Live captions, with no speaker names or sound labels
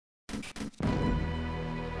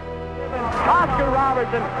Oscar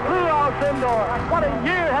Robertson, Leo Sindor. What a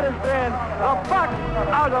year that has been. The Bucks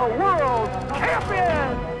are the world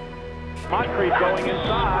champions. Moncrief going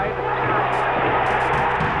inside.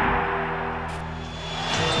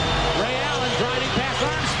 Ray Allen driving past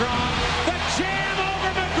Armstrong. The jam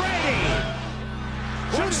over McGrady.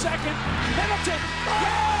 2 seconds. Middleton.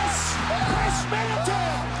 Yes! Chris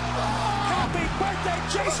Middleton! Happy birthday,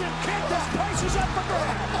 Jason Kidd. This place is up for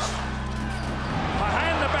grabs.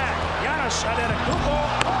 Behind the back. Giannis Antetokounmpo.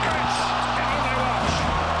 Chris. And on they watch.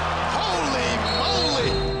 Holy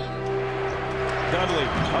moly! Dudley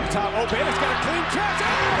up top, open. It's got a clean catch.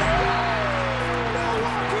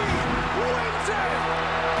 Milwaukee wins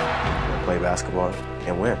it. Play basketball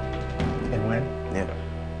and win. And win? Yeah.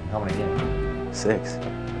 How many games? 6.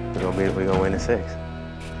 We're gonna win in 6.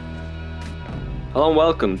 Hello and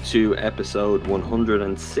welcome to episode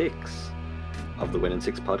 106 of the Win in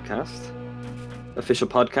 6 podcast, official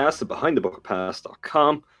podcast at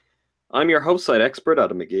BehindTheBookPass.com. I'm your host site expert,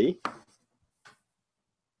 Adam McGee.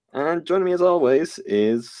 And joining me as always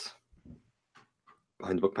is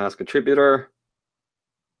Behind the Book Pass contributor,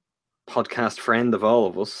 podcast friend of all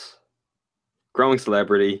of us, growing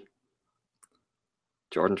celebrity,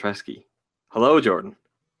 Jordan Treske. Hello, Jordan.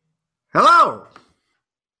 Hello!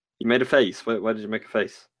 You made a face. Why did you make a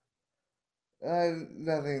face?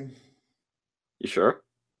 Nothing. You sure?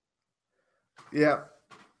 Yeah.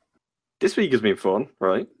 This week has been fun,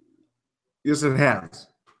 right? Yes, it has.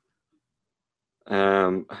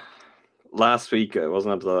 Last week it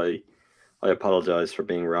wasn't that I apologized for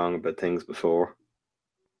being wrong about things before,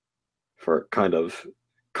 for kind of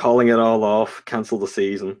calling it all off, cancel the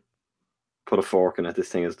season, put a fork in it. This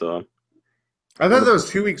thing is done. I thought that was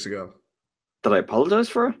 2 weeks ago. Did I apologize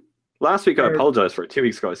for it? Last week I apologized for it. 2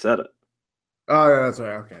 weeks ago I said it. Oh, yeah, that's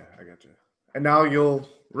right. Okay, I got you. And now you'll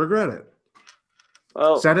regret it.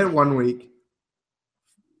 Well, Said it 1 week.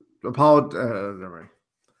 Never mind.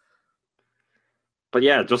 But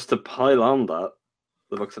yeah, just to pile on that,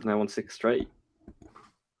 the Bucks have now won 6 straight.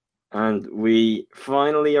 And we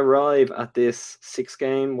finally arrive at this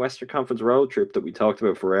 6-game Western Conference road trip that we talked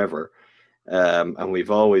about forever. And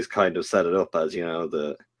we've always kind of set it up as, you know,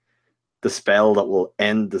 the spell that will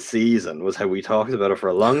end the season was how we talked about it for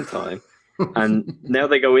a long time. And now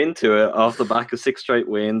they go into it off the back of 6 straight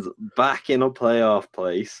wins, back in a playoff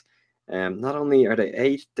place. Not only are they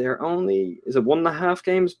 8, they're only, is it 1.5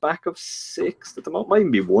 games back of 6 at the moment? Might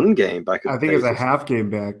even be 1 game back. I think it's a half game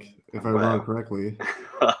back, if I remember correctly.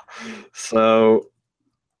 So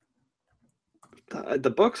the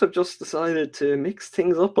Bucks have just decided to mix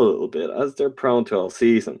things up a little bit, as they're prone to all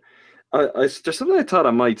season. There's something I thought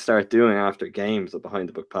I might start doing after games of Behind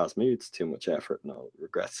the Book Pass. Maybe it's too much effort and I'll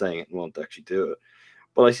regret saying it and won't actually do it.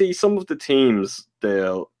 But I see some of the teams,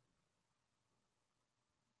 they'll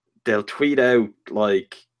tweet out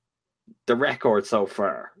like the record so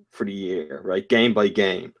far for the year, right? Game by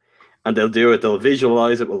game. And they'll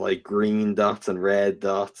visualize it with like green dots and red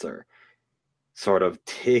dots or sort of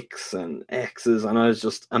ticks and X's. And I was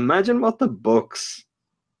just, imagine what the Bucks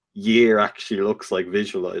year actually looks like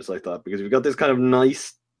visualized like that, because we've got this kind of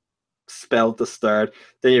nice spell to start,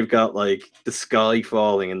 then you've got like the sky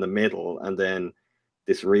falling in the middle, and then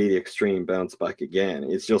this really extreme bounce back again.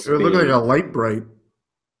 It's just it would look like a light bright,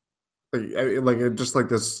 like just like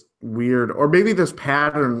this weird, or maybe this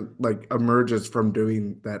pattern like emerges from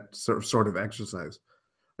doing that sort of exercise.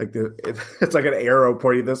 Like it's like an arrow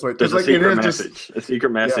pointing this way. There's like a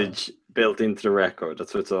secret message built into the record.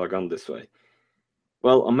 That's why it's all gone this way.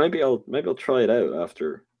 Well, maybe I'll try it out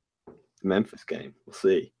after the Memphis game. We'll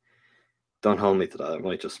see. Don't hold me to that. It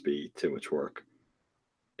might just be too much work.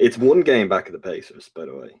 It's 1 game back of the Pacers, by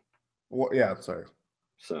the way. Well, yeah, sorry.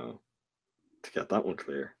 So to get that one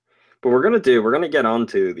clear. But we're gonna get on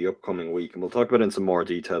to the upcoming week, and we'll talk about it in some more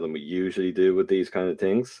detail than we usually do with these kind of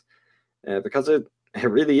things. Because it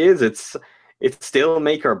really is. It's still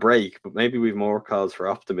make or break, but maybe we've more cause for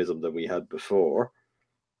optimism than we had before.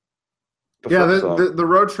 The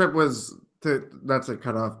road trip was not to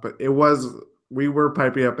cut off, but we were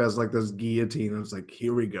piping up as like this guillotine. I was like,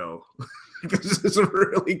 here we go. This is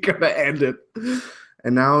really gonna end it.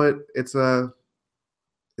 And now it's not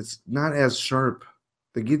as sharp.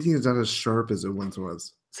 The guillotine is not as sharp as it once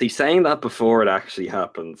was. See, saying that before it actually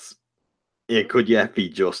happens, it could yet be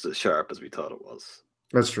just as sharp as we thought it was.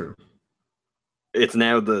 That's true. It's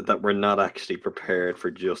now that we're not actually prepared for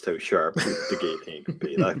just how sharp the guillotine could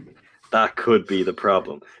be. That could be the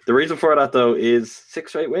problem. The reason for that, though, is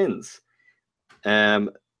 6 straight wins.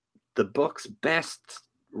 The Bucks' best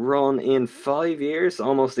run in 5 years,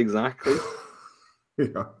 almost exactly.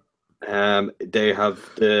 Yeah. They have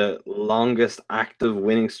the longest active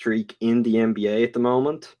winning streak in the NBA at the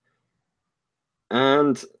moment.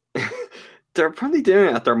 And they're probably doing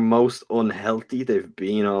it at their most unhealthy they've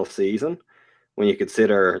been all season. When you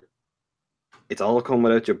consider it's all come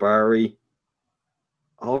without Jabari,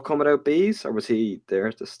 all come without Bees, or was he there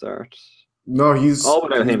at the start? No, All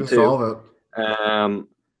without him missed all too. of it.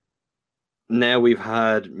 Now we've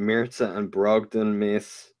had Mirza and Brogdon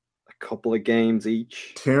miss a couple of games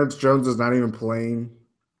each. Terrence Jones is not even playing.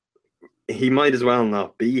 He might as well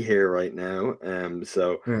not be here right now.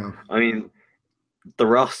 So Yeah. I mean, the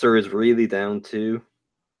roster is really down to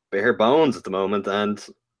bare bones at the moment, and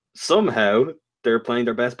somehow they're playing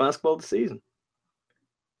their best basketball this season.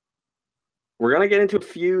 We're going to get into a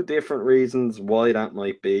few different reasons why that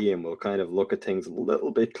might be, and we'll kind of look at things a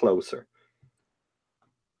little bit closer.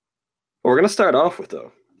 What we're going to start off with,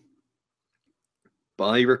 though,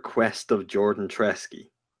 by request of Jordan Treske,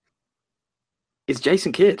 is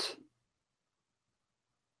Jason Kidd.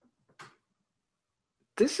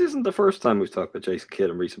 This isn't the first time we've talked about Jason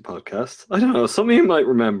Kidd in recent podcasts. I don't know. Some of you might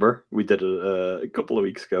remember we did it a couple of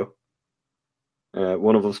weeks ago.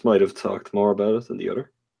 One of us might have talked more about it than the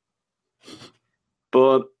other.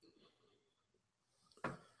 But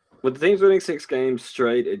with the teams winning 6 games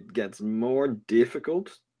straight, it gets more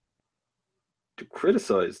difficult to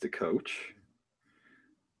criticize the coach.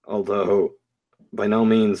 Although, by no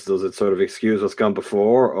means does it sort of excuse what's gone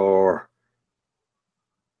before or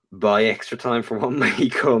buy extra time for what may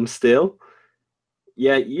come still.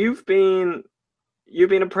 Yeah, you've been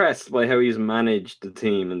impressed by how he's managed the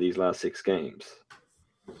team in these last 6 games.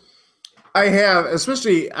 I have,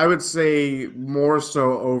 especially, I would say more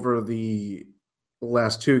so over the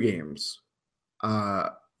last 2 games,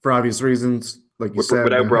 for obvious reasons, like you said.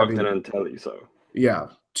 Without Brogdon and Telly, so. Yeah,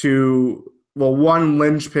 one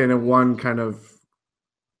linchpin and one kind of,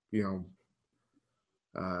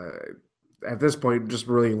 at this point, just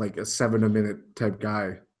really like a 7-a-minute type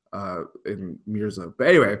guy in Mirza. But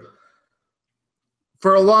anyway,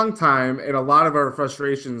 for a long time, and a lot of our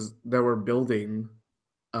frustrations that we're building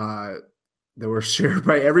that were shared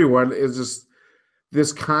by everyone is just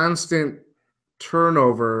this constant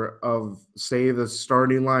turnover of, say, the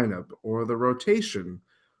starting lineup or the rotation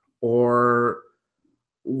or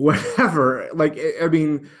whatever. Like, I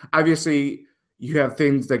mean, obviously you have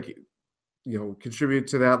things that, contribute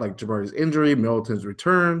to that, like Jabari's injury, Middleton's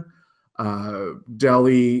return,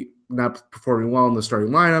 Delhi not performing well in the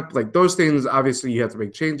starting lineup. Like, those things, obviously you have to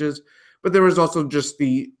make changes. But there was also just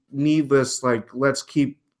the needless, like, let's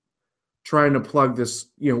keep trying to plug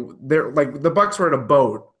this, they're like, the Bucks were in a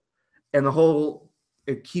boat and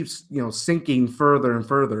it keeps, sinking further and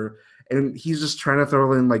further. And he's just trying to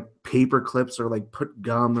throw in like paper clips or like put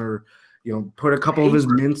gum or, put a couple of his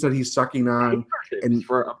mints that he's sucking on. And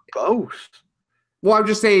for a boat. Well, I'm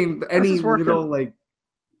just saying any little, like,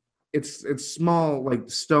 it's small,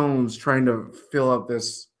 like, stones trying to fill up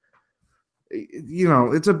this,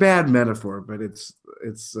 it's a bad metaphor, but it's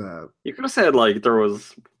you could have said like there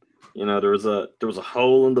was a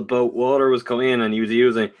hole in the boat, water was coming in, and he was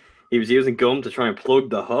using gum to try and plug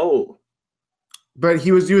the hole. But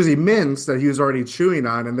he was using mints that he was already chewing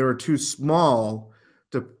on, and they were too small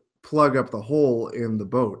to plug up the hole in the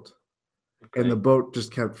boat. Okay. And the boat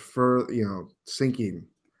just kept sinking,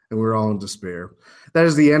 and we were all in despair. That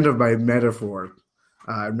is the end of my metaphor.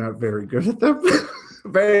 I'm not very good at them.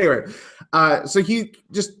 But anyway, so he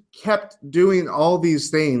just kept doing all these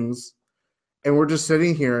things, and we're just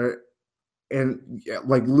sitting here and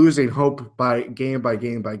like losing hope by game by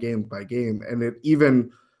game by game by game. And it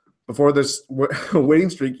even before this winning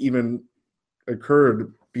streak even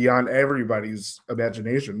occurred beyond everybody's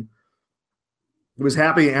imagination, it was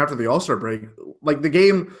happening after the All-Star break. Like the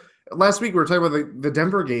game last week, we were talking about the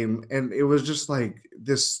Denver game, and it was just like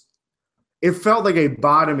this. It felt like a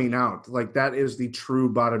bottoming out. Like that is the true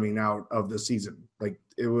bottoming out of the season. Like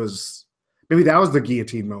it was. Maybe that was the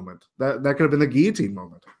guillotine moment. That could have been the guillotine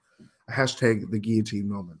moment. Hashtag the guillotine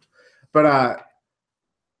moment. But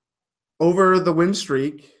over the win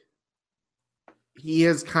streak, he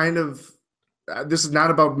has kind of this is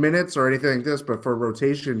not about minutes or anything like this, but for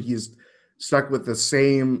rotation, he's stuck with the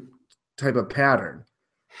same type of pattern.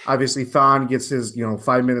 Obviously, Thon gets his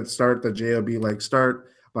 5-minute start, the JOB like start.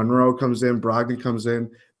 Monroe comes in, Brogdon comes in.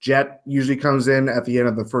 Jet usually comes in at the end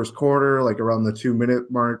of the first quarter, like around the 2-minute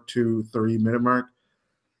mark, 3-minute mark.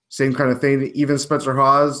 Same kind of thing. Even Spencer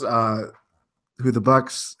Hawes, who the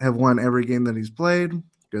Bucks have won every game that he's played.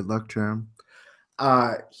 Good luck to him.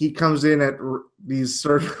 He comes in at these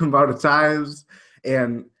certain amount of times,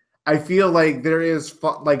 and I feel like there is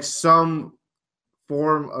like some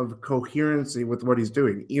form of coherency with what he's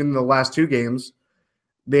doing. Even the last 2 games,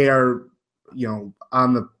 they are,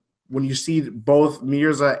 on the when you see both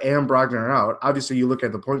Mirza and Brogdon are out, obviously you look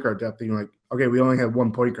at the point guard depth and you're like, okay, we only have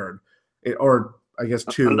 1 point guard, or I guess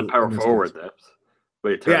 2. And the power forward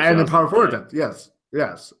depth. Yeah, and the power forward depth.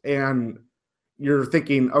 Yes. And you're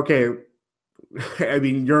thinking, okay, I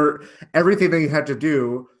mean, everything that you had to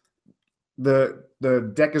do,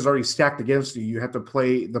 the deck is already stacked against you. You have to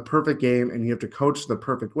play the perfect game and you have to coach the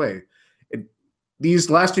perfect way. These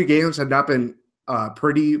last 2 games have not been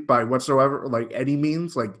pretty by whatsoever, like any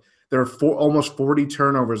means. Like there are almost 40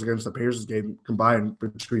 turnovers against the Pacers game combined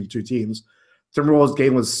between 2 teams. Timberwolves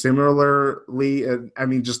game was similarly, I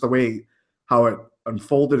mean, just the way how it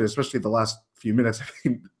unfolded, especially the last few minutes. I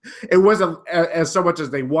mean, it wasn't as so much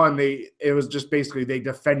as they won. It was just basically they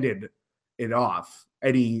defended it off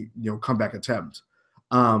any comeback attempt.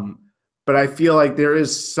 But I feel like there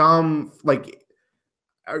is some, like,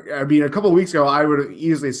 I mean, a couple of weeks ago, I would have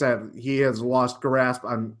easily said he has lost grasp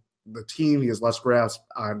on the team. He has lost grasp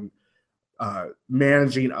on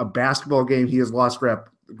managing a basketball game. He has lost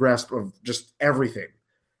grasp of just everything.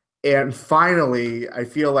 And finally, I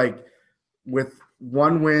feel like with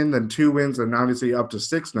 1 win, then 2 wins, and obviously up to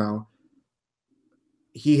 6 now,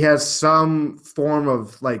 he has some form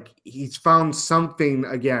of, like, he's found something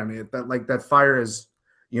again. That fire is,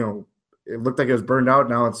 it looked like it was burned out.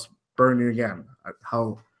 Now it's burning again.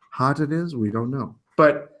 How hot it is, we don't know.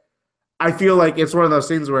 But I feel like it's one of those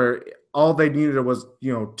things where all they needed was,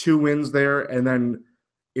 2 wins there, and then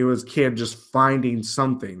it was Kidd just finding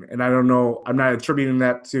something. And I don't know, I'm not attributing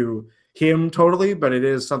that to him totally, but it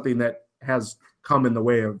is something that has come in the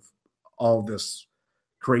way of all this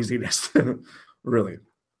craziness, really.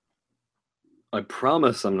 I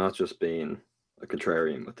promise I'm not just being a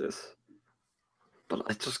contrarian with this, but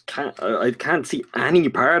I just can't see any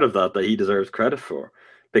part of that he deserves credit for,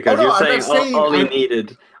 because you're saying all he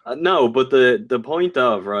needed. No, but the point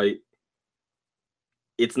of, right,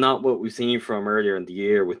 it's not what we've seen from earlier in the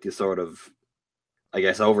year with the sort of, I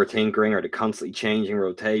guess, overtinkering or the constantly changing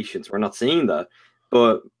rotations. We're not seeing that,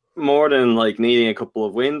 but more than like needing a couple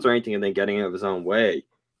of wins or anything and then getting out of his own way.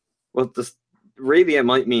 Well, really, it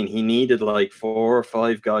might mean he needed like 4 or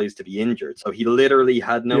 5 guys to be injured, so he literally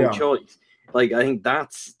had no choice. Like, I think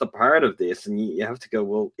that's the part of this, and you have to go,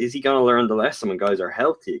 well, is he going to learn the lesson when guys are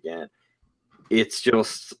healthy again? It's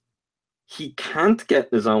just, he can't get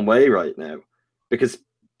in his own way right now, because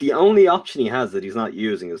the only option he has that he's not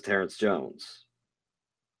using is Terrence Jones.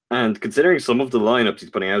 And considering some of the lineups he's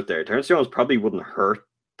putting out there, Terrence Jones probably wouldn't hurt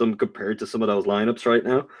them compared to some of those lineups right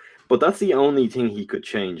now, but that's the only thing he could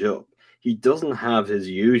change up. He doesn't have his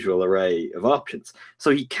usual array of options, so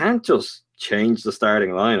he can't just change the starting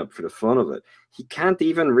lineup for the fun of it. He can't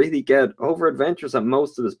even really get over adventures at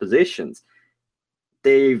most of his positions.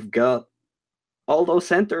 They've got all those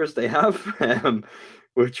centers they have,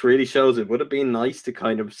 which really shows it would have been nice to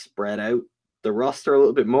kind of spread out the roster a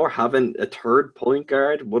little bit more. Having a 3rd point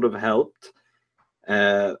guard would have helped.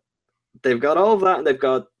 They've got all of that, and they've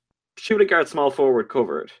got shooting guard, small forward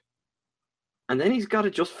covered. And then he's got to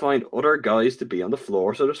just find other guys to be on the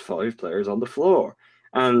floor, so there's 5 players on the floor.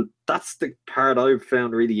 And that's the part I've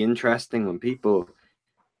found really interesting, when people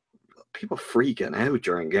freaking out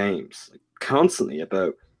during games, like, constantly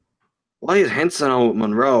about why is Henson out with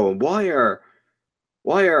Monroe, and why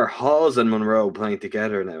are Hawes and Monroe playing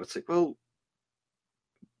together now? It's like, well,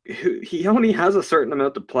 he only has a certain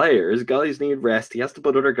amount of players. Guys need rest. He has to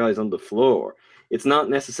put other guys on the floor. It's not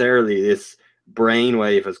necessarily this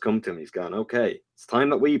brainwave has come to him. He's gone, okay, it's time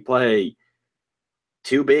that we play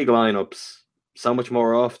 2 big lineups so much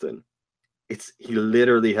more often. He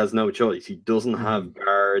literally has no choice. He doesn't have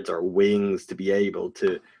guards or wings to be able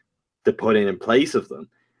to put in place of them.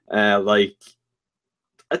 Like,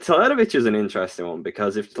 Teletovic is an interesting one,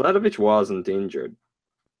 because if Teletovic wasn't injured,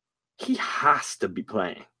 he has to be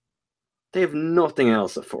playing. They have nothing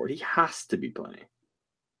else for it. He has to be playing.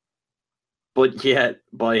 But yet,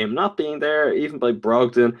 by him not being there, even by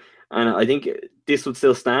Brogdon, and I think this would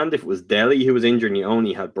still stand if it was Delhi who was injured and you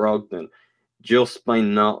only had Brogdon, just by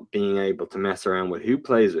not being able to mess around with who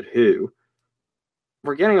plays with who,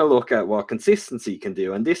 we're getting a look at what consistency can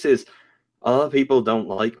do. And this is, a lot of people don't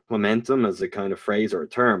like momentum as a kind of phrase or a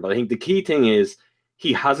term, but I think the key thing is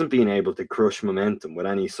he hasn't been able to crush momentum with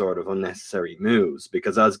any sort of unnecessary moves,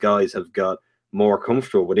 because as guys have got more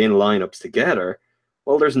comfortable within lineups together,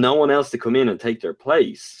 well, there's no one else to come in and take their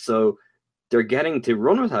place. So they're getting to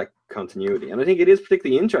run with that continuity. And I think it is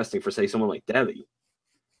particularly interesting for, say, someone like Delhi,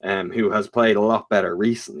 who has played a lot better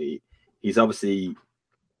recently. He's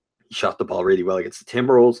He shot the ball really well against the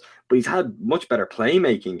Timberwolves, but he's had much better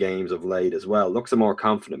playmaking games of late as well. Looks a more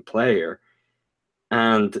confident player.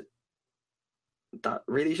 And that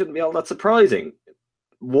really shouldn't be all that surprising.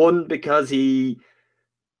 One, because he's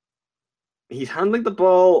handling the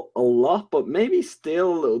ball a lot, but maybe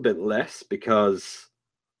still a little bit less because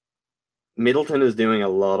Middleton is doing a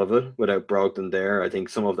lot of it without Brogdon there. I think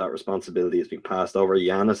some of that responsibility is being passed over.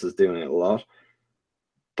 Giannis is doing it a lot.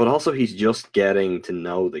 But also he's just getting to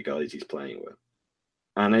know the guys he's playing with.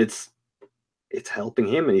 And it's helping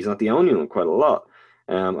him, and he's not the only one quite a lot.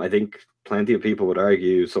 I think plenty of people would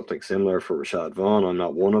argue something similar for Rashad Vaughn. I'm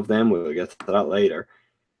not one of them. We'll get to that later.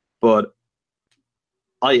 But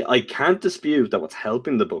I can't dispute that what's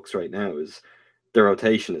helping the Bucks right now is the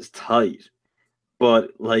rotation is tight.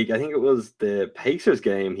 But like I think it was the Pacers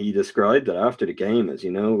game, he described it after the game as,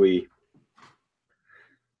 we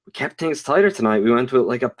kept things tighter tonight. We went with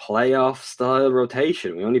like a playoff style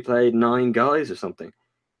rotation. We only played 9 guys or something.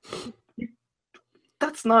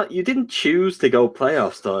 That's not, you didn't choose to go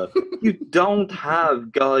playoff style. You don't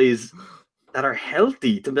have guys that are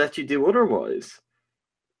healthy to let you do otherwise.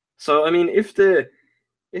 So, I mean, if the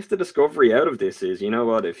discovery out of this is,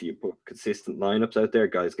 if you put consistent lineups out there,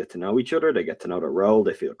 guys get to know each other, they get to know their role,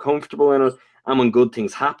 they feel comfortable in it, and when good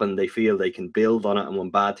things happen, they feel they can build on it, and when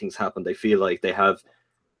bad things happen, they feel like they have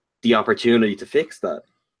the opportunity to fix that.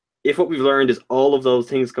 If what we've learned is all of those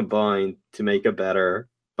things combined to make a better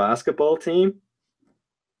basketball team,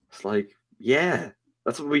 it's like, yeah,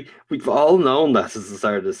 that's what we've all known that since the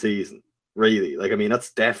start of the season, really. Like, I mean,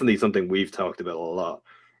 that's definitely something we've talked about a lot.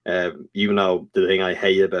 Even though the thing I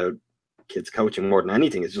hate about kids coaching more than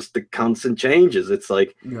anything is just the constant changes. It's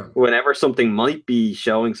like whenever something might be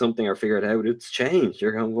showing something or figured out, it's changed.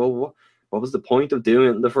 You're going, well, what was the point of doing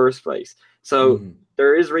it in the first place? So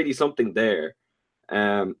there is really something there.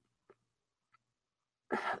 There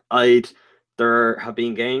have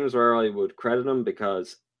been games where I would credit him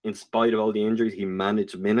because in spite of all the injuries, he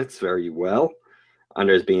managed minutes very well. And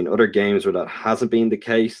there's been other games where that hasn't been the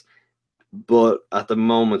case. But at the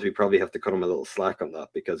moment, we probably have to cut him a little slack on that,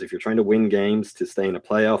 because if you're trying to win games to stay in a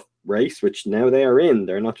playoff race, which now they are in,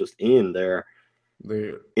 they're not just in, they're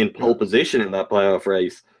in pole position in that playoff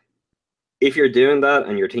race. If you're doing that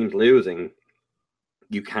and your team's losing,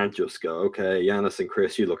 you can't just go, okay, Giannis and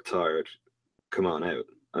Chris, you look tired. Come on out.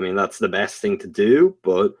 I mean, that's the best thing to do,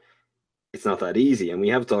 but it's not that easy. And we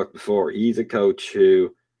have talked before, he's a coach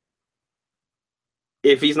who,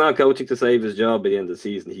 if he's not coaching to save his job at the end of the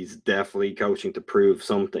season, he's definitely coaching to prove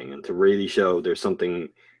something and to really show there's something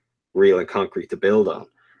real and concrete to build on.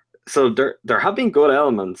 So there have been good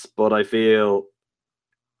elements, but I feel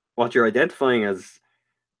what you're identifying as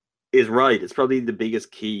is right. It's probably the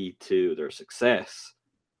biggest key to their success.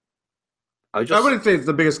 I wouldn't say it's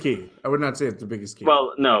the biggest key. I would not say it's the biggest key.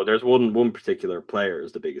 Well, no, there's one particular player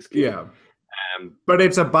is the biggest key. Yeah. But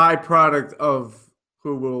it's a byproduct of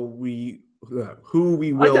who we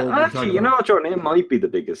will. Actually, you know what, Jordan? It might be the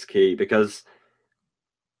biggest key, because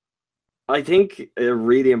I think a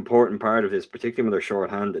really important part of this, particularly when they're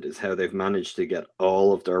shorthanded, is how they've managed to get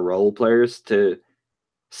all of their role players to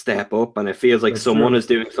step up. And it feels like someone is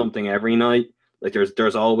doing something every night. Like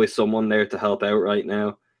there's always someone there to help out right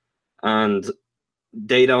now. And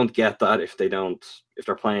they don't get that if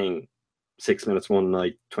they're playing 6 minutes one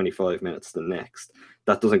night, 25 minutes the next.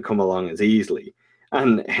 That doesn't come along as easily.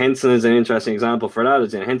 And Henson is an interesting example for that.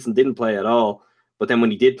 As in, Henson didn't play at all, but then when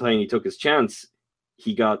he did play and he took his chance,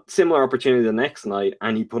 he got similar opportunity the next night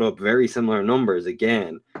and he put up very similar numbers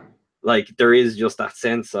again. Like, there is just that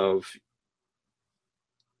sense of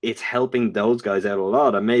it's helping those guys out a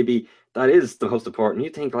lot. And maybe that is the most important. You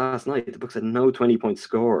think last night the Bucks had no 20-point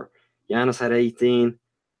score. Giannis had 18.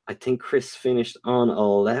 I think Chris finished on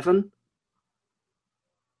 11.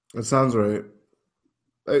 That sounds right.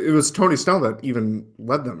 It was Tony Snell that even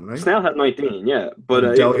led them, right? Snell had 19, yeah. But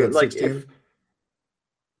like, if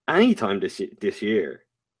any time this year,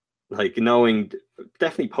 like, knowing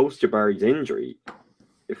definitely post Jabari's injury,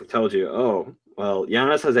 if we told you, oh, well,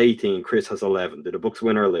 Giannis has 18, Chris has 11, did the Bucks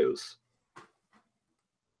win or lose?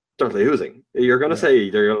 They're losing. You're going to say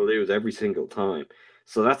they're going to lose every single time.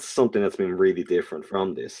 So that's something that's been really different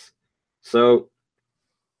from this. So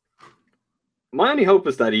my only hope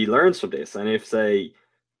is that he learns from this. And if, say,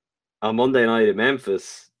 on Monday night in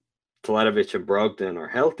Memphis, Teletovic and Brogdon are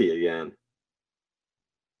healthy again,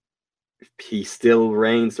 he still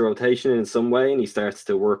reins the rotation in some way, and he starts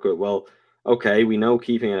to work with, well, okay, we know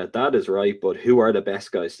keeping it at that is right, but who are the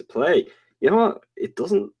best guys to play? You know what? It's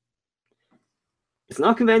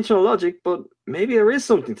not conventional logic, but maybe there is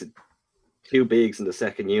something two bigs in the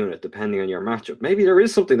second unit, depending on your matchup. Maybe there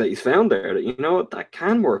is something that he's found there that, you know what, that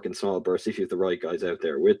can work in small bursts if you have the right guys out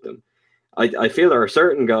there with them. I feel there are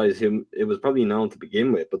certain guys who it was probably known to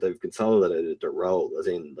begin with, but they've consolidated their role, as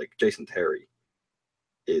in, like, Jason Terry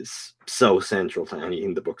is so central to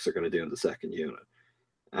anything the Bucks are going to do in the second unit.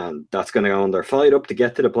 And that's going to go on their fight up to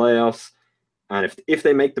get to the playoffs. And if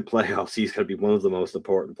they make the playoffs, he's going to be one of the most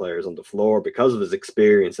important players on the floor because of his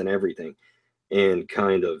experience and everything in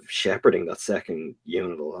kind of shepherding that second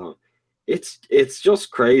unit along. It's just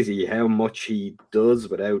crazy how much he does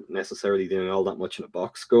without necessarily doing all that much in a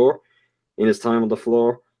box score in his time on the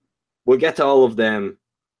floor. We'll get to all of them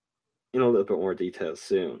in a little bit more detail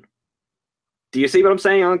soon. Do you see what I'm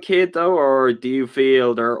saying on Kidd, though, or do you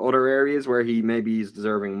feel there are other areas where he maybe is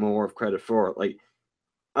deserving more of credit for it? Like,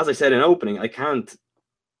 as I said in opening, I can't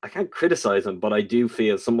criticize him, but I do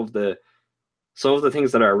feel some of the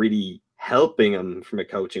things that are really helping him from a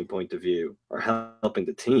coaching point of view or helping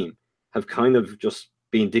the team have kind of just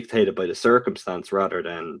been dictated by the circumstance rather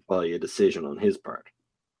than by a decision on his part.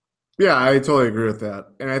 Yeah, I totally agree with that.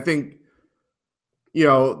 And I think,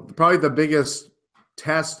 probably the biggest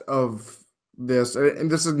test of this, and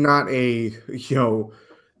this is not a, the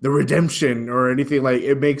redemption or anything, like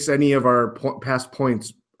it makes any of our past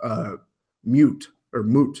points moot.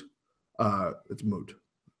 It's moot.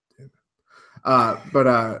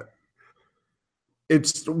 But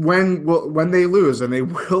it's when they lose, and they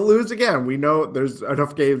will lose again. We know there's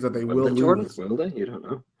enough games that they will lose. Jordan, will they? You don't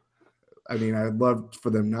know. I mean, I'd love for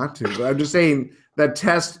them not to, but I'm just saying that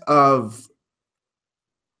test of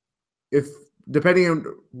if depending on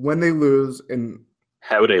when they lose and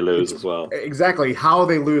how they lose as well. Exactly. How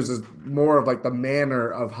they lose is more of like the manner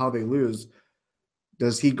of how they lose.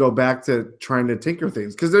 Does he go back to trying to tinker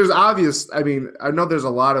things? Because there's obvious, I mean, I know there's a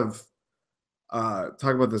lot of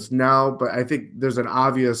talk about this now, but I think there's an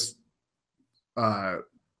obvious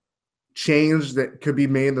change that could be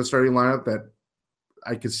made in the starting lineup that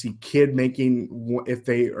I could see Kidd making if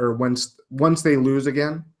they or once they lose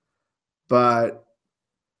again. But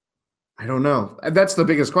I don't know. That's the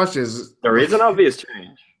biggest question. There is an obvious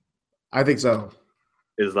change. I think so.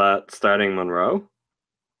 Is that starting Monroe?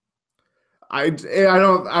 I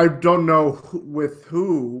don't know with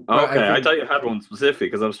who. Okay, I thought you had one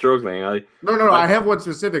specific because I'm struggling. No. I have one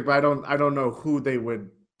specific, but I don't know who they would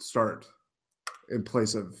start in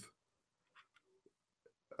place of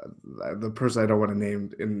the person I don't want to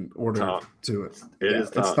name in order Tom. to it.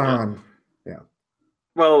 It's Tom. Tom. Yeah.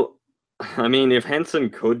 Well, I mean, if Henson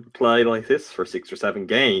could play like this for 6 or 7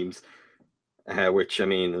 games, which, I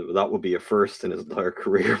mean, that would be a first in his entire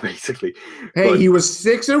career, basically. Hey, he was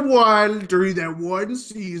 6-1 during that one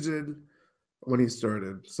season when he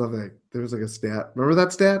started. Something there was like a stat. Remember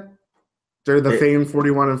that stat during the famed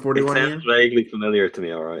 41 and 41 year? It sounds vaguely familiar to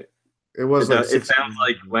me. All right. It was. It sounds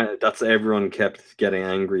like when that's everyone kept getting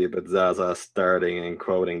angry about Zaza starting and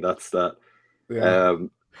quoting. That's that. Yeah.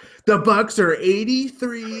 The Bucks are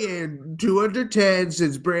 83 and 210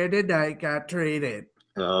 since Brandon Knight got traded.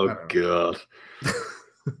 Oh God,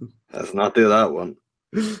 let's not do that one.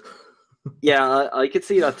 Yeah, I could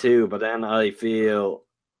see that too, but then I feel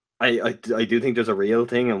I do think there's a real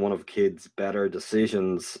thing, and one of Kidd's better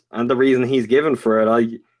decisions, and the reason he's given for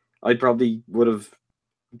it, I probably would have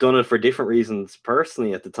done it for different reasons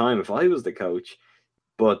personally at the time if I was the coach,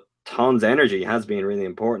 but Tom's energy has been really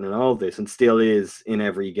important in all of this and still is in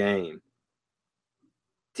every game.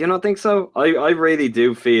 Do you not think so? I really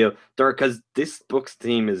do feel there, because this Bucks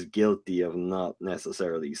team is guilty of not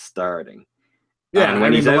necessarily starting. Yeah, and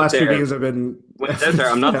when the last 2 games have been. When he's out there,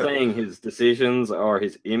 I'm not saying his decisions or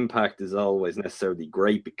his impact is always necessarily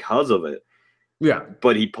great because of it. Yeah,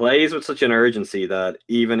 but he plays with such an urgency that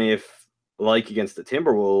even if, like against the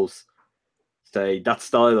Timberwolves, say that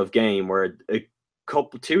style of game where a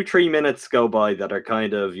couple 2-3 minutes go by that are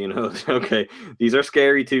kind of, okay, these are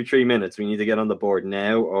scary 2-3 minutes, we need to get on the board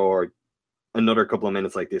now, or another couple of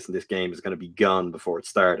minutes like this and this game is going to be gone before it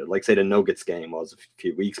started, like say the Nuggets game was a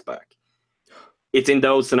few weeks back. It's in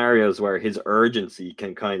those scenarios where his urgency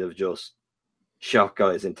can kind of just shock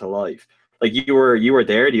guys into life. Like you were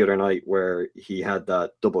there the other night where he had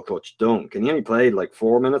that double clutch dunk, and he only played like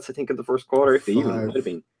 4 minutes, I think, in the first quarter. If even it might have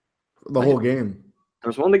been the whole game. There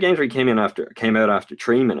was one of the games where he came out after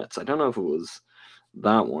 3 minutes. I don't know if it was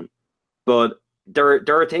that one, but there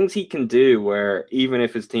are things he can do where even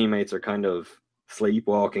if his teammates are kind of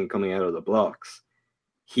sleepwalking coming out of the blocks,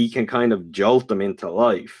 he can kind of jolt them into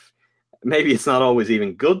life. Maybe it's not always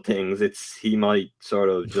even good things. He might sort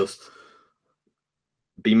of just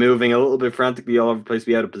be moving a little bit frantically all over the place,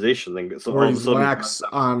 be out of position, and so or he's lax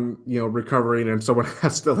on recovering, and someone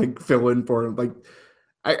has to like fill in for him. Like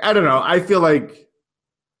I don't know. I feel like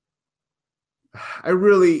I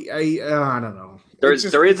don't know. There's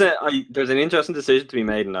an interesting decision to be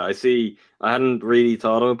made in that. I hadn't really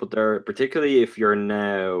thought of it, but particularly if you are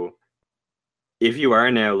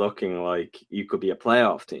now looking like you could be a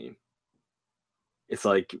playoff team. It's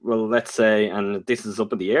like, well, let's say, and this is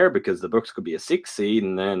up in the air because the Bucks could be a 6 seed,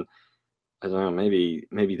 and then I don't know, maybe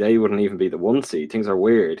they wouldn't even be the 1 seed. Things are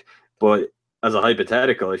weird. But as a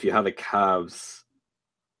hypothetical, if you have a Cavs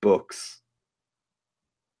Bucks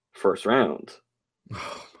first round,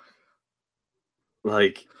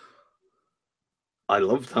 like, I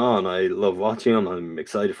love Thon. I love watching him. I'm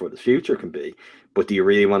excited for what the future can be. But do you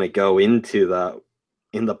really want to go into that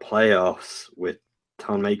in the playoffs with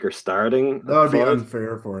Thon Maker starting? That would be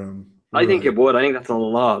unfair for him. I think it would. I think that's a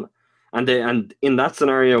lot. And in that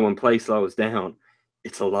scenario, when play slows down,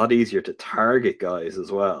 it's a lot easier to target guys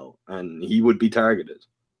as well. And he would be targeted.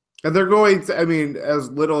 And they're going to, I mean,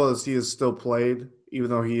 as little as he has still played, even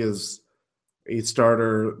though he is a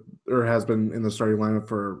starter or has been in the starting lineup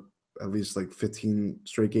for at least like 15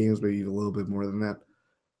 straight games, maybe a little bit more than that.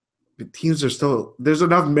 But teams are still, there's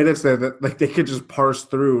enough minutes there that like they could just parse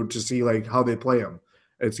through to see like how they play him.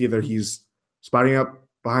 It's either he's spotting up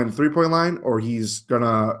behind the 3-point line or he's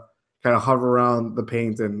gonna kind of hover around the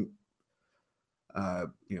paint and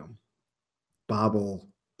bobble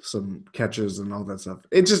some catches and all that stuff.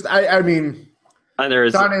 It just I mean, and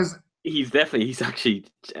there's he's actually,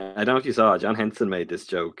 I don't know if you saw, John Henson made this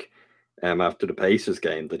joke after the Pacers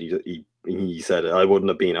game that he said, I wouldn't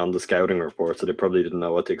have been on the scouting report, so they probably didn't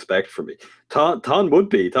know what to expect from me. Ton would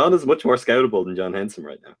be. Ton is much more scoutable than John Henson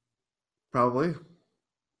right now. Probably.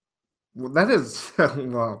 Well, that is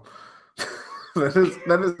wow.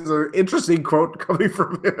 that is an interesting quote coming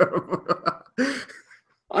from him.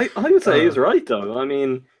 I would say he's right though. I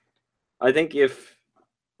mean, I think if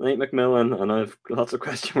Nate McMillan, and I have lots of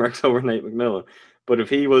question marks over Nate McMillan, but if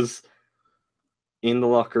he was in the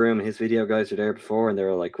locker room and his video guys were there before and they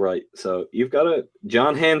were like, right, so you've got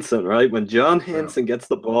John Henson, right? When John Henson gets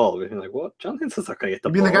the ball, we're like, what? John Henson's not going to get the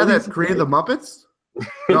ball. You mean the guy that created the Muppets?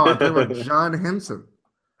 No, I'm talking about John Henson.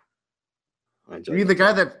 You mean the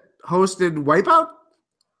guy that hosted Wipeout?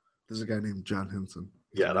 There's a guy named John Henson.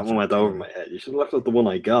 Yeah, that one went over my head. You should have left with the one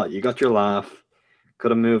I got. You got your laugh.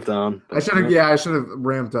 Could have moved on. I should have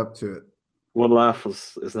ramped up to it. One laugh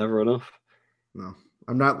is never enough. No.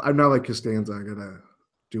 I'm not like Costanza. I gotta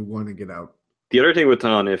do one and get out. The other thing with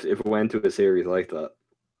Ton, if it went to a series like that,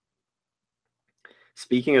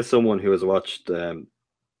 speaking as someone who has watched the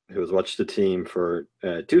team for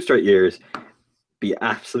 2 straight years be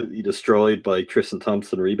absolutely destroyed by Tristan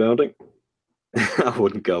Thompson rebounding, that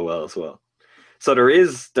wouldn't go well as well. So there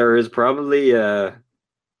is probably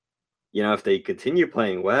if they continue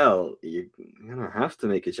playing well, you're gonna have to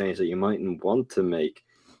make a change that you mightn't want to make.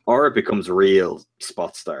 Or it becomes real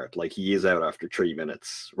spot start, like he is out after 3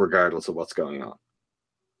 minutes, regardless of what's going on.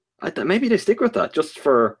 Maybe they stick with that just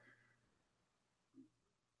for.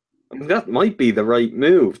 I mean, that might be the right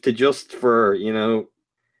move to just for,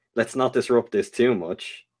 let's not disrupt this too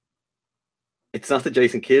much. It's not the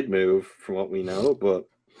Jason Kidd move from what we know, but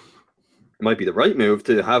it might be the right move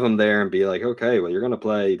to have him there and be like, okay, well, you're going to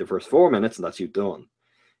play the first 4 minutes and that's you done.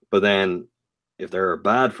 But then if there are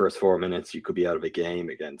bad first 4 minutes, you could be out of a game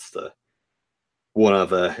against one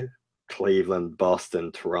of Cleveland,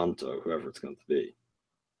 Boston, Toronto, whoever it's going to be.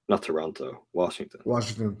 Not Toronto, Washington.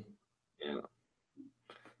 Yeah.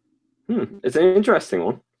 It's an interesting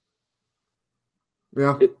one.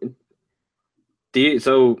 Yeah.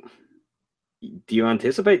 Do you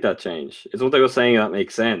anticipate that change? It's what I was saying that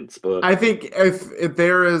makes sense, but I think if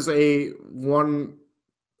there is if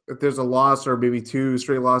there's a loss or maybe 2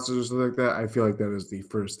 straight losses or something like that, I feel like that is the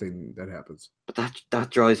first thing that happens. But that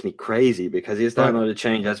drives me crazy because is that not a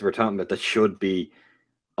change, as we're talking about, that should be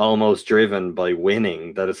almost driven by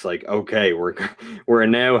winning? That it's like, okay, we're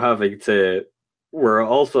now having to. We're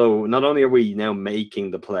also, not only are we now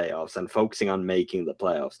making the playoffs and focusing on making the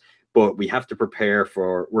playoffs, but we have to prepare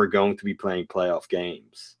for, we're going to be playing playoff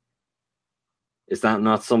games. Is that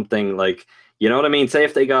not something like, you know what I mean? Say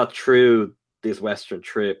if they got through this Western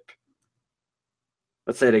trip,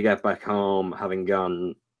 let's say they get back home having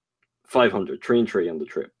gone 500, 3-3 on the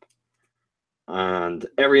trip, and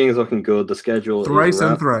everything's looking good. The schedule thrice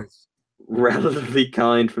relatively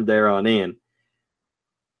kind from there on in.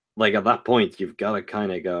 Like at that point, you've got to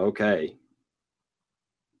kind of go, okay,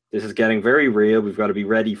 this is getting very real. We've got to be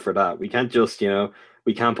ready for that. We can't just,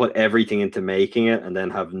 we can't put everything into making it and then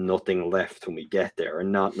have nothing left when we get there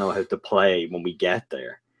and not know how to play when we get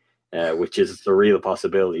there, which is the real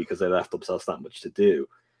possibility because they left themselves that much to do.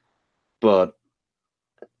 But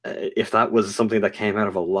if that was something that came out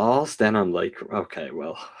of a loss, then I'm like, okay,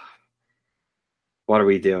 well, what are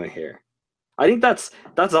we doing here? I think that's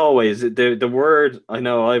always the word I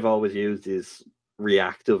know I've always used is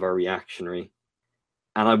reactive or reactionary.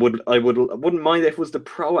 And I wouldn't mind if it was the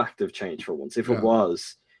proactive change for once. If it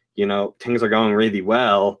was, things are going really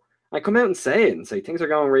well, I come out and say it and say things are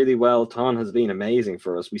going really well. Ton has been amazing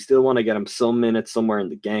for us. We still want to get him some minutes somewhere in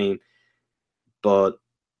the game, but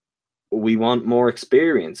we want more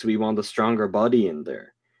experience. We want a stronger body in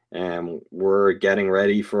there. We're getting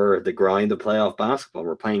ready for the grind of playoff basketball.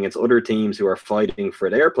 We're playing against other teams who are fighting for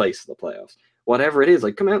their place in the playoffs. Whatever it is,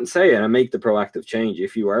 like come out and say it and make the proactive change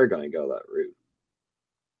if you are going to go that route.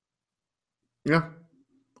 Yeah.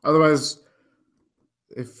 Otherwise,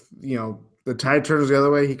 if the tide turns the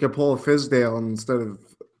other way, he could pull a Fizdale instead of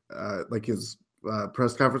like his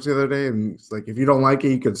press conference the other day, and it's like if you don't like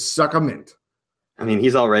it, you could suck a mint. I mean,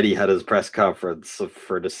 he's already had his press conference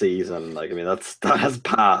for the season. Like, I mean, that has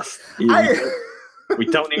passed. We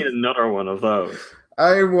don't need another one of those.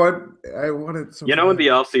 I wanted some. When the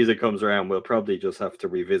off season comes around, we'll probably just have to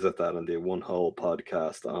revisit that and do one whole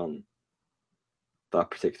podcast on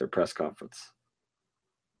that particular press conference.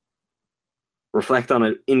 Reflect on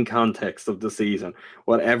it in context of the season,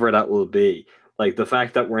 whatever that will be. Like the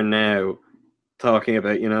fact that we're now talking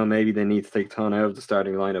about, maybe they need to take Ton out of the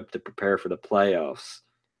starting lineup to prepare for the playoffs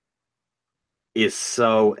is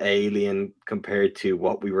so alien compared to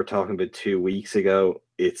what we were talking about 2 weeks ago.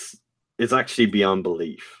 It's actually beyond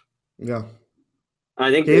belief. Yeah. I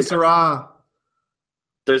think there's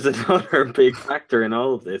another big factor in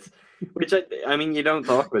all of this, which I mean, you don't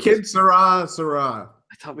talk about Kid Sarah.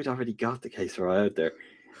 I thought we'd already got the case right out there.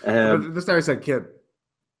 This time I said kid.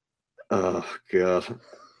 Oh, God.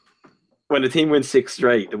 When a team wins 6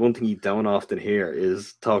 straight, the one thing you don't often hear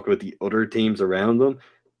is talk about the other teams around them.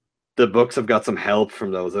 The Bucks have got some help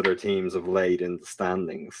from those other teams of late in the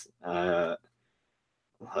standings.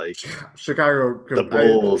 Like Chicago. The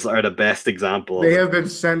Bulls are the best example. They have been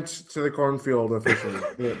sent to the cornfield officially.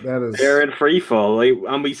 They're in free fall.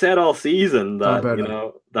 And we said all season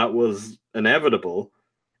that, that was inevitable.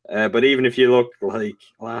 But even if you look like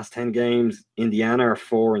last 10 games, Indiana are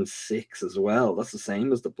 4-6 as well. That's the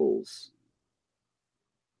same as the Bulls.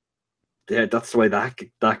 Yeah, that's the way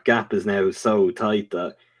that gap is now so tight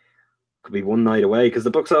that could be one night away because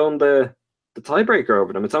the Bucks own the tiebreaker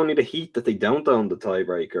over them. It's only the Heat that they don't own the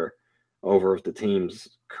tiebreaker over the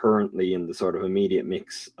teams currently in the sort of immediate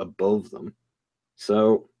mix above them.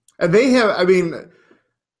 So, and they have. I mean,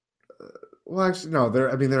 well, actually, no.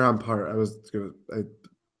 They're on par. I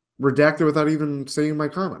redacted without even saying my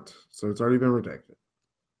comment, so it's already been redacted.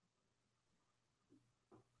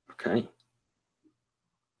 Okay.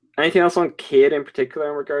 Anything else on Kidd in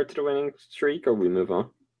particular in regard to the winning streak, or we move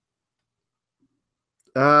on?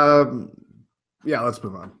 Yeah, let's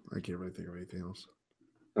move on. I can't really think of anything else.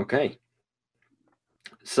 Okay.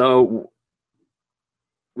 So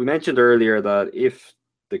we mentioned earlier that if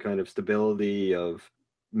the kind of stability of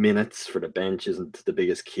minutes for the bench isn't the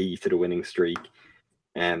biggest key to the winning streak,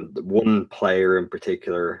 and one player in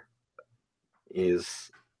particular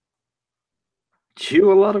is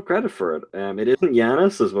due a lot of credit for it. It isn't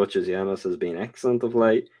Giannis as much as Giannis has been excellent of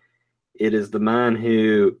late. It is the man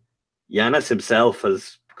who Giannis himself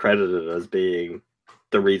has credited as being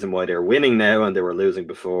the reason why they're winning now and they were losing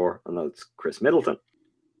before, and that's Chris Middleton.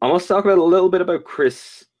 I want to talk about a little bit about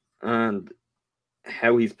Chris and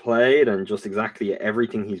how he's played and just exactly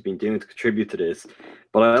everything he's been doing to contribute to this.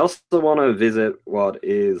 But I also want to visit what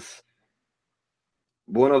is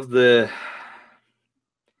one of the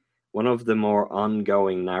more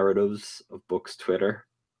ongoing narratives of Bucks Twitter,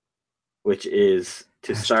 which is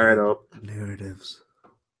to start up narratives.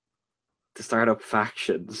 To start up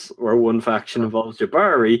factions where one faction involves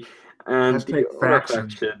Jabari and the other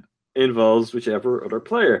faction involves whichever other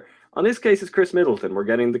player. On this case, it's Chris Middleton. We're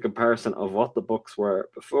getting the comparison of what the Bucks were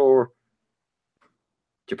before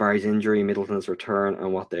Jabari's injury, Middleton's return,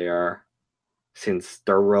 and what they are since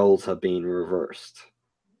their roles have been reversed.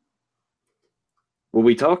 Will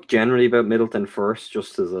we talk generally about Middleton first,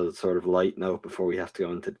 just as a sort of light note before we have to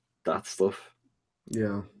go into that stuff?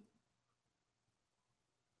 Yeah.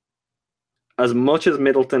 As much as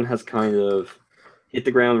Middleton has kind of hit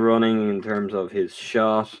the ground running in terms of his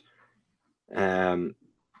shot,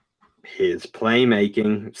 his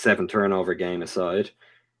playmaking, 7 turnover game aside,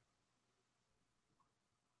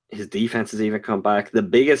 his defense has even come back. The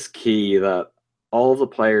biggest key that all the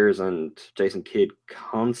players and Jason Kidd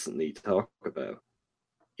constantly talk about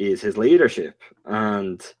is his leadership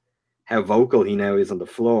and how vocal he now is on the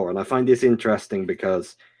floor. And I find this interesting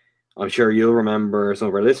because I'm sure you'll remember, some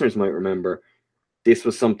of our listeners might remember, this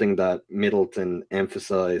was something that Middleton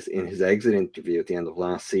emphasized in his exit interview at the end of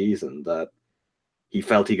last season, that he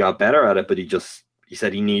felt he got better at it, but he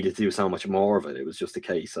said he needed to do so much more of it. It was just a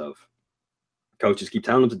case of coaches keep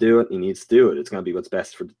telling him to do it, he needs to do it. It's going to be what's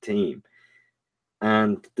best for the team.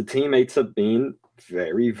 And the teammates have been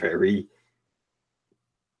very, very...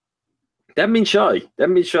 They haven't been shy. They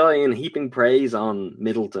haven't been shy in heaping praise on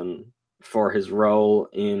Middleton for his role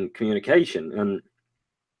in communication. And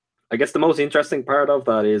I guess the most interesting part of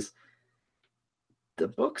that is the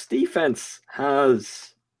Bucks defense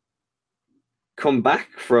has come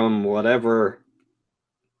back from whatever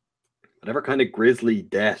kind of grisly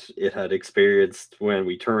debt it had experienced when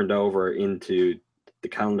we turned over into the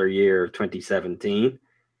calendar year of 2017.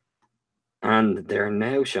 And they're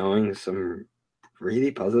now showing some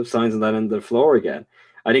really positive signs of that end of the floor again.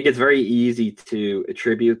 I think it's very easy to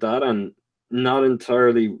attribute that, and not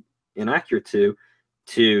entirely inaccurate to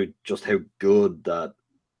just how good that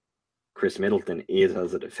Chris Middleton is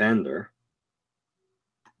as a defender.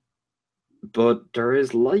 But there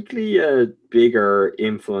is likely a bigger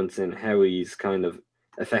influence in how he's kind of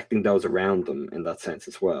affecting those around them in that sense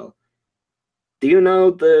as well. Do you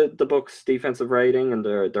know the Bucks defensive rating and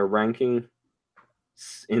their ranking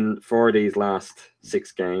for these last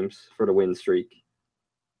 6 games for the win streak?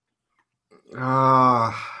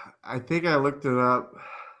 I think I looked it up.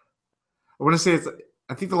 I want to say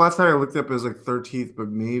I think the last time I looked up it was like 13th, but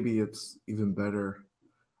maybe it's even better.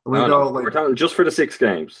 We're talking just for the 6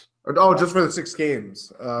 games. Oh, just for the 6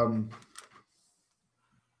 games. It's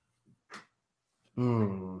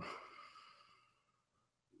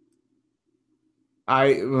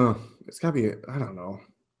gotta be. I don't know.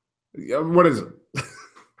 What is it?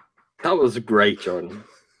 That was great, Jordan.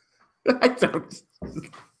 I don't.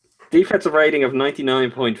 Defensive rating of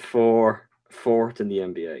 99.4, 4th in the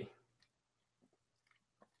NBA.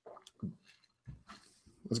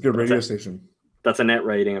 That's a good radio station. That's a net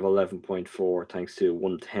rating of 11.4, thanks to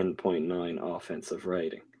 110.9 offensive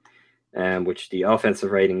rating, which the offensive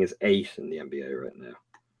rating is 8 in the NBA right now.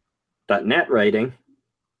 That net rating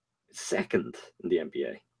is 2nd in the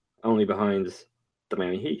NBA, only behind the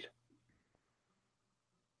Miami Heat.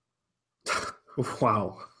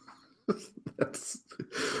 Wow. That's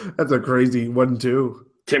a crazy 1-2.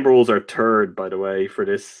 Timberwolves are 3rd, by the way, for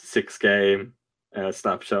this 6-game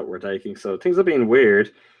snapshot we're taking. So things have been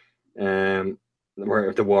weird.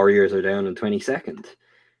 Where the Warriors are down in 22nd.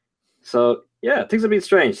 So yeah, things have been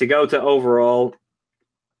strange. To go to overall,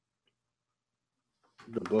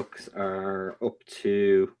 the Bucks are up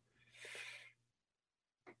to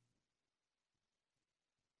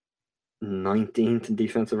 19th in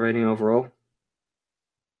defensive rating overall.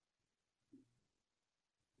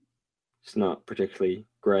 It's not particularly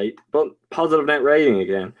great, but positive net rating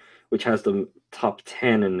again, which has them top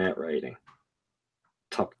 10 in net rating.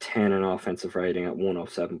 Top 10 in offensive rating at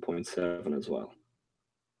 107.7 as well.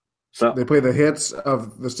 So they play the hits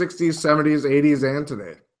of the 60s, 70s, 80s, and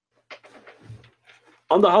today.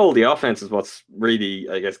 On the whole, the offense is what's really,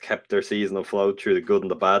 I guess, kept their season afloat through the good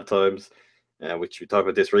and the bad times, which we talked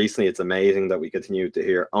about this recently. It's amazing that we continue to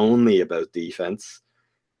hear only about defense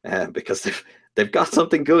because they've got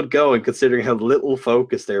something good going considering how little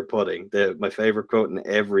focus they're putting. My favorite quote in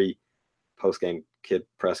every post-game kid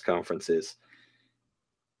press conference is,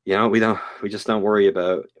 you know, we just don't worry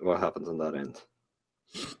about what happens on that end.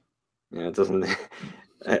 Yeah, it doesn't.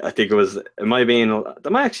 I think it might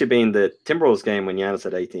actually been the Timberwolves game when Giannis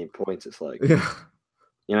had 18 points. It's like, yeah,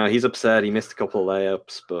 you know, he's upset. He missed a couple of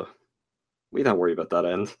layups, but we don't worry about that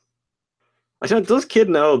end. I said, does Kid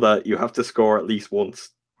know that you have to score at least once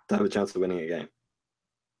to have a chance of winning a game?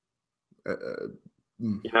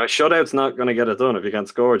 You know, shutout's not going to get it done if you can't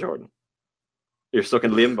score, Jordan. You're stuck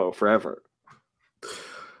in limbo forever.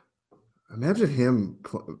 Imagine him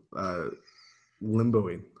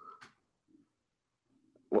limboing.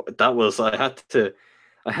 That was I had to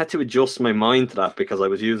adjust my mind to that because I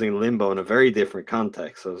was using limbo in a very different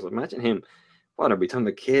context. So I was imagine him. What are we talking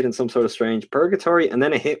about? Kidd in some sort of strange purgatory, and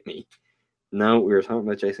then it hit me. No, we were talking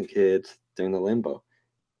about Jason Kidd doing the limbo.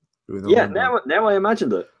 Now I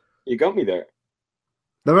imagined it. You got me there.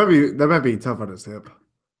 That might be tough on his hip.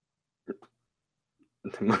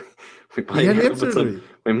 We might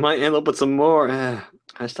end up with some more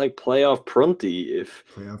hashtag playoff Prunty if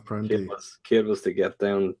Kid was to get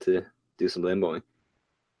down to do some limboing.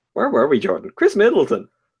 Where were we, Jordan? Chris Middleton.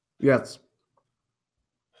 Yes.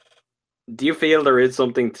 Do you feel there is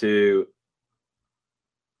something to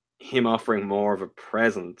him offering more of a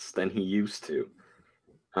presence than he used to,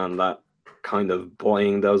 and that kind of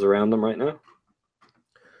buoying those around him right now?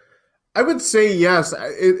 I would say yes.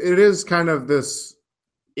 It is kind of this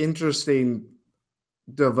interesting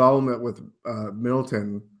development with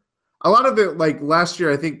Middleton. A lot of it, like last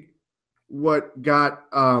year, I think what got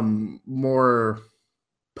more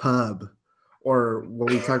pub, or what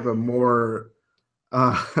we talked about more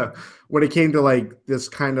when it came to like this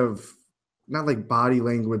kind of, not like body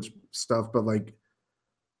language stuff, but like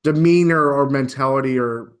demeanor or mentality,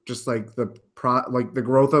 or just like the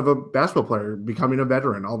growth of a basketball player, becoming a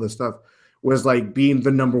veteran, all this stuff was like being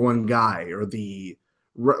the number one guy, or the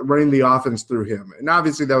running the offense through him. And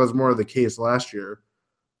obviously that was more of the case last year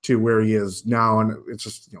to where he is now. And it's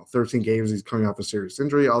just, 13 games, he's coming off a serious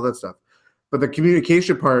injury, all that stuff. But the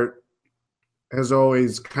communication part has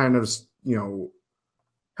always kind of,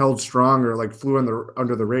 held strong, or like flew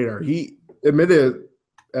under the radar. He admitted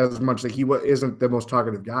as much that he isn't the most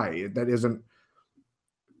talkative guy. That isn't,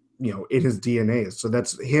 in his DNA. So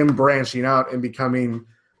that's him branching out and becoming,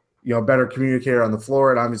 a better communicator on the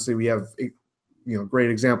floor. And obviously we have, great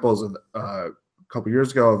examples of a couple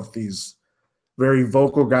years ago of these very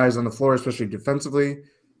vocal guys on the floor, especially defensively.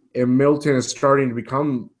 And Middleton is starting to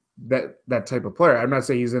become that type of player. I'm not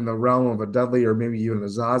saying he's in the realm of a Dudley or maybe even a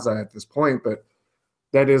Zaza at this point, but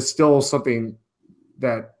that is still something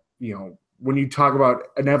that, when you talk about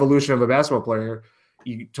an evolution of a basketball player,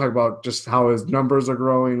 you talk about just how his numbers are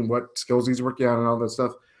growing, what skills he's working on, and all that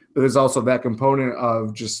stuff. But there's also that component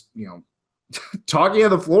of just, talking on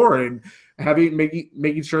the floor and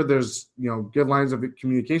making sure there's, good lines of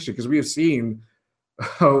communication. Because we have seen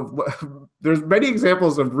there's many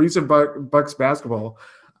examples of recent Bucks basketball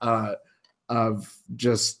of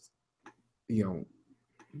just,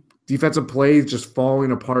 defensive plays just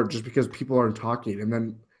falling apart just because people aren't talking. And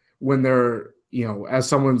then when they're, as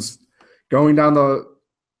someone's going down the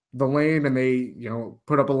lane and they,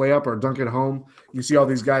 put up a layup or dunk it home, you see all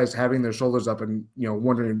these guys having their shoulders up and,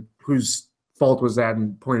 wondering whose fault was that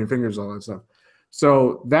and pointing fingers, all that stuff.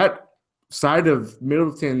 So that side of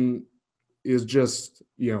Middleton is just,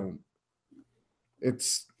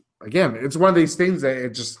 it's one of these things that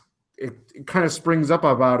it kind of springs up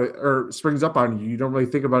on you. You don't really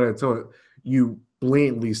think about it until you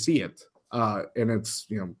blatantly see it. And it's,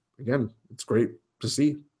 again, it's great to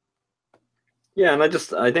see. Yeah, and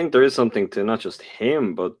I think there is something to not just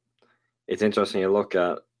him, but it's interesting to look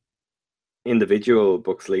at individual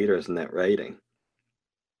Bucks leaders in net rating.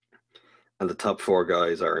 And the top four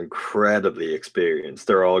guys are incredibly experienced.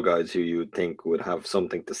 They're all guys who you would think would have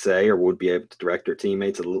something to say or would be able to direct their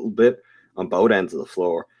teammates a little bit on both ends of the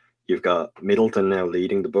floor. You've got Middleton now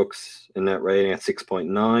leading the Bucks in net rating at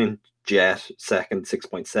 6.9, Jet second,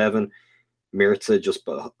 6.7, Mirza just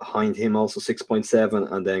behind him also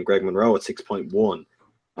 6.7, and then Greg Monroe at 6.1.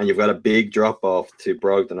 And you've got a big drop off to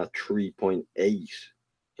Brogdon at 3.8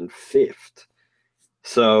 in fifth.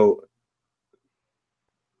 So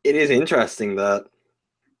it is interesting that,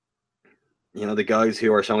 the guys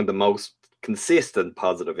who are showing the most consistent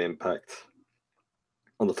positive impact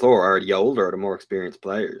on the floor are the older or the more experienced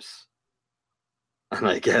players. And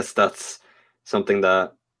I guess that's something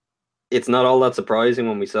that it's not all that surprising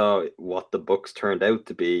when we saw what the Bucks turned out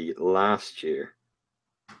to be last year.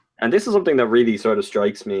 And this is something that really sort of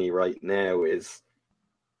strikes me right now is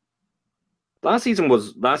last season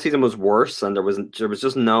was worse, and there was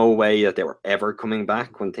just no way that they were ever coming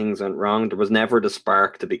back when things went wrong. There was never the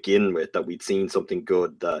spark to begin with that we'd seen something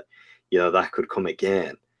good that, that could come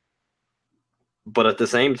again. But at the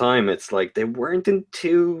same time, it's like they weren't in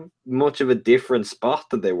too much of a different spot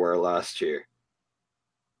than they were last year.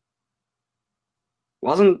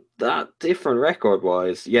 Wasn't that different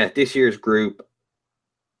record-wise? Yeah, this year's group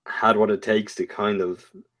had what it takes to kind of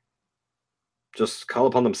just call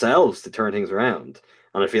upon themselves to turn things around.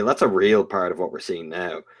 And I feel that's a real part of what we're seeing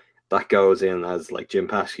now. That goes in, as like Jim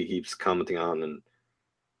Paschke keeps commenting on, and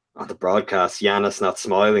on the broadcast, Giannis not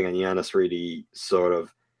smiling and Giannis really sort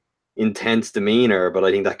of intense demeanor. But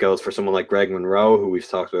I think that goes for someone like Greg Monroe, who we've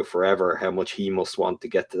talked about forever, how much he must want to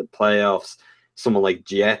get to the playoffs. Someone like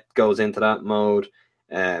Jet goes into that mode.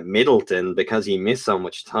 Middleton, because he missed so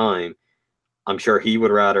much time, I'm sure he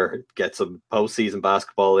would rather get some postseason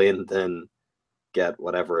basketball in than get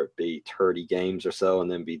whatever it be 30 games or so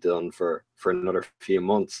and then be done for another few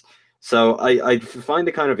months. So I find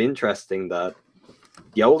it kind of interesting that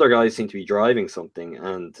the older guys seem to be driving something,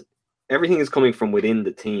 and everything is coming from within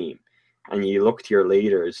the team. And you look to your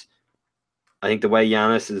leaders, I think the way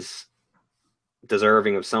Giannis is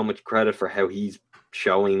deserving of so much credit for how he's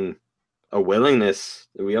showing a willingness,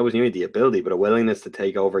 we always knew the ability, but a willingness to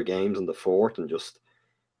take over games in the fourth and just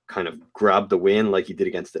kind of grab the win like he did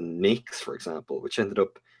against the Knicks, for example, which ended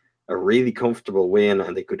up a really comfortable win,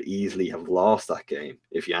 and they could easily have lost that game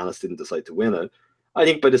if Giannis didn't decide to win it. I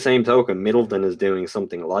think by the same token, Middleton is doing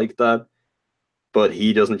something like that. but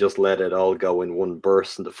he doesn't just let it all go in one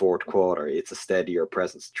burst in the fourth quarter. It's a steadier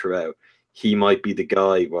presence throughout. He might be the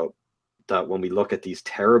guy, well, that when we look at these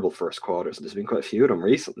terrible first quarters, and there's been quite a few of them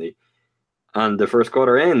recently, and the first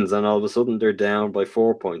quarter ends, and all of a sudden they're down by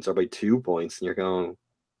 4 points or by 2 points, and you're going,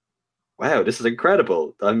 wow, this is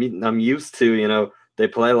incredible. I mean, I'm used to, they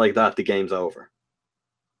play like that, the game's over.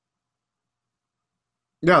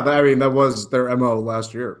 Yeah, I mean, that was their MO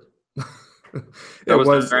last year. That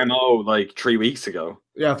was their MO like 3 weeks ago.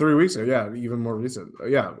 Yeah, 3 weeks ago. Yeah, even more recent.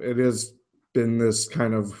 Yeah, it has been this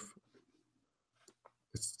kind of.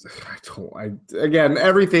 Again,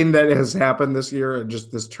 everything that has happened this year and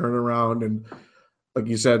just this turnaround, and like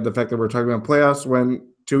you said, the fact that we're talking about playoffs when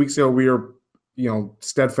 2 weeks ago we were,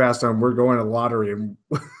 steadfast on we're going to lottery, and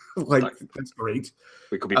that's great.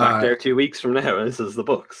 We could be back there 2 weeks from now. This is the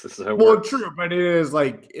books. This is how it works. True, but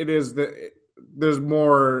there's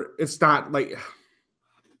more. It's not like.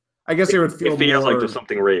 I guess it would feel. It feels more, like there's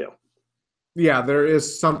something real. Yeah, there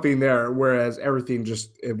is something there. Whereas everything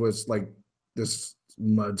it was like this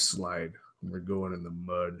mudslide. We're going in the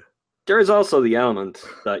mud. There is also the element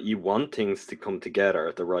that you want things to come together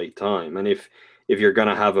at the right time, and if you're going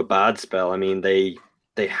to have a bad spell, I mean, they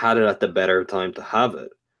had it at the better time to have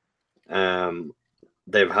it.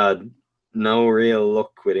 They've had no real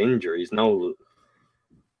luck with injuries. No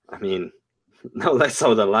less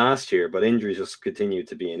so than last year, but injuries just continue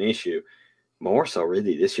to be an issue. More so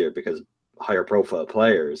really this year because higher profile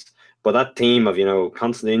players. But that team of,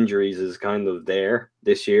 constant injuries is kind of there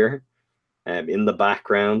this year, in the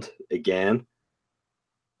background again.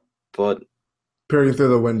 But peering through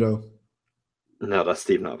the window. No, that's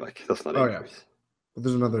Steve Novak. That's not injuries. Yeah. But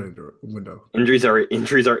there's another window. Injuries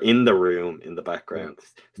are in the room in the background.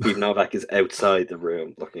 Yeah. Steve Novak is outside the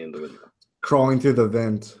room looking in the window. Crawling through the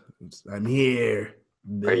vent. I'm here.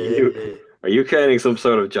 Are you creating some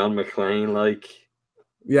sort of John McClane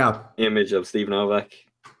image of Steve Novak?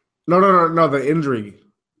 No, the injury.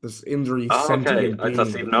 This injury okay. I thought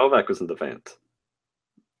Steve Novak was in the vent.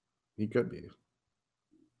 He could be.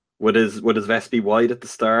 Would his vest be white at the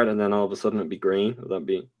start and then all of a sudden it'd be green? Would that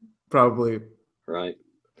be probably right?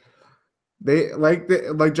 They like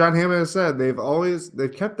John Hammond has said,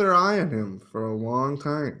 they've kept their eye on him for a long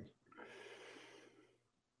time.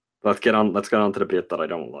 Let's get on to the bit that I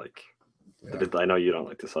don't like. Yeah. I know you don't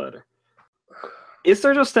like this either. Is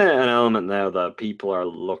there just an element now that people are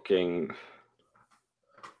looking?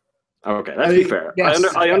 Okay, let's be fair. Yes,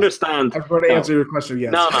 I understand. I'm going to answer your question.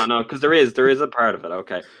 Yes. No, because there is a part of it.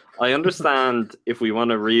 Okay, I understand if we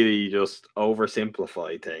want to really just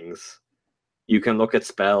oversimplify things, you can look at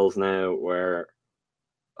spells now where,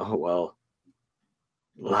 last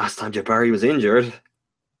time Jabari was injured,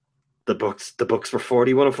 the Bucks were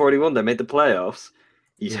 41-41. They made the playoffs.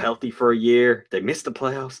 He's healthy for a year. They missed the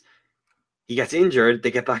playoffs. He gets injured. They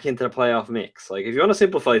get back into the playoff mix. Like, if you want to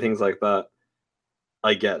simplify things like that,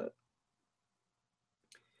 I get it.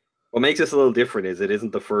 What makes this a little different is it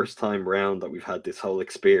isn't the first time round that we've had this whole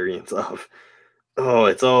experience of,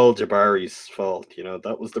 it's all Jabari's fault.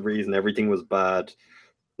 That was the reason everything was bad.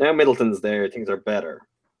 Now Middleton's there. Things are better.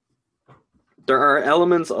 There are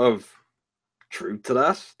elements of truth to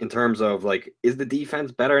that in terms of, is the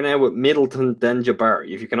defense better now with Middleton than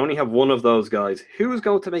Jabari? If you can only have one of those guys, who's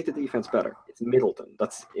going to make the defense better? It's Middleton.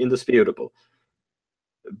 That's indisputable.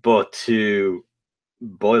 But to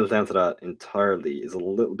boil it down to that entirely is a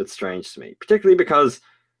little bit strange to me, particularly because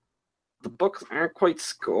the Bucks aren't quite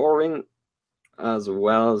scoring as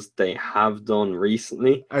well as they have done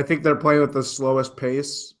recently. I think they're playing with the slowest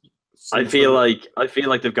pace. I feel like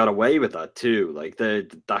they've got away with that too. That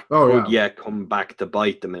could come back to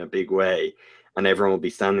bite them in a big way, and everyone will be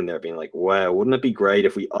standing there being like, "Wow, wouldn't it be great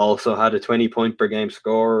if we also had a 20-point per game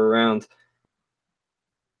scorer around?"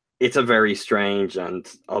 It's a very strange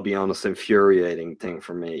and, I'll be honest, infuriating thing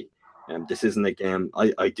for me. This isn't a game.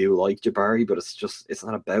 I do like Jabari, but it's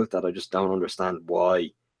not about that. I just don't understand why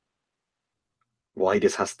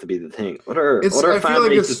this has to be the thing. I feel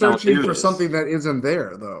like it's searching for something that isn't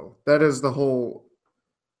there, though. That is the whole.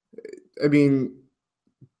 I mean,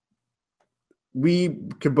 we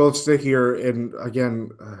could both sit here and,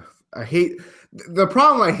 again, I hate the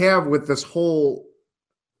problem I have with this whole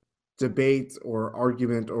debate or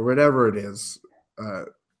argument or whatever it is.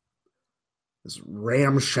 This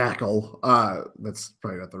ramshackle. That's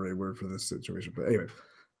probably not the right word for this situation, but anyway.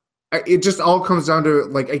 It just all comes down to,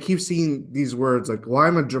 I keep seeing these words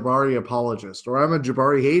I'm a Jabari apologist or I'm a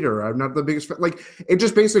Jabari hater. I'm not the biggest fan. It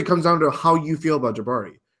just basically comes down to how you feel about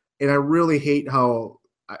Jabari. And I really hate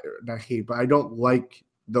not hate, but I don't like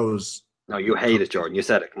those. No, you hate it, Jordan. You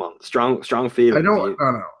said it. Come on. Strong feeling. I don't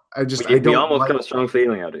know. We almost got a strong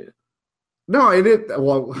feeling out of it. No, I did.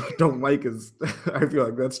 Well, don't like is I feel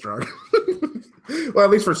like that's strong. Well,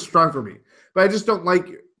 at least for strong for me. But I just don't like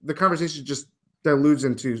the conversation just diludes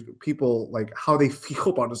into people like how they feel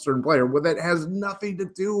about a certain player. Well, that has nothing to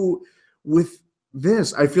do with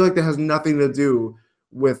this. I feel like that has nothing to do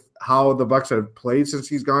with how the Bucks have played since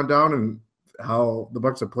he's gone down and how the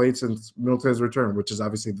Bucks have played since Middleton's return, which is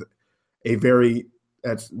obviously at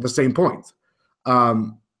the same point.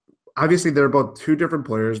 Obviously, they're both two different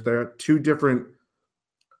players. They're at different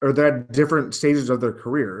stages of their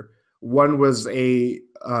career. One was a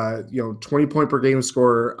 20-point per game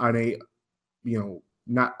scorer on a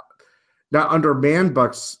not undermanned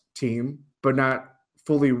Bucks team, but not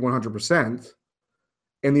fully 100%.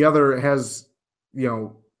 And the other has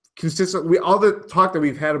consistently all the talk that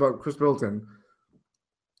we've had about Chris Middleton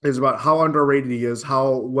is about how underrated he is,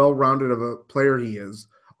 how well-rounded of a player he is,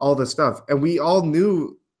 all this stuff. And we all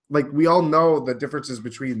know the differences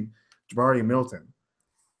between Jabari and Middleton.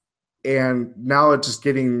 And now it's just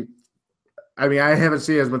getting I haven't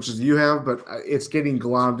seen as much as you have, but it's getting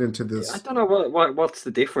glommed into this. I don't know what's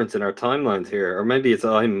the difference in our timelines here, or maybe it's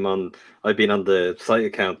I've been on the site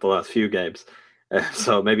account the last few games,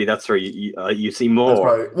 so maybe that's where you see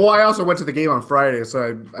more. Well, I also went to the game on Friday, so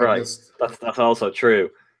I missed. That's also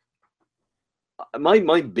true.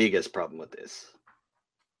 My biggest problem with this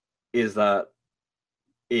is that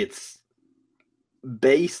it's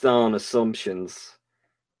based on assumptions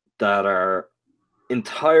that are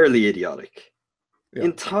entirely idiotic. Yeah.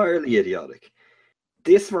 Entirely idiotic.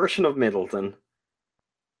 This version of Middleton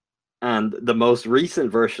and the most recent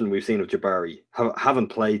version we've seen of Jabari haven't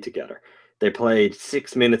played together. They played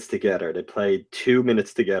 6 minutes together. They played 2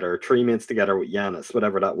 minutes together, 3 minutes together with Giannis,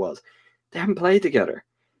 whatever that was. They haven't played together.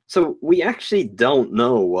 So we actually don't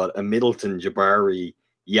know what a Middleton, Jabari,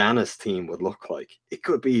 Giannis team would look like. It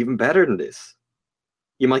could be even better than this.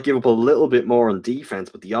 You might give up a little bit more on defense,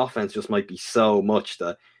 but the offense just might be so much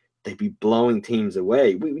that they'd be blowing teams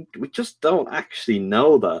away. We just don't actually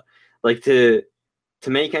know that. Like to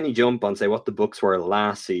make any jump on, say, what the Bucks were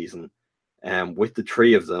last season, with the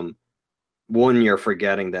three of them, one, you're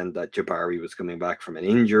forgetting then that Jabari was coming back from an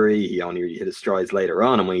injury. He only really hit his strides later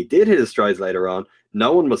on. And when he did hit his strides later on,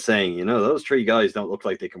 no one was saying, those three guys don't look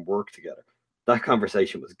like they can work together. That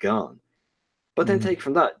conversation was gone. But then take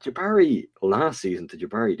from that, Jabari last season to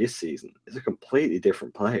Jabari this season is a completely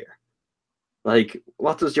different player. Like,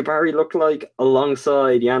 what does Jabari look like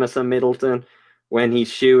alongside Giannis and Middleton when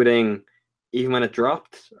he's shooting, even when it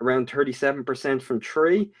dropped, around 37% from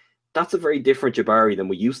three? That's a very different Jabari than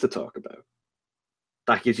we used to talk about.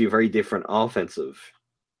 That gives you very different offensive,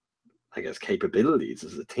 capabilities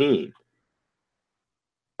as a team.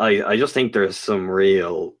 I just think there's some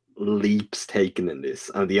real leaps taken in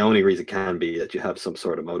this, and the only reason can be that you have some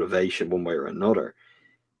sort of motivation one way or another,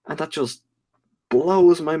 and that just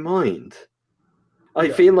blows my mind. I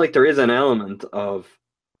feel like there is an element of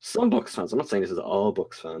some Bucks fans, I'm not saying this is all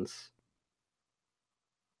Bucks fans,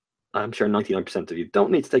 I'm sure 99% of you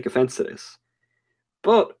don't need to take offense to this,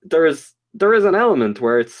 but there is an element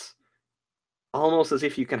where it's almost as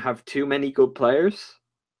if you can have too many good players.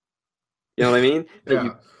 You know what I mean?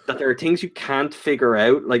 That there are things you can't figure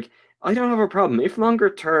out. Like, I don't have a problem if longer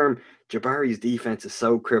term Jabari's defense is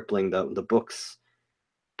so crippling that the Bucks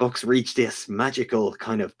reach this magical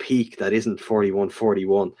kind of peak that isn't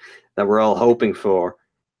 41-41 that we're all hoping for.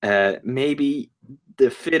 Maybe the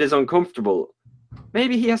fit is uncomfortable.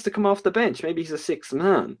 Maybe he has to come off the bench. Maybe he's a sixth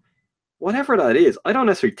man. Whatever that is, I don't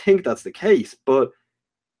necessarily think that's the case, but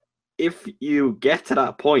if you get to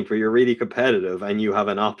that point where you're really competitive and you have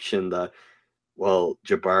an option that, well,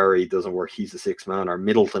 Jabari doesn't work, he's a sixth man, or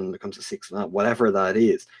Middleton becomes a sixth man, whatever that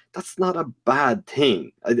is, that's not a bad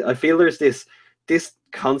thing. I feel there's this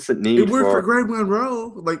constant need it worked for Greg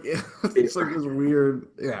Monroe. Like, it's like this weird,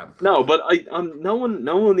 No, but no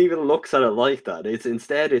one even looks at it like that.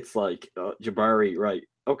 Instead it's like Jabari, right?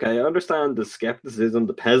 Okay, I understand the skepticism,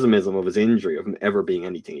 the pessimism of his injury, of him ever being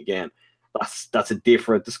anything again. That's a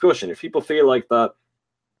different discussion. If people feel like that,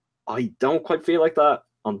 I don't quite feel like that.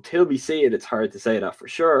 Until we see it, it's hard to say that for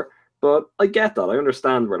sure. But I get that. I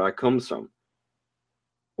understand where that comes from.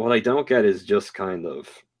 What I don't get is just kind of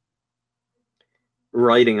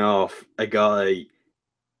writing off a guy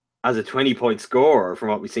as a 20-point scorer from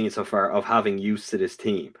what we've seen so far of having use to this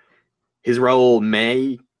team. His role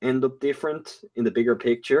may end up different in the bigger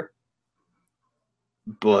picture,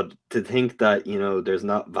 but to think that, there's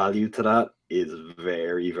not value to that is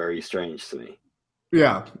very, very strange to me.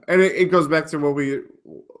 Yeah, and it goes back to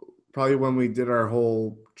when we did our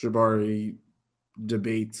whole Jabari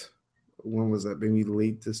debate. When was that? Maybe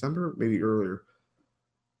late December, maybe earlier.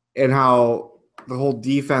 And how the whole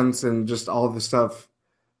defense and just all the stuff.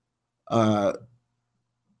 And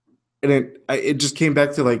it just came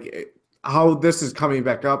back to like how this is coming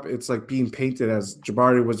back up. It's like being painted as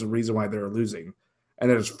Jabari was the reason why they were losing,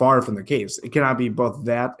 and it is far from the case. It cannot be both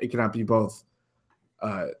that. It cannot be both.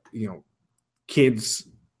 Kids,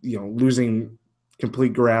 losing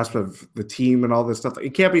complete grasp of the team and all this stuff.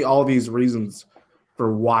 It can't be all these reasons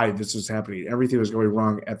for why this is happening. Everything was going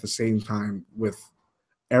wrong at the same time with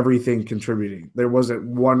everything contributing. There wasn't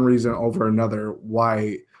one reason over another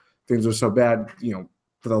why things were so bad,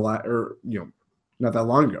 for not that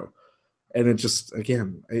long ago. And it just,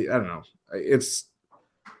 again, I don't know.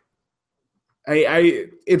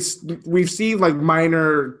 We've seen like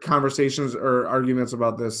minor conversations or arguments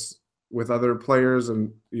about this with other players,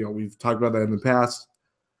 and we've talked about that in the past.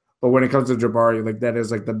 But when it comes to Jabari, like that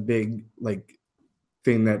is like the big like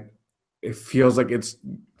thing that it feels like it's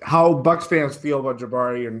how Bucks fans feel about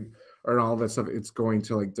Jabari and all that stuff. It's going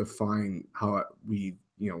to like define how we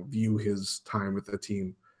view his time with the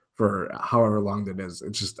team for however long that is.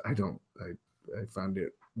 It's just I find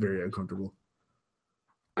it very uncomfortable.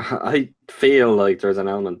 I feel like there's an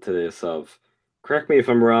element to this of, correct me if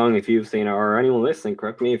I'm wrong, if you've seen it, or anyone listening,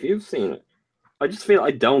 correct me if you've seen it. I just feel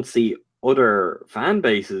I don't see other fan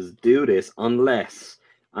bases do this unless,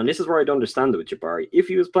 and this is where I don't understand it with Jabari, if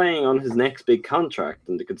he was playing on his next big contract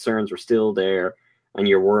and the concerns were still there and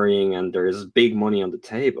you're worrying and there's big money on the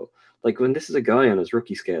table. Like when this is a guy on his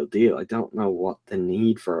rookie scale deal, I don't know what the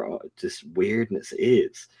need for this weirdness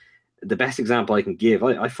is. The best example I can give,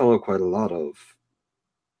 I follow quite a lot of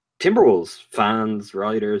Timberwolves fans,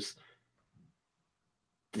 writers.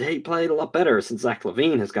 They played a lot better since Zach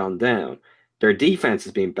LaVine has gone down. Their defense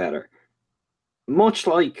has been better. Much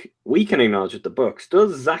like we can acknowledge with the Bucks,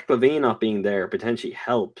 does Zach LaVine not being there potentially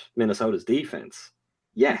help Minnesota's defense?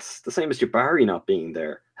 Yes, the same as Jabari not being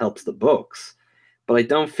there helps the Bucks. But I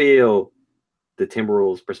don't feel the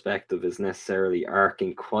Timberwolves' perspective is necessarily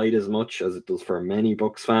arcing quite as much as it does for many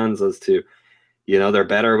Bucks fans as to, they're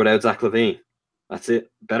better without Zach LaVine. That's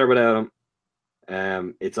it. Better without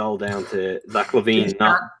him. It's all down to Zach LaVine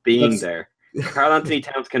not being there. Karl Anthony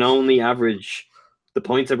Towns can only average the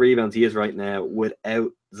points of rebounds he is right now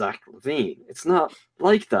without Zach LaVine. It's not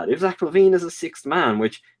like that. If Zach LaVine is a sixth man,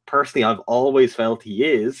 which personally I've always felt he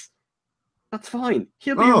is, that's fine.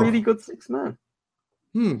 He'll be a really good sixth man.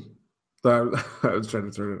 I was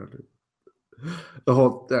trying to turn it on. The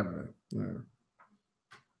whole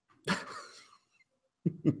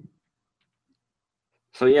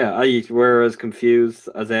So yeah, we're as confused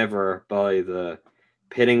as ever by the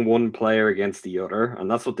pitting one player against the other,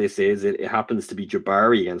 and that's what this is. It happens to be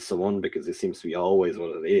Jabari against someone because it seems to be always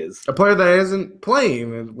what it is. A player that isn't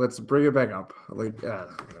playing, and let's bring it back up. But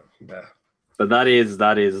that is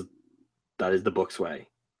the Bucks way.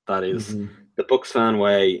 That is the Bucks fan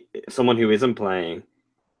way. Someone who isn't playing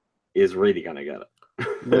is really gonna get it.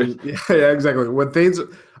 Yeah, exactly. When things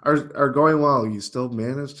are going well, you still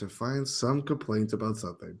manage to find some complaints about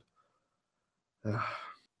something.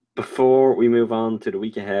 Before we move on to the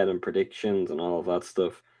week ahead and predictions and all of that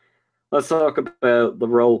stuff, let's talk about the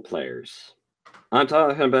role players. I'm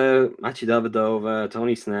talking about Maciej Davidova,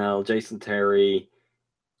 Tony Snell, Jason Terry,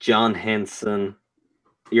 John Henson.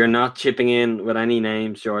 You're not chipping in with any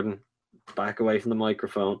names, Jordan. Back away from the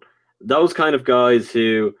microphone. Those kind of guys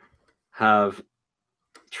who have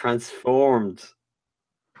transformed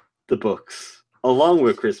the Bucks, along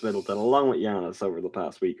with Chris Middleton, along with Giannis over the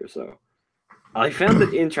past week or so. I found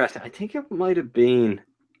it interesting. I think it might have been,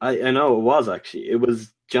 I know it was actually. It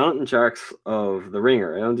was Jonathan Sharks of The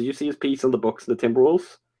Ringer. Did you see his piece on the Bucks and the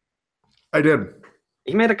Timberwolves? I did.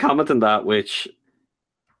 He made a comment on that, which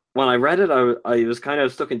when I read it, I was kind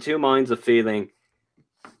of stuck in two minds of feeling,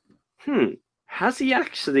 has he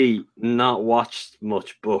actually not watched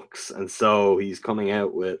much Bucks and so he's coming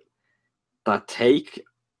out with that take?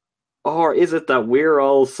 Or is it that we're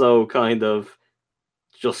also kind of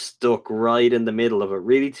just stuck right in the middle of it,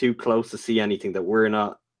 really too close to see anything that we're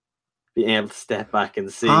not being able to step back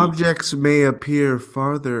and see? Objects may appear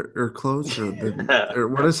farther or closer than or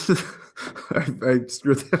what is it? I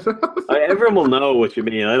screwed that up. Everyone will know what you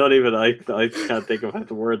mean. I can't think of how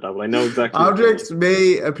to word that, but I know exactly. Objects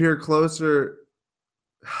may appear closer.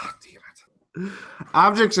 Oh, damn it.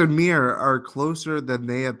 Objects and mirror are closer than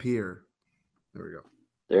they appear.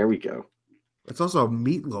 There we go. It's also a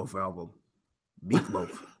Meatloaf album.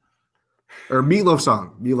 Meatloaf. Or Meatloaf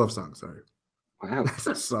song, sorry. Wow. That's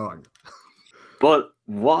a song. But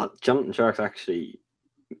what Jonathan Sharks actually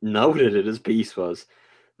noted in his piece was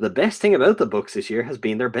the best thing about the Bucks this year has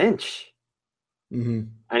been their bench. Mm-hmm.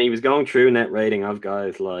 And he was going through net rating of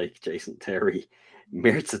guys like Jason Terry,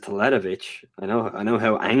 Mirza Teletovic. I know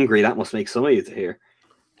how angry that must make some of you to hear.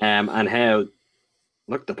 And how,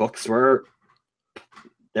 look, the Bucks were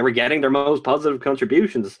getting their most positive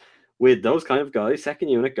contributions with those kind of guys, second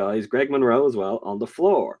unit guys, Greg Monroe as well, on the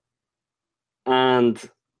floor. And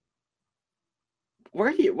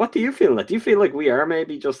what do you feel like? Do you feel like we are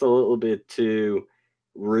maybe just a little bit too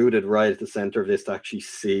rooted right at the center of this to actually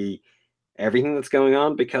see everything that's going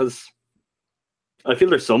on? Because I feel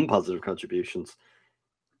there's some positive contributions.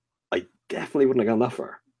 I definitely wouldn't have gone that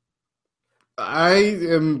far. I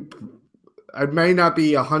may not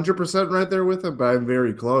be 100% right there with him, but I'm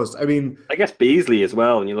very close. I mean, I guess Beasley as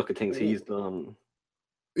well, when you look at things he's done.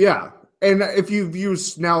 Yeah. And if you view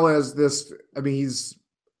Snell as this, I mean, he's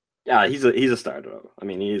a starter. I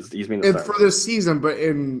mean, he's been a starter for this season, but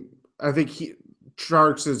I think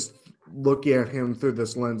Sharks is looking at him through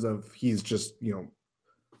this lens of he's just,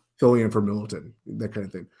 filling in for Middleton, that kind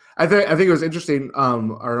of thing. I think it was interesting.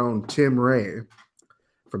 Our own Tim Ray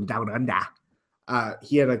from Down Under,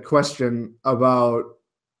 he had a question about,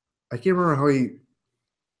 I can't remember how he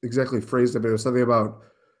exactly phrased it, but it was something about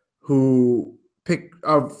who pick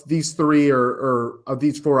of these three or of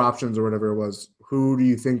these four options or whatever it was. Who do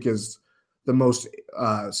you think is the most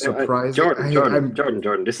surprising?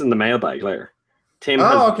 Jordan. This is in the mailbag later. Tim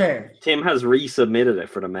has resubmitted it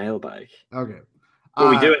for the mailbag. Okay. But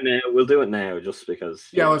we do it now. We'll do it now just because.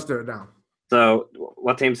 Yeah, let's do it now. So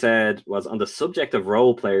what Tim said was, on the subject of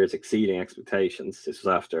role players exceeding expectations, this was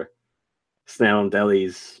after Snell and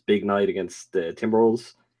Delhi's big night against the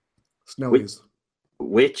Timberwolves. Snellies.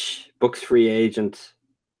 Which Bucks free agent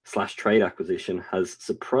 / trade acquisition has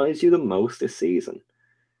surprised you the most this season?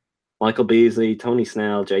 Michael Beasley, Tony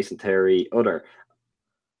Snell, Jason Terry, other.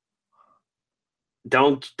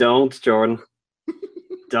 Don't, Jordan.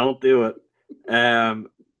 Don't do it.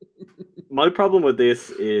 My problem with this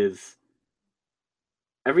is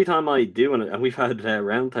every time I do, and we've had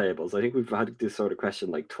roundtables, I think we've had this sort of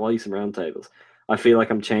question like twice in roundtables. I feel like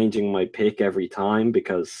I'm changing my pick every time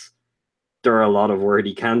because there are a lot of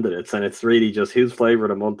wordy candidates, and it's really just who's flavor of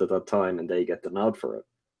the month at that time, and they get the nod for it.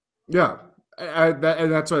 Yeah, and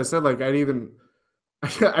that's what I said. Like, I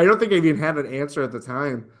don't think I even had an answer at the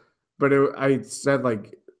time, but I said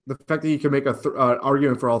like the fact that you can make an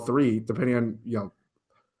argument for all three, depending on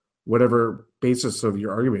whatever basis of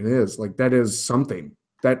your argument is, like that is something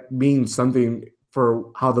that means something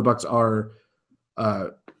for how the Bucks are,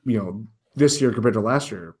 this year compared to last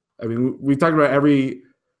year. I mean, we talk about every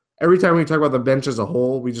time we talk about the bench as a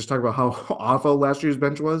whole, we just talk about how awful last year's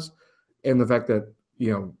bench was, and the fact that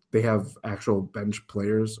they have actual bench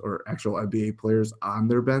players or actual NBA players on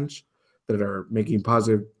their bench that are making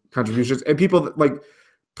positive contributions, and people that, like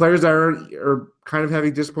players that are kind of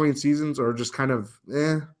having disappointing seasons or just kind of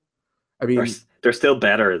I mean, they're still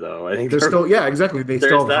better though. I think they're still exactly. They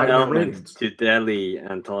still have that higher element ratings. to Delhi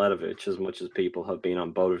and Teletovic, as much as people have been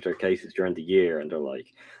on both of their cases during the year, and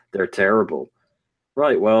they're terrible.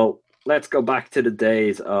 Right, well, let's go back to the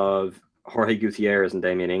days of Jorge Gutierrez and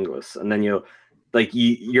Damian Inglis, and then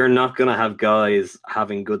you're not going to have guys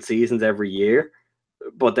having good seasons every year,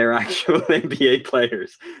 but they're actual NBA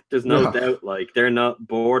players. There's no doubt, they're not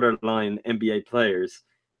borderline NBA players.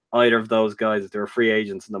 Either of those guys, if they were free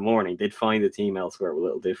agents in the morning, they'd find a team elsewhere with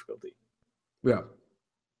little difficulty. Yeah.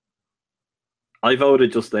 I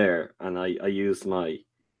voted just there, and I used my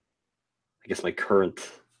current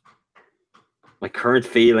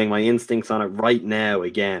feeling, my instincts on it right now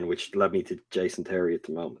again, which led me to Jason Terry at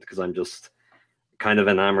the moment, because I'm just kind of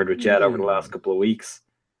enamored with Jet over the last couple of weeks.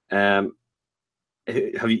 You're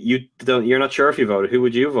not sure if you voted. Who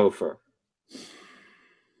would you vote for?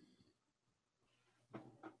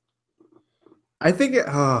 I think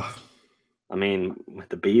I mean, with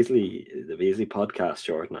the Beasley podcast,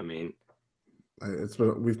 Jordan, I mean,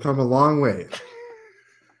 we've come a long way.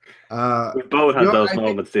 We've both had those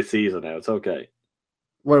moments this season now. It's okay.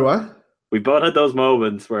 Wait, what? We both had those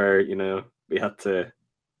moments where, we had to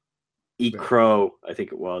eat crow, I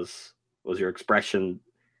think it was your expression,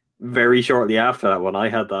 very shortly after that when I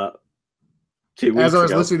had that 2 weeks ago. As I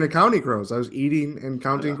was listening to County Crows, I was eating and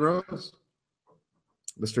counting crows.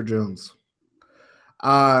 Mr. Jones.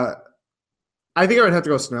 I think I would have to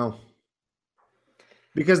go Snell.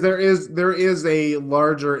 Because there is a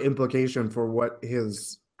larger implication for what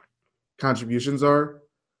his contributions are,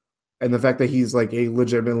 and the fact that he's like a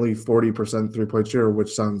legitimately 40% 3-point shooter,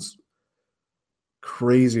 which sounds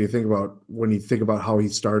crazy to think about when you think about how he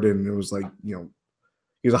started. And it was like, he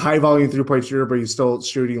was a high volume 3-point shooter, but he's still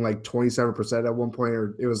shooting like 27% at one point,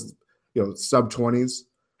 or it was sub 20s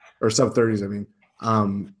or sub 30s. I mean,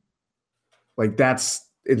 like that's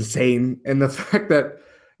insane. And the fact that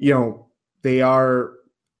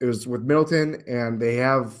It was with Middleton, and they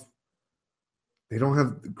don't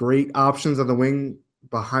have great options on the wing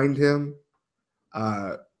behind him.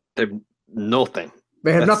 They've nothing.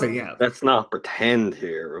 They have nothing, yeah. Let's not pretend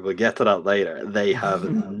here. We'll get to that later. They have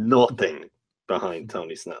nothing behind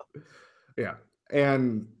Tony Snell. Yeah.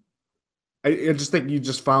 And I just think you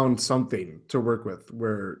just found something to work with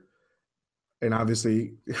and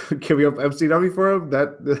obviously giving up MCW for him,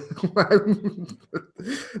 that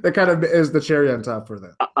kind of is the cherry on top for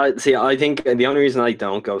that. I think the only reason I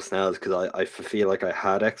don't go Snell is because I feel like I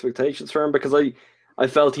had expectations for him, because I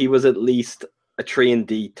felt he was at least a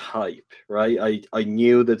 3-and-D type, right? I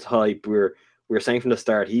knew the type. We were saying from the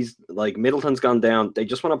start, he's like, Middleton's gone down. They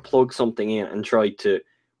just want to plug something in and try to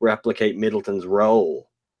replicate Middleton's role.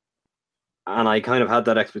 And I kind of had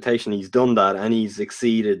that expectation. He's done that, and he's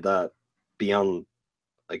exceeded that beyond,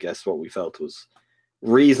 I guess, what we felt was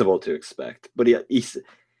reasonable to expect. But he's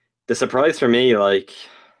the surprise for me, like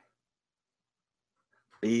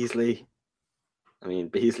Beasley. I mean,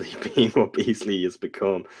 Beasley being what Beasley has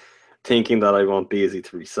become, thinking that I want Beasley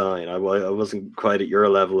to resign. I wasn't quite at your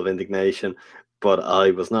level of indignation, but I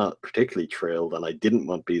was not particularly thrilled, and I didn't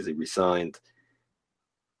want Beasley resigned.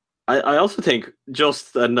 I also think,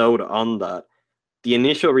 just a note on that, the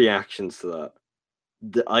initial reactions to that,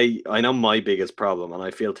 I know my biggest problem, and I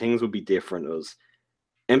feel things would be different, was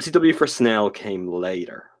MCW for Snell came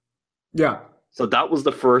later. Yeah. So that was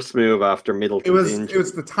the first move after Middleton's injury. It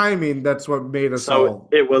was the timing that's what made us all.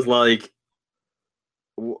 It was like,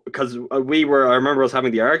 because I remember us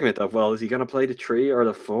having the argument of, well, is he going to play the 3 or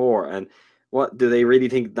the 4? And what do they really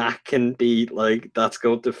think that can be, like, that's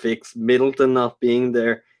going to fix Middleton not being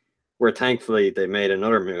there? Where thankfully they made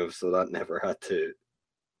another move, so that never had to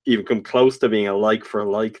even come close to being a like for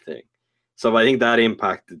like thing. So I think that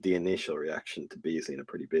impacted the initial reaction to Beasley in a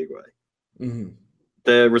pretty big way. Mm-hmm.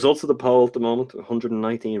 The results of the poll at the moment,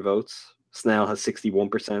 119 votes. Snell has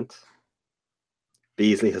 61%.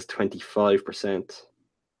 Beasley has 25%.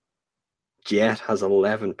 Jet has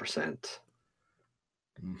 11%.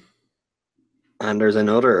 And there's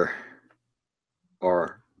another,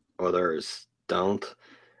 or others don't,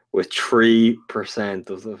 with 3%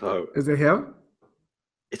 of the vote. Is it him?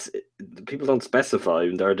 People don't specify,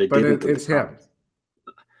 or they but didn't. It's him.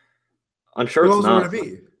 I'm sure it's not.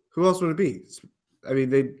 Who else would it be? I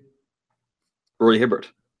mean, Roy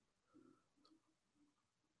Hibbert.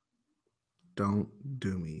 Don't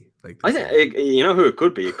do me like I this. think you know who it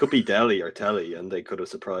could be. It could be Delhi or Telly, and they could have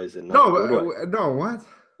surprised in. No, what?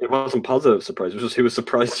 It wasn't positive surprise. It was just who was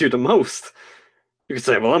surprised you the most. You could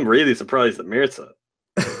say, "Well, I'm really surprised at Mirza."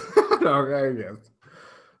 Okay, I guess.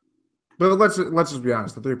 But let's just be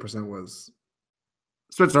honest. The 3% was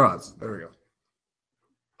Spencer odds. There we go.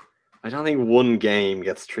 I don't think one game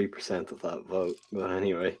gets 3% of that vote. But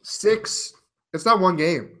anyway, 6. It's not one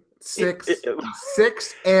game. 6.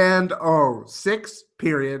 6 and 6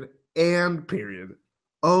 period and period.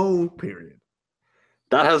 Period.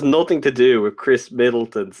 That has nothing to do with Chris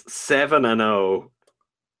Middleton's 7-0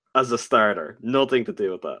 as a starter. Nothing to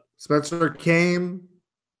do with that. Spencer came.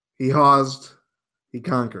 He housed. He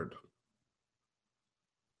conquered.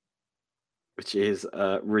 Which is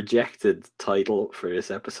a rejected title for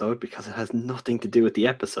this episode because it has nothing to do with the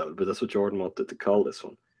episode, but that's what Jordan wanted to call this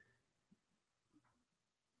one.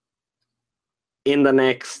 In the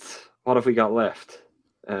next, what have we got left?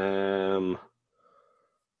 22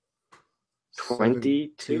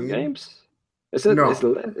 games? Is it? No.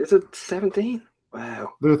 Is it 17?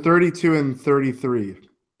 Wow. They're 32 and 33.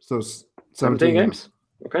 So 17 games.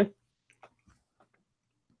 Okay.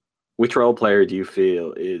 Which role player do you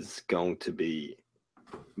feel is going to be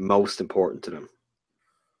most important to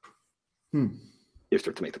them if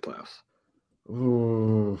they're to make the playoffs?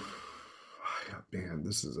 Oh, man,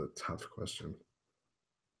 this is a tough question.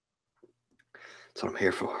 That's what I'm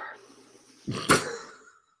here for.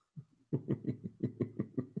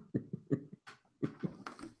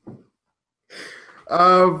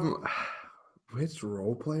 Which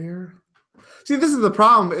role player? See, this is the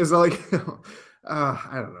problem. Is like, I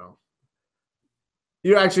don't know.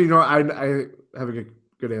 You actually, I have a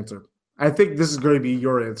good answer. I think this is going to be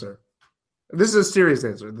your answer. This is a serious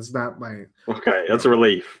answer. This is not my. Okay, that's a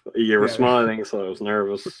relief. You were smiling, so I was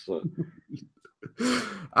nervous. So.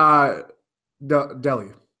 Delhi.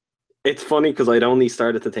 It's funny because I'd only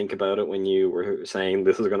started to think about it when you were saying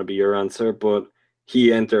this is going to be your answer, but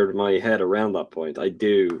he entered my head around that point. I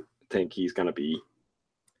do think he's going to be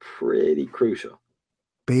pretty crucial.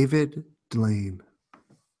 David Delane.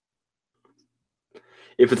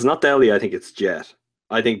 If it's not Delhi, I think it's Jet.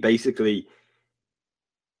 I think basically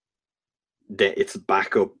it's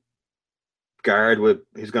backup guard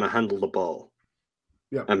who's going to handle the ball.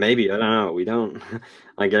 Yeah. And maybe, I don't know, we don't.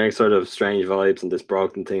 I'm getting sort of strange vibes on this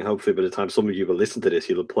Brogdon thing. Hopefully by the time some of you will listen to this,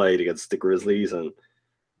 he'll have played against the Grizzlies and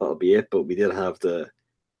that'll be it. But we did have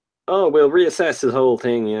we'll reassess his whole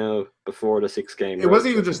thing, before the 6-game. It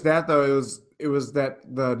wasn't even just that though. It was that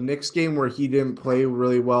the Knicks game where he didn't play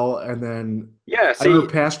really well, and then Yeah, I remember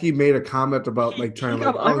Paschke made a comment about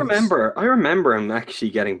I remember him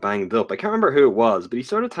actually getting banged up. I can't remember who it was, but he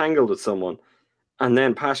sort of tangled with someone. And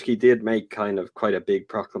then Paschke did make kind of quite a big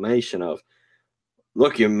proclamation of,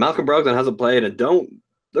 look, Malcolm Brogdon hasn't played, and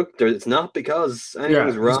it's not because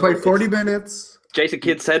anything's wrong. He's played 40 minutes. Jason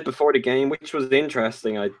Kidd said before the game, which was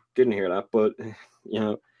interesting. I didn't hear that, but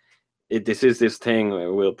this is this thing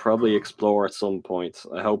we'll probably explore at some point.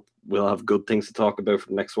 I hope we'll have good things to talk about for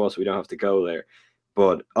the next one, so we don't have to go there.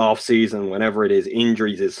 But off season, whenever it is,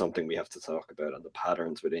 injuries is something we have to talk about, and the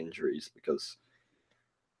patterns with injuries, because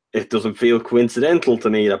it doesn't feel coincidental to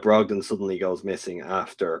me that Brogdon suddenly goes missing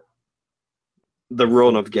after the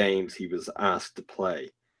run of games he was asked to play.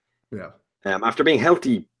 Yeah. After being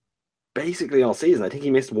healthy basically all season. I think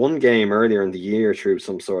he missed 1 game earlier in the year through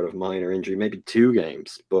some sort of minor injury, maybe 2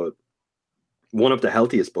 games, but one of the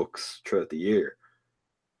healthiest books throughout the year.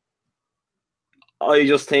 I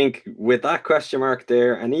just think with that question mark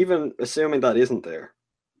there, and even assuming that isn't there,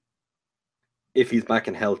 if he's back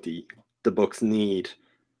and healthy, the Bucks need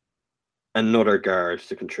another guard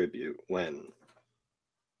to contribute when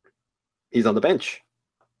he's on the bench.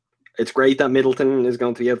 It's great that Middleton is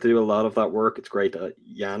going to be able to do a lot of that work. It's great that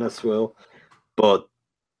Giannis will. But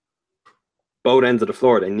both ends of the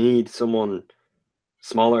floor, they need someone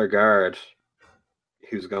smaller guard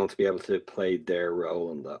who's going to be able to play their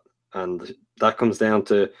role in that. And that comes down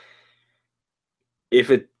to if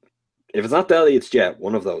it's not Delhi, it's Jet,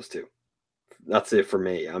 one of those two. That's it for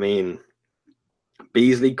me. I mean,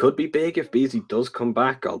 Beasley could be big if Beasley does come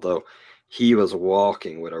back, although he was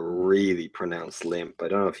walking with a really pronounced limp. I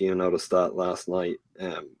don't know if you noticed that last night. He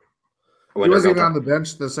wasn't even on the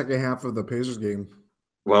bench the second half of the Pacers game.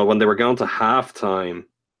 Well, when they were going to halftime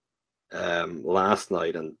last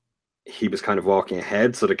night, and he was kind of walking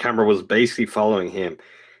ahead, so the camera was basically following him.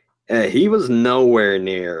 He was nowhere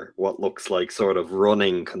near what looks like sort of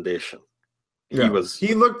running condition. Yeah.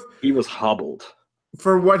 He was hobbled.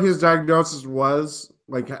 For what his diagnosis was,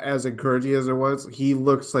 like as encouraging as it was, he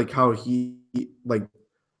looks like how the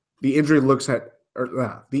injury looks at,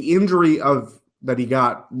 or the injury that he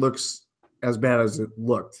got looks as bad as it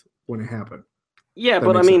looked when it happened. Yeah,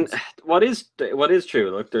 but I mean, what is true?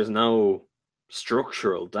 Look, there's no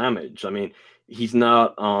structural damage. I mean, he's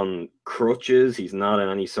not on crutches. He's not in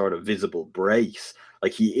any sort of visible brace.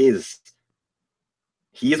 Like he is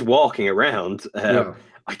walking around.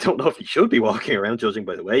 I don't know if he should be walking around, judging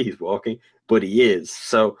by the way he's walking, but he is.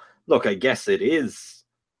 So, look, I guess it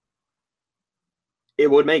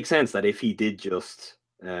would make sense that if he did just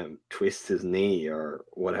twist his knee or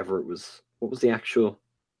whatever it was, what was the actual?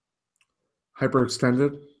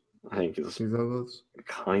 Hyperextended? I think it's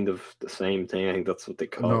kind of the same thing. I think that's what they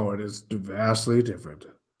call it. No, it is vastly different.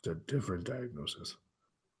 It's a different diagnosis.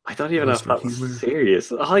 I don't even know if that was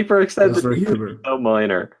serious. Hyperextended is so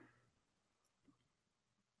minor.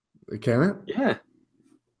 Can it? Yeah.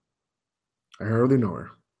 I hardly know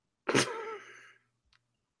her.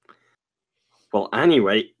 Well,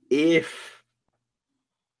 anyway, if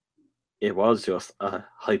it was just a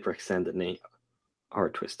hyperextended knee or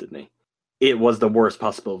a twisted knee, it was the worst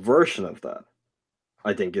possible version of that,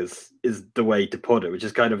 I think is the way to put it, which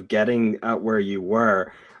is kind of getting at where you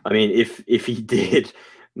were. I mean, if he did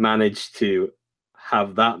manage to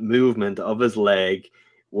have that movement of his leg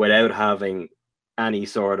without having any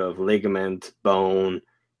sort of ligament, bone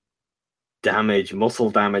damage,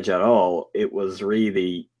 muscle damage at all, it was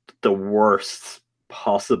really the worst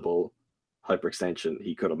possible hyperextension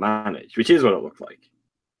he could have managed, which is what it looked like.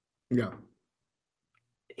 Yeah.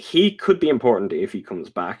 He could be important if he comes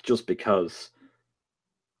back, just because,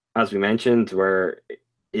 as we mentioned, where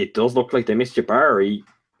it does look like they missed Jabari,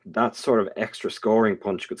 that sort of extra scoring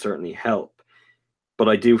punch could certainly help. But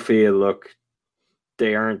I do feel, look,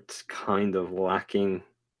 they aren't kind of lacking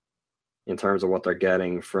in terms of what they're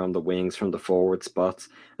getting from the wings, from the forward spots.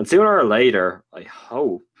 And sooner or later, I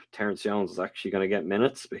hope Terrence Jones is actually going to get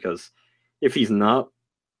minutes, because if he's not,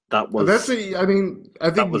 that was...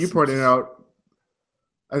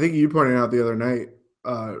 I think you pointed out the other night,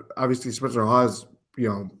 obviously Spencer Hawes,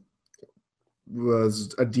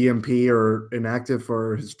 was a DMP or inactive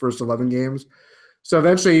for his first 11 games. So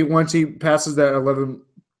eventually, once he passes that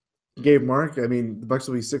 11-game mark, I mean, the Bucks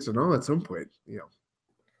will be 6-0 at some point.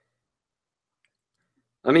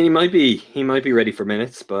 I mean, he might be ready for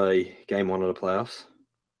minutes by game 1 of the playoffs.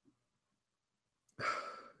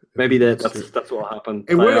 Maybe that's what will happen.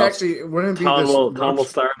 It would actually. It wouldn't be this. Tom will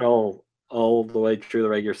start all the way through the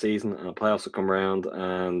regular season, and the playoffs will come around,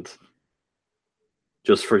 and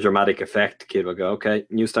just for dramatic effect, kid will go, okay,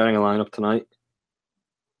 new starting a lineup tonight.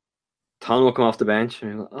 Tom will come off the bench,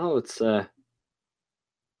 and he'll go, oh, it's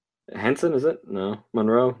Henson, is it? No.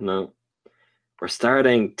 Monroe? No. We're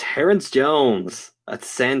starting Terrence Jones at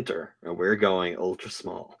center, and we're going ultra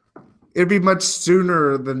small. It'd be much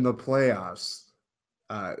sooner than the playoffs.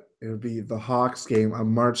 It would be the Hawks game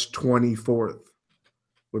on March 24th.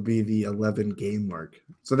 Would be the 11-game mark.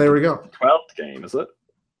 So there we go. 12th game, is it?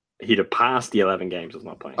 He'd have passed the 11 games. Is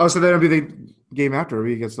not playing. Oh, so then it'd be the game after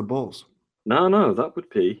against the Bulls. No, that would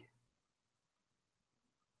be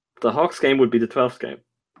the Hawks game. Would be the 12th game,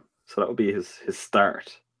 so that would be his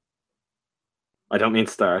start. I don't mean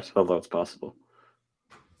start, although it's possible.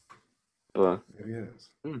 But Maybe it is.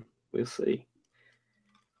 We'll see.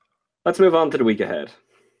 Let's move on to the week ahead.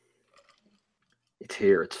 It's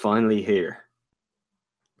here. It's finally here.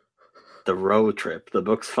 The road trip. The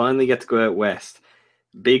Bucks finally get to go out west.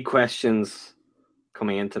 Big questions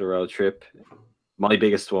coming into the road trip. My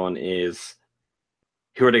biggest one is,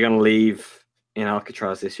 who are they going to leave in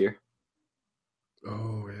Alcatraz this year?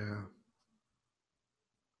 Oh, yeah.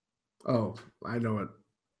 Oh, I know what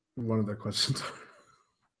one of the questions are.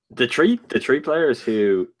 The three players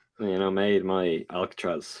who made my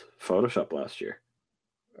Alcatraz Photoshop last year.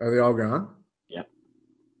 Are they all gone? Yeah.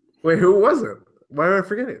 Wait, who was it? Why did I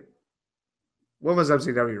forget it? What was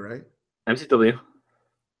MCW, right? MCW.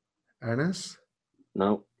 Ernest?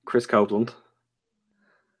 No. Chris Copeland.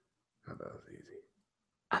 Oh, that was easy.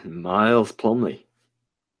 And Miles Plumlee.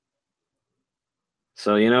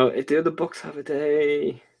 So, if the Bucks have a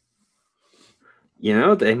day,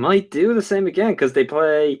 they might do the same again, because they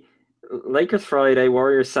play Lakers Friday,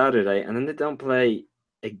 Warriors Saturday, and then they don't play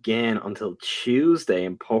again until Tuesday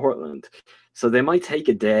in Portland. So they might take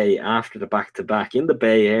a day after the back-to-back in the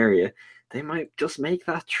Bay Area. They might just make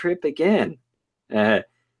that trip again.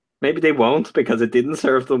 Maybe they won't, because it didn't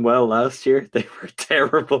serve them well last year. They were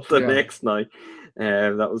terrible the next night.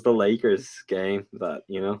 That was the Lakers game that,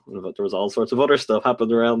 there was all sorts of other stuff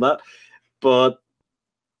happened around that. But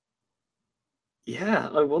yeah,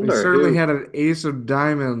 I wonder. They certainly had an ace of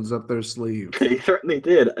diamonds up their sleeve. They certainly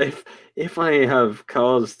did. If I have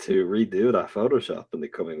cause to redo that Photoshop in the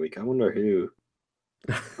coming week, I wonder who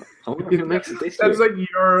makes it this year. That's like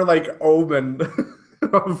your omen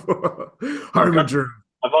of harbinger.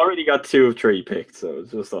 I've already got 2 of 3 picked, so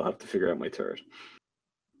I'll have to figure out my third.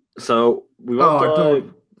 So we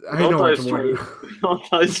won't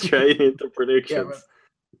dive straight into predictions.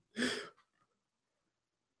 Yeah,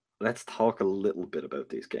 let's talk a little bit about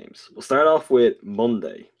these games. We'll start off with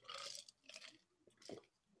Monday.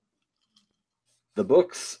 The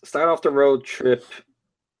Bucks start off the road trip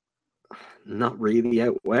not really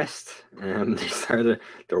out west. They started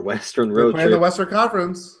their Western road trip. The Western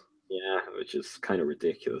Conference. Yeah, which is kind of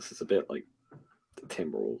ridiculous. It's a bit like the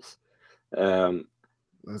Timberwolves.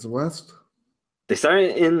 That's West. They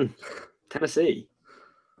started in Tennessee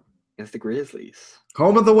against the Grizzlies.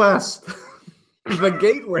 Home of the West. The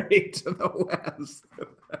gateway to the West,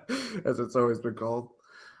 as it's always been called.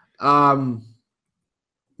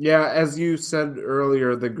 Yeah, as you said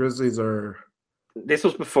earlier, the Grizzlies are... This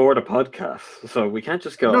was before the podcast, so we can't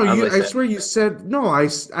just go... No, I swear you said... No, I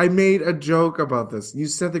made a joke about this. You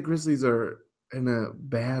said the Grizzlies are in a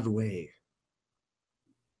bad way.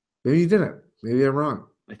 Maybe you didn't. Maybe I'm wrong.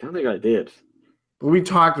 I don't think I did. But we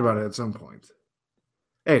talked about it at some point.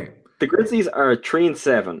 Hey. The Grizzlies are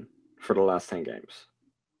 3-7 for the last 10 games.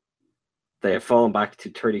 They have fallen back to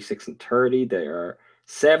 36-30. They are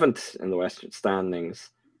 7th in the Western standings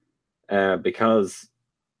because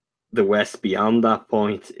the West beyond that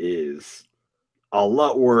point is a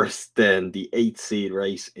lot worse than the 8th seed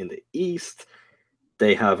race in the East.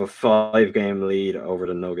 They have a 5-game lead over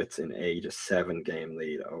the Nuggets in 8, a 7-game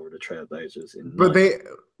lead over the Trailblazers in 9.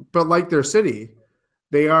 But like their city,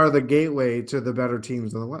 they are the gateway to the better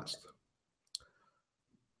teams in the West.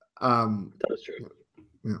 That is true.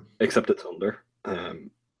 Yeah. Except the Thunder,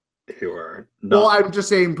 who are not... Well, I'm just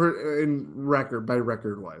saying in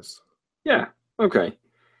record wise. Yeah. Okay.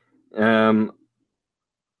 Dave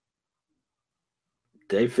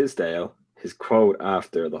Fizdale, his quote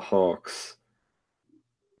after the Hawks,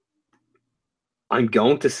 I'm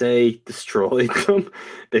going to say destroyed them,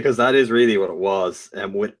 because that is really what it was.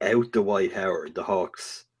 And without Dwight Howard, the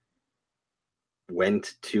Hawks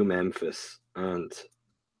went to Memphis and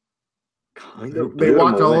kind of they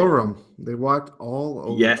walked all over them. They walked all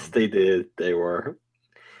over. Yes, them. they did. They were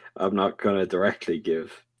I'm not going to directly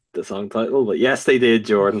give the song title, but yes, they did,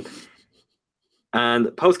 Jordan.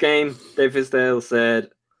 And post-game, Dave Fisdale said,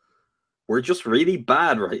 "We're just really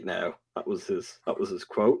bad right now." That was his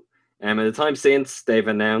quote. And at the time since, they've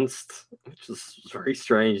announced, which is very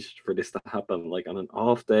strange for this to happen, like on an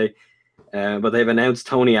off day, but they've announced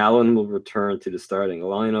Tony Allen will return to the starting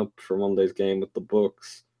lineup for Monday's game with the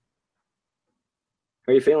Bucks.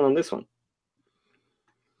 How are you feeling on this one?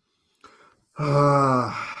 I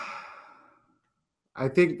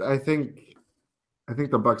think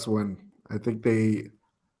the Bucks win. I think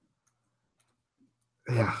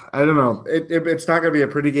I don't know. It's not going to be a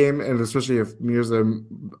pretty game, and especially if Mirza and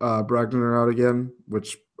Brogdon are out again,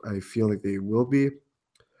 which I feel like they will be.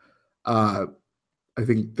 I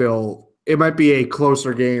think it might be a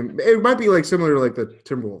closer game. It might be like similar to like the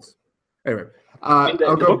Timberwolves. Anyway, I'll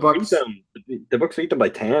go Bucks. The Bucks beat them by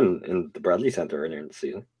 10 in the Bradley Center earlier in the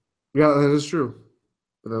season. Yeah, that is true.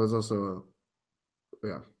 But that was also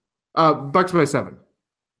Bucks by 7.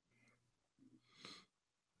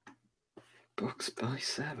 Bucks by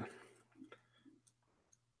 7.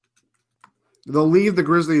 They'll leave the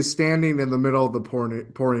Grizzlies standing in the middle of the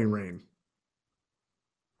pouring rain.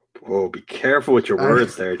 Whoa, be careful with your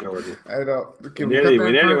words there, Jordan. I know. We nearly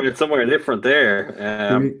went somewhere different there.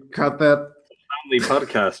 Can we cut that? Family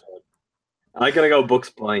podcast. I'm going to go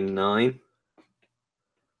Bucks by 9.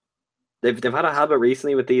 They've had a habit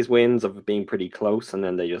recently with these wins of being pretty close, and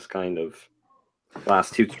then they just kind of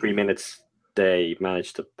last 2-3 minutes they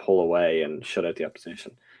managed to pull away and shut out the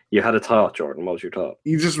opposition. You had a thought, Jordan. What was your thought?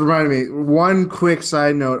 You just reminded me. One quick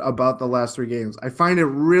side note about the last 3 games. I find it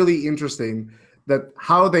really interesting that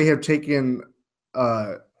how they have taken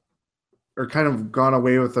or kind of gone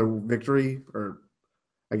away with a victory, or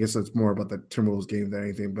I guess it's more about the Timberwolves game than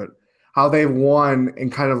anything, but how they've won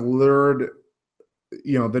and kind of lured,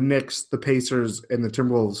 the Knicks, the Pacers, and the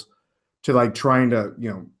Timberwolves to like trying to,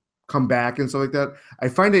 come back and stuff like that. I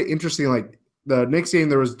find it interesting. Like the Knicks game,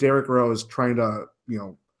 there was Derrick Rose trying to,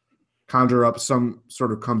 conjure up some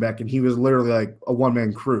sort of comeback, and he was literally like a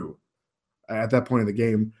one-man crew at that point of the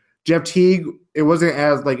game. Jeff Teague, it wasn't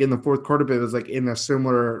as like in the fourth quarter, but it was like in a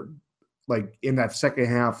similar, like in that second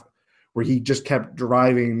half where he just kept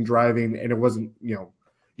driving, and it wasn't, you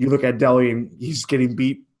look at Delly and he's getting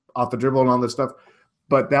beat off the dribble and all this stuff.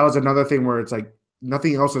 But that was another thing where it's like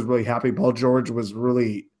nothing else was really happening. Paul George was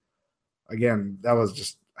really, again, that was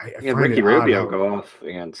just I find Ricky Rubio go off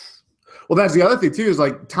against. Well, that's the other thing too, is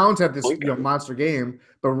like Towns had this monster game,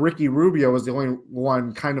 but Ricky Rubio was the only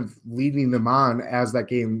one kind of leading them on as that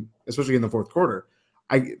game, especially in the fourth quarter.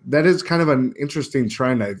 That is kind of an interesting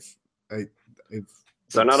trend.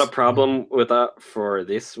 So not a problem with that for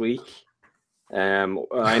this week.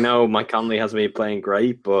 I know Mike Conley hasn't been playing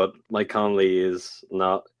great, but Mike Conley is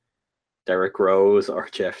not Derrick Rose or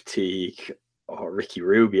Jeff Teague or Ricky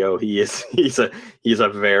Rubio. He's a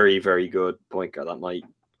very, very good point guard that might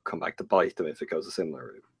come back to bite them if it goes a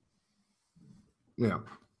similar route. Yeah.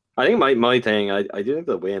 I think my thing, I do think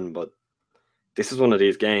they'll win, but this is one of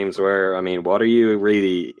these games where, I mean, what are you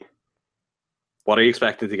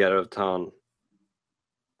expecting to get out of Ton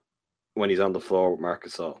when he's on the floor with Marc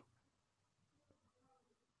Gasol?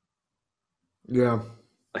 Yeah.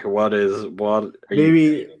 Like what are maybe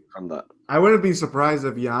you getting from that? I wouldn't be surprised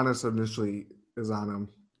if Giannis initially is on him,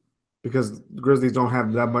 because the Grizzlies don't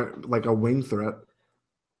have that much like a wing threat.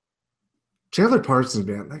 Chandler Parsons,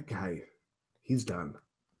 man, that guy, he's done.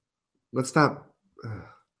 Let's not.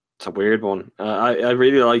 It's a weird one. I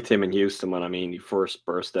really liked him in Houston when he first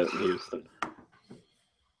burst out in Houston.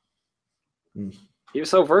 He was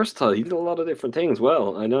so versatile. He did a lot of different things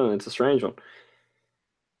well. I know, it's a strange one.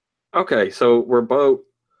 Okay, so we're both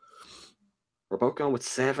going with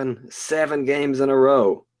seven games in a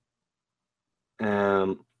row.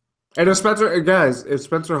 And if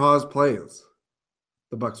Spencer Hawes plays,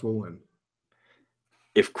 the Bucks will win.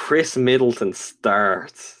 If Chris Middleton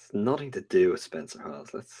starts, nothing to do with Spencer Hawes.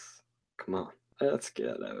 Let's get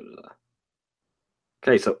out of that.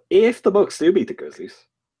 Okay, so if the Bucks do beat the Grizzlies,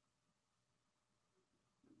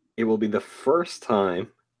 it will be the first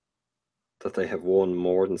time that they have won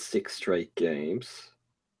more than 6 straight games.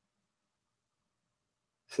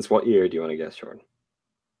 Since what year do you want to guess, Jordan?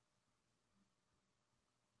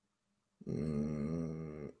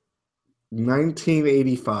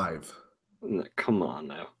 1985. No, come on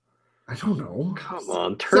now. I don't know. Come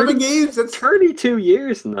on. 7 games? That's 32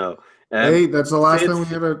 years now. Hey, that's the last time we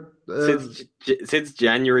had a... Since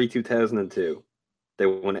January 2002, they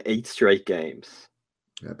won 8 straight games.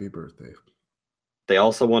 Happy birthday. They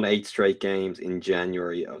also won 8 straight games in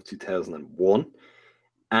January of 2001.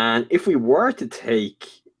 And if we were to take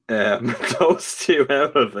those two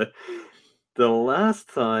out of it. The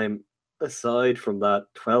last time, aside from that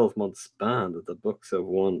 12-month span, that the Bucks have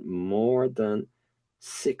won more than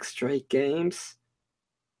 6 straight games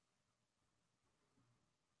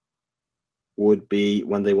would be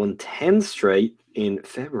when they won 10 straight in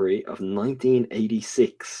February of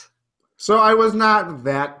 1986. So I was not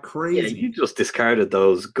that Yeah, crazy. you just discarded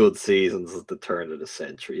those good seasons at the turn of the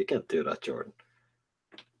century. You can't do that, Jordan.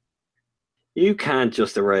 You can't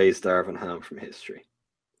just erase Darvin Ham from history.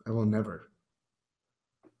 I will never.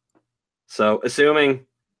 So, assuming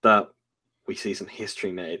that we see some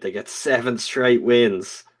history made, they get 7 straight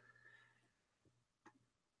wins.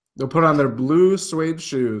 They'll put on their blue suede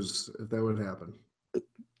shoes if that would happen.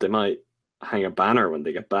 They might hang a banner when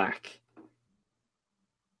they get back.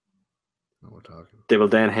 No, we're talking. They will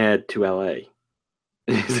then head to LA.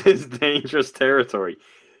 It's dangerous territory.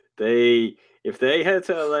 If they head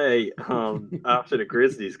to LA after the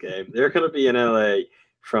Grizzlies game, they're going to be in LA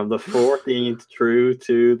from the 14th through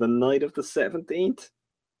to the night of the 17th.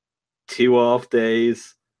 2 off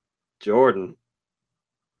days. Jordan.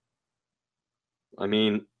 I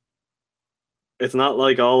mean, it's not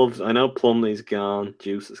like I know Plumlee's gone,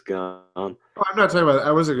 Juice is gone. Oh, I'm not talking about.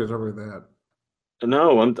 I wasn't going to talk about that.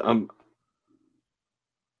 No, I'm.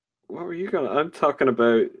 What were you going? I'm talking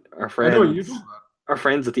about our friends. I know what you're talking about. Our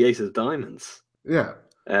friends at the Aces Diamonds. Yeah.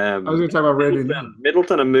 I was going to talk about Randy Newman.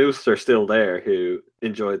 Middleton and Moose are still there, who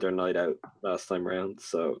enjoyed their night out last time round.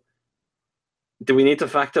 So, do we need to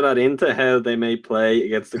factor that into how they may play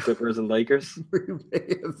against the Clippers and Lakers? We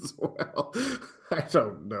may as well. I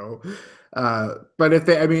don't know. But if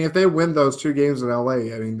they win those 2 games in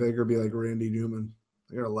LA, I mean, they're gonna be like Randy Newman.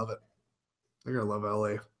 They're gonna love it. They're gonna love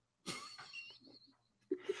LA.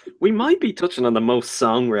 We might be touching on the most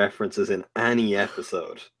song references in any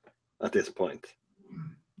episode at this point.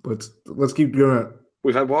 Let's keep doing it.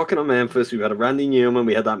 We've had Walking on Memphis. We've had a Randy Newman.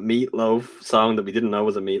 We had that Meatloaf song that we didn't know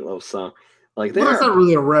was a Meatloaf song. Like, well, that's not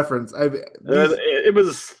really a reference. It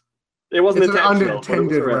wasn't it's an intentional,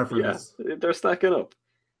 unintended reference. Yeah, they're stacking up.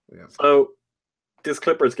 Yeah. So, this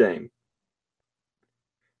Clippers game,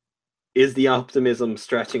 is the optimism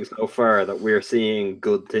stretching so far that we're seeing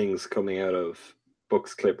good things coming out of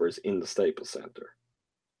Bucks Clippers in the Staples Center?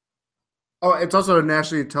 Oh, it's also a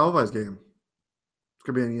nationally televised game. It's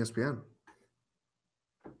gonna be on ESPN.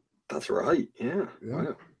 That's right. Yeah.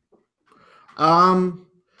 Yeah. Wow.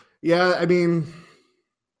 Yeah, I mean,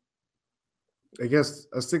 I guess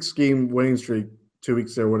a 6-game winning streak 2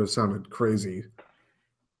 weeks there would have sounded crazy.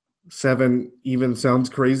 7 even sounds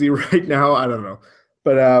crazy right now. I don't know.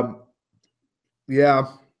 But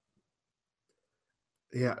yeah.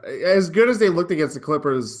 As good as they looked against the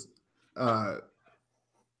Clippers last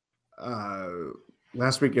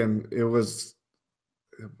weekend, it was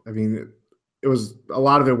a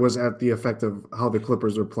lot of it was at the effect of how the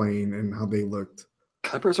Clippers were playing and how they looked.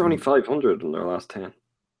 Clippers are only 500 in their last 10.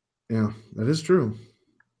 Yeah, that is true.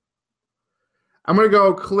 I'm going to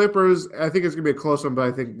go Clippers. I think it's going to be a close one, but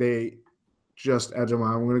I think they just edge them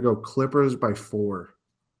out. I'm going to go Clippers by 4.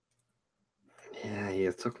 Yeah,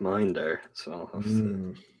 you took mine there. So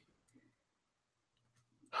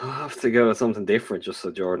I'll have to go with something different just so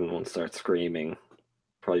Jordan won't start screaming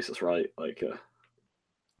Price is Right.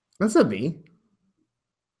 That's not me.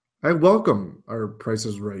 I welcome our Price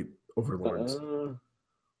is Right overlords.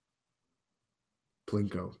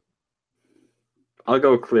 Plinko. I'll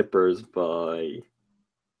go Clippers by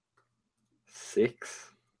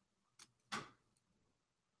 6.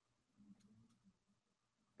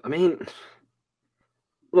 I mean,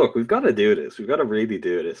 look, we've got to do this. We've got to really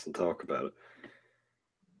do this and talk about it.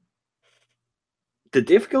 The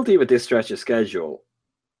difficulty with this stretch of schedule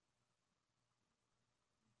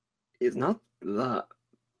is not that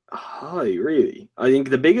high, really. I think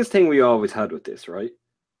the biggest thing we always had with this, right,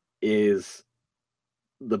 is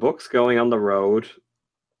the Bucks going on the road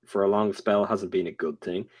for a long spell hasn't been a good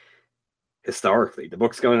thing. Historically, the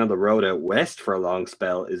Bucks going on the road out west for a long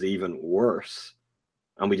spell is even worse.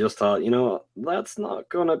 And we just thought, that's not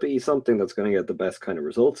going to be something that's going to get the best kind of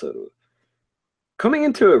results out of it. Coming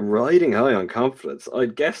into it riding high on confidence,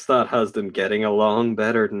 I'd guess that has them getting along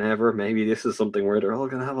better than ever. Maybe this is something where they're all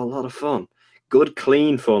going to have a lot of fun. Good,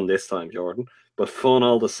 clean fun this time, Jordan, but fun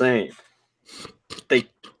all the same.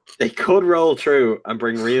 They could roll through and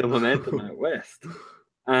bring real momentum out west.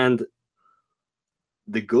 And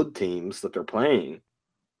the good teams that they're playing,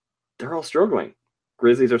 they're all struggling.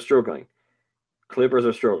 Grizzlies are struggling. Clippers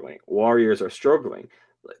are struggling. Warriors are struggling.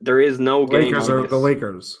 There is no game. Lakers are the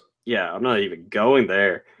Lakers. Yeah, I'm not even going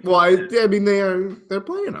there. Well, I mean they're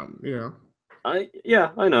playing them, I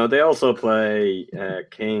know. They also play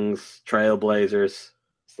Kings, Trailblazers.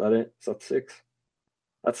 It's that it? Is that 6?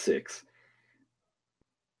 That's 6.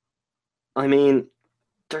 I mean,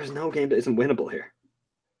 there's no game that isn't winnable here.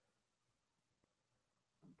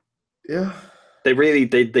 Yeah.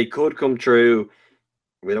 They could come through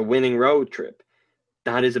with a winning road trip.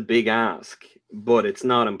 That is a big ask, but it's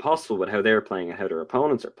not impossible with how they're playing and how their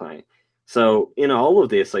opponents are playing. So in all of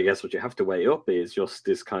this, I guess what you have to weigh up is just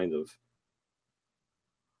this kind of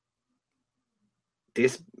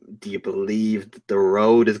this. Do you believe that the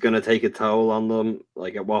road is going to take a toll on them?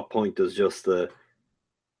 Like, at what point does just the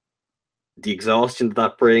exhaustion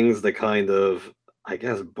that brings, the kind of, I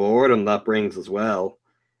guess, boredom that brings as well,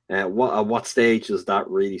 at what stage does that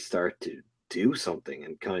really start to do something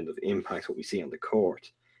and kind of impact what we see on the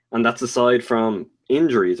court? And that's aside from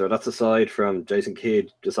injuries, or that's aside from Jason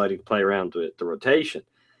Kidd deciding to play around with the rotation.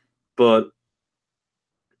 But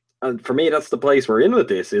and for me, that's the place we're in with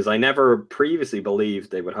this, is I never previously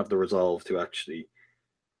believed they would have the resolve to actually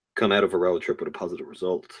come out of a road trip with a positive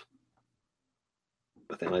result.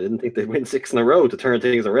 But then I didn't think they'd win 6 in a row to turn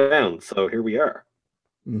things around. So here we are.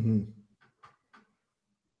 Mm-hmm.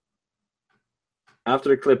 After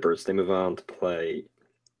the Clippers, they move on to play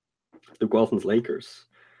the Walton's Lakers.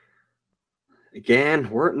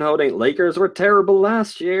 Again, worth noting, Lakers were terrible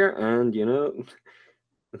last year, and the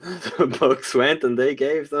Bucks went and they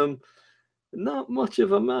gave them not much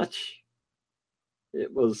of a match.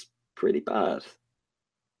 It was pretty bad.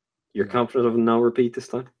 You're confident of no repeat this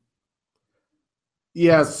time?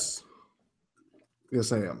 Yes.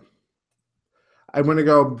 Yes, I am. I'm going to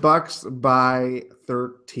go Bucks by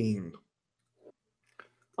 13.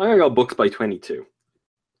 I'm going to go Bucks by 22.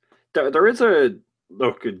 There is a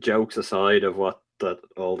look, jokes aside of what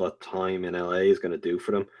all that time in LA is going to do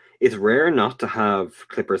for them. It's rare not to have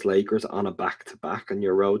Clippers Lakers on a back-to-back on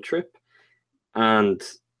your road trip. And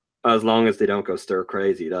as long as they don't go stir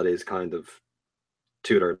crazy, that is kind of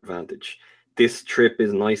to their advantage. This trip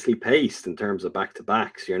is nicely paced in terms of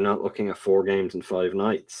back-to-backs. You're not looking at 4 games in 5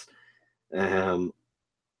 nights. They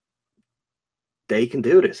can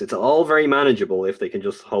do this. It's all very manageable if they can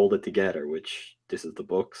just hold it together, which this is the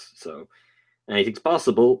Bucks. So anything's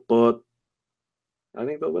possible, but I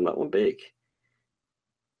think they'll win that one big.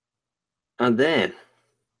 And then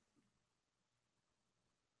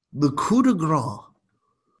the coup de grace.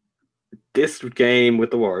 This game with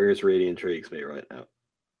the Warriors really intrigues me right now.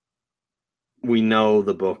 We know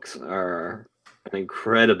the Bucks are an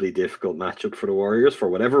incredibly difficult matchup for the Warriors for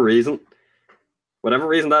whatever reason. Whatever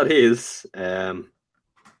reason that is. I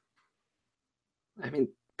mean,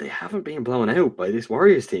 they haven't been blown out by this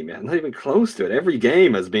Warriors team yet. Not even close to it. Every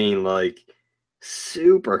game has been like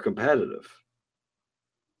super competitive.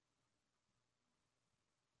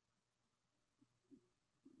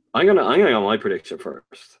 I'm gonna go my prediction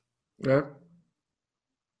first. Yeah.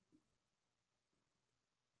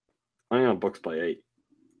 I'm on Bucks by 8.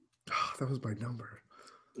 Oh, that was my number.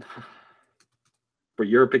 But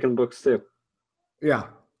you're picking Bucks too. Yeah.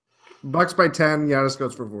 Bucks by 10. Giannis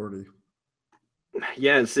goes for 40.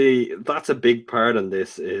 Yeah, see, that's a big part in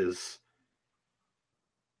this is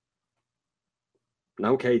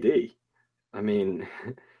no KD. I mean,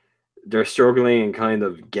 they're struggling and kind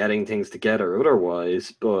of getting things together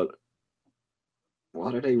otherwise, but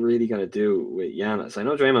what are they really going to do with Giannis? I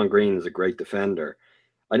know Draymond Green is a great defender.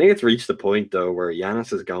 I think it's reached the point, though, where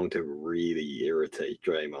Giannis is going to really irritate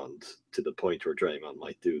Draymond to the point where Draymond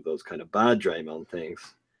might do those kind of bad Draymond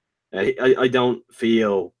things. I don't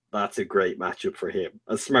feel that's a great matchup for him.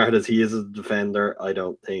 As smart as he is as a defender, I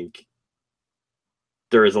don't think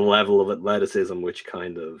there is a level of athleticism which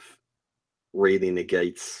kind of really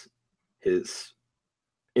negates his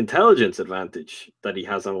intelligence advantage that he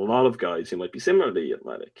has on a lot of guys who might be similarly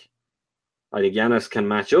athletic. I think Giannis can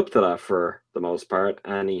match up to that for the most part,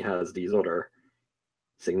 and he has these other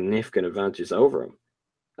significant advantages over him.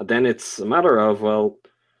 And then it's a matter of, well,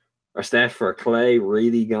 are Steph or Clay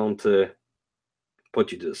really going to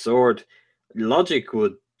put you to the sword? Logic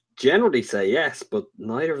would generally say yes, but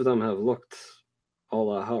neither of them have looked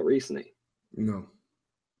all that hot recently. No.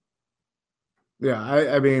 Yeah,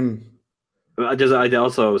 I mean... I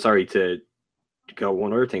also, sorry to go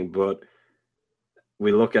one other thing, but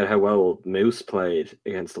we look at how well Moose played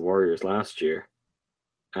against the Warriors last year,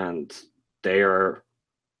 and they are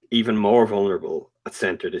even more vulnerable at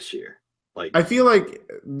center this year. Like, I feel like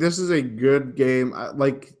this is a good game.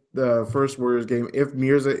 Like the first Warriors game, if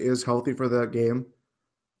Mirza is healthy for that game,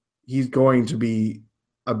 he's going to be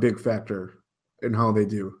a big factor in how they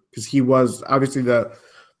do. Because he was obviously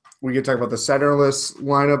we could talk about the centerless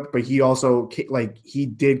lineup, but he also he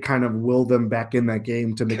did kind of will them back in that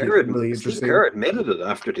game to make it really interesting. Kerr admitted it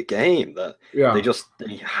after the game that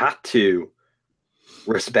they had to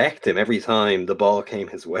respect him every time the ball came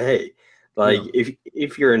his way. Like Yeah.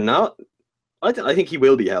 if you're not, I think he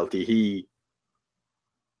will be healthy.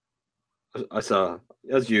 I saw,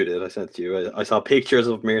 as you did, I sent to you. I saw pictures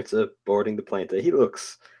of Mirza boarding the plane today. He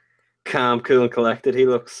looks calm, cool, and collected. He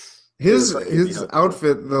looks like he'd be His healthy.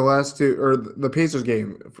 outfit the last two or the Pacers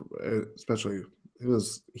game especially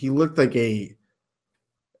he looked like I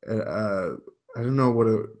don't know what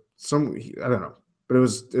I don't know, but it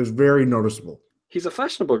was very noticeable. He's a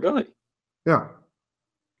fashionable guy. Yeah.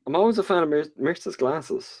 I'm always a fan of Mirza's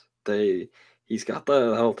glasses. He's got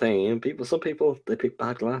the whole thing. You know, some people they pick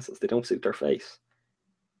bad glasses. They don't suit their face.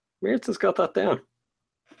 Mirza's got that down.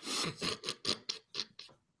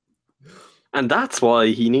 And that's why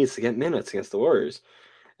he needs to get minutes against the Warriors.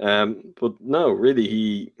 But no,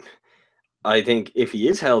 really, I think if he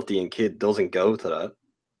is healthy and Kidd doesn't go to that,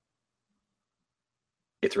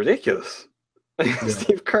 it's ridiculous. Yeah.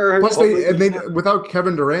 Steve Kerr. Plus, they without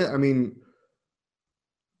Kevin Durant, I mean,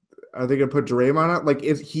 are they gonna put Draymond out? Like,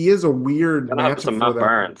 he is a weird We're gonna have matchup some for Matt that.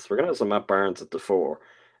 Barnes. We're gonna have some Matt Barnes at the 4.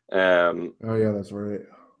 Oh yeah, that's right.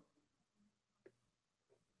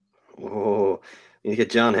 Oh, you get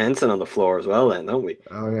John Henson on the floor as well, then, don't we?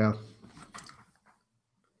 Oh yeah,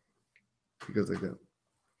 because they did.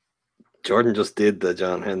 Jordan just did the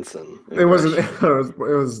John Henson. It wasn't. It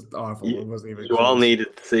was awful. It wasn't even. You all close.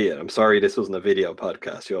 needed to see it. I'm sorry this wasn't a video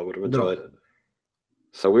podcast. You all would have enjoyed it.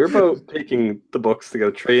 So we were both picking the Bucks to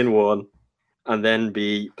go 3-1, and then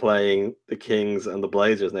be playing the Kings and the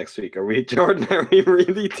Blazers next week. Jordan? Are we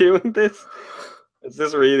really doing this? Is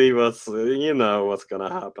this really what's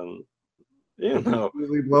gonna happen? You know,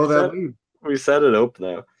 Really blow that lead. We set it up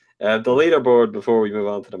now. The leaderboard before we move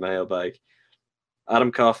on to the mailbag.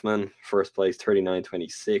 Adam Kaufman, first place,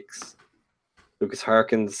 39-26. Lucas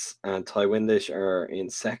Harkins and Ty Windish are in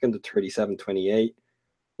second at 37-28.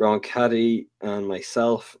 Ron Caddy and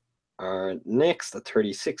myself are next at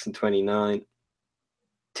 36-29.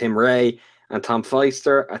 Tim Ray and Tom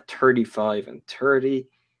Feister at 35-30.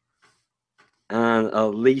 And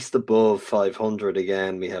at least above 500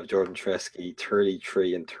 again, we have Jordan Treske,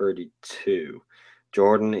 33-32.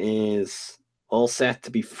 Jordan is all set to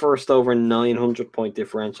be first over 900 point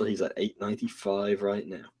differential. He's at 895 right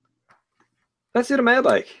now. Let's do the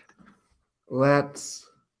mailbag.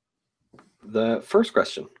 The first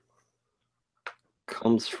question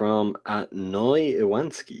comes from @Noy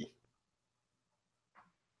Iwanski.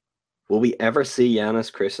 Will we ever see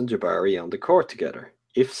Giannis, Chris, and Jabari on the court together?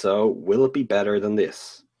 If so, will it be better than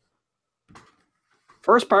this?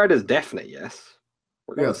 First part is definite yes.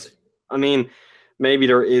 Yes. I mean, maybe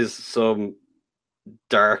there is some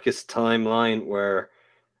darkest timeline where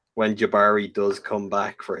when Jabari does come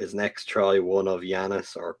back for his next try, one of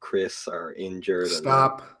Giannis or Chris are injured.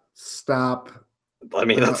 Stop. I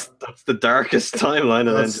mean, that's the darkest timeline,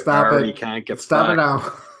 and then Jabari can't get back. Stop it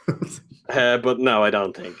now. But no, I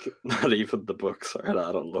don't think. Not even the Bucks are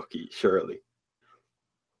that unlucky, surely.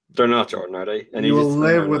 They're not, Jordan, are they? And you will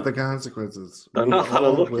live with the consequences. They're not that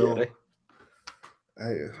unlucky, are they?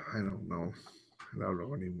 I don't know. I don't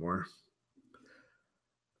know anymore.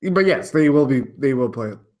 But yes, they will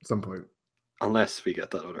play at some point. Unless we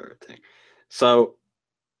get that other thing. So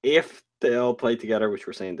if they all play together, which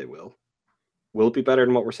we're saying they will it be better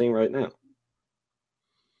than what we're seeing right now?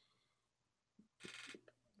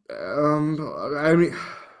 I mean,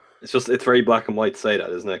 it's very black and white to say that,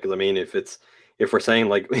 isn't it? Because I mean, if we're saying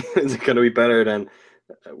like, is it going to be better than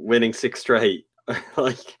winning 6 straight?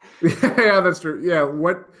 Like, yeah, that's true. Yeah,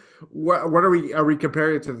 what are we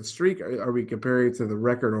comparing it to the streak? Are we comparing it to the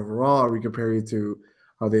record overall? Are we comparing it to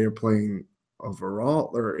how they are playing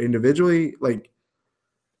overall or individually? Like,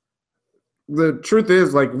 the truth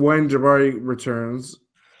is, like, when Jabari returns,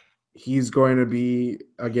 he's going to be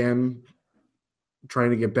again trying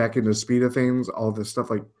to get back into the speed of things, all this stuff.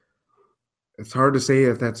 Like, it's hard to say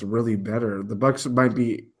if that's really better. The Bucks might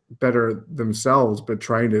be better themselves, but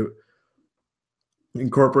trying to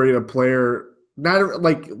incorporate a player, not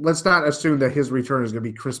like, let's not assume that his return is going to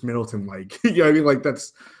be Chris Middleton. Like, you know what I mean? Like,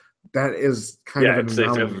 that is kind of it's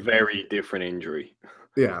a very different injury.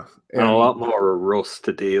 Yeah. And a lot more rust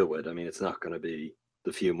to deal with. I mean, it's not going to be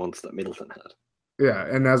the few months that Middleton had. Yeah,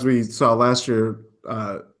 and as we saw last year,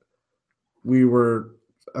 we were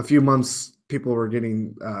a few months, people were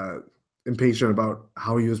getting impatient about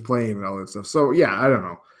how he was playing and all that stuff. So, yeah, I don't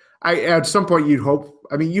know. At some point you hope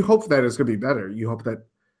that it's going to be better. You hope that,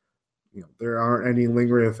 you know, there aren't any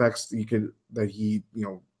lingering effects that he, you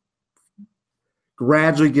know,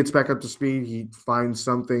 gradually gets back up to speed. He finds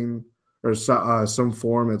something or some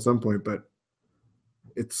form at some point, but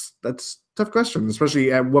that's a tough question,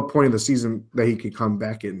 especially at what point in the season that he could come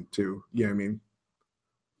back into. Yeah, I mean,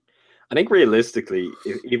 I think realistically,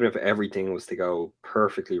 even if everything was to go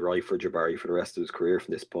perfectly right for Jabari for the rest of his career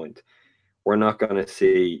from this point, we're not going to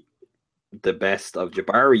see the best of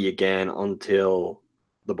Jabari again until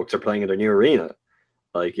the Bucks are playing in their new arena.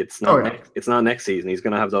 Like it's not it's not next season. He's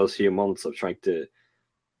going to have those few months of trying to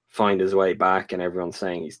find his way back, and everyone's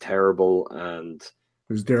saying he's terrible. And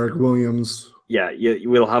there's Derek Williams. Yeah, you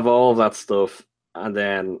will have all of that stuff, and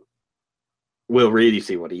then we'll really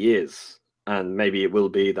see what he is. And maybe it will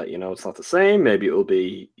be that, it's not the same. Maybe it will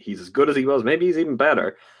be he's as good as he was. Maybe he's even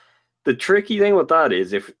better. The tricky thing with that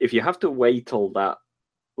is if you have to wait till that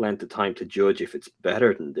length of time to judge if it's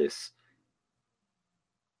better than this,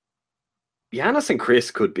 Giannis and Chris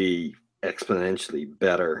could be exponentially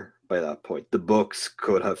better by that point. The Bucks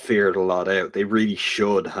could have figured a lot out. They really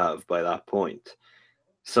should have by that point.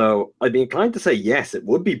 So I'd be inclined to say yes, it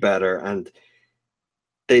would be better, and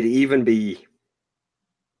they'd even be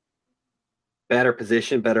better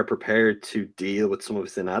positioned, better prepared to deal with some of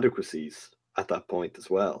its inadequacies at that point as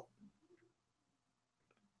well.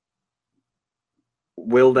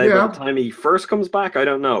 Will they by the time he first comes back? I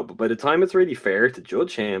don't know. But by the time it's really fair to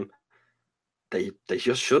judge him, they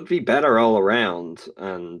just should be better all around.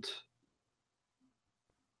 And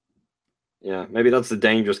yeah, maybe that's a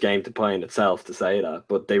dangerous game to play in itself to say that,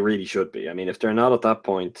 but they really should be. I mean, if they're not at that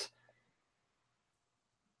point,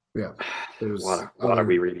 yeah, what are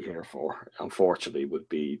we really here for? Unfortunately, would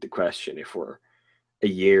be the question if we're a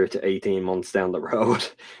year to 18 months down the road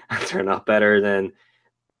and they're not better than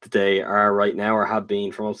they are right now or have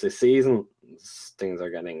been for most of this season. Things are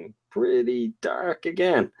getting pretty dark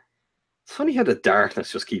again. It's funny how the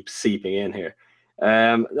darkness just keeps seeping in here.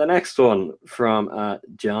 The next one from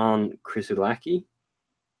John Krisulaki.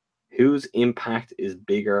 Whose impact is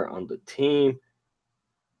bigger on the team?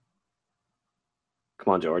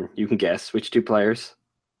 Come on, Jordan. You can guess. Which two players?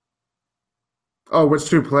 Oh, which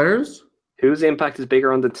two players? Whose impact is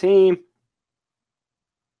bigger on the team?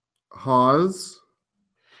 Hawes.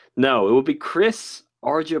 No, it would be Chris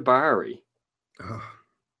or Jabari.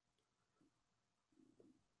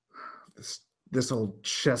 This old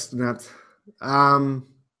chestnut.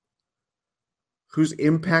 Whose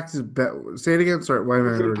impact is better? Say it again. Sorry, why am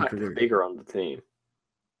I already forgetting? Bigger on the team?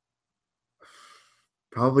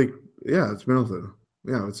 Probably, yeah. It's Middleton.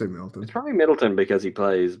 Yeah, I would say Middleton. It's probably Middleton because he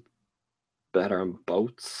plays better on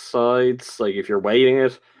both sides. Like if you're weighting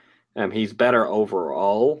it, he's better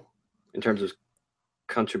overall in terms of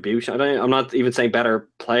contribution. I'm not even saying better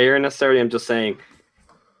player necessarily. I'm just saying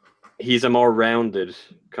he's a more rounded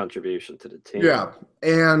contribution to the team. Yeah,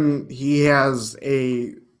 and he has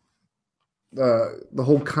the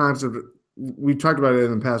whole concept. We've talked about it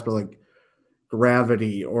in the past, but like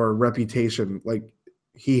gravity or reputation, like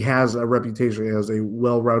he has a reputation as a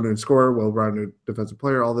well-rounded scorer, well-rounded defensive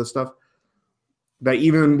player, all this stuff. That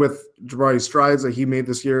even with Jabari's strides that he made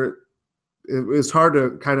this year, it's hard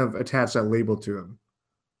to kind of attach that label to him.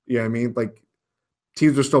 You know what I mean? Like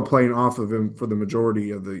teams are still playing off of him for the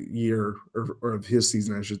majority of the year or of his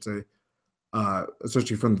season, I should say,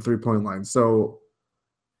 especially from the three-point line. So,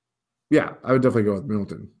 yeah, I would definitely go with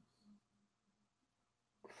Middleton.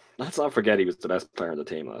 Let's not forget he was the best player on the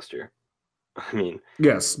team last year. I mean,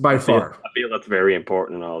 yes, by far. I feel that's very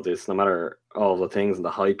important in all this. No matter all the things and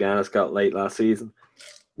the hype Giannis got late last season,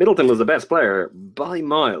 Middleton was the best player by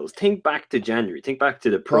miles. Think back to January. Think back to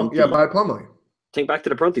the Prunty. Yeah, by Plumlee. Think back to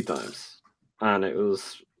the Prunty times, and it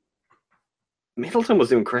was Middleton was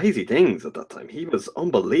doing crazy things at that time. He was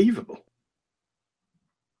unbelievable.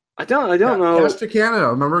 I don't know. Cash to Canada.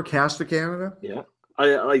 Remember Cash to Canada? Yeah,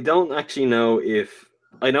 I don't actually know if.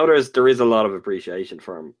 I know there is a lot of appreciation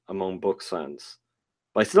for him among Bucks fans,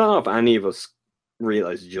 but I still don't know if any of us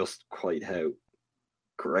realize just quite how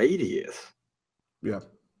great he is. Yeah.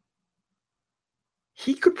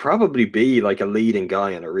 He could probably be like a leading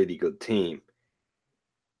guy on a really good team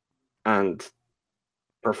and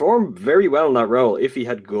perform very well in that role if he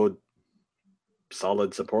had good,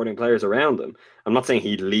 solid supporting players around him. I'm not saying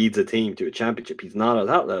he leads a team to a championship. He's not at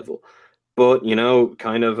that level. But,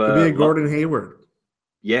 kind of... Could be a Gordon Hayward.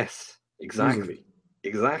 Yes, exactly.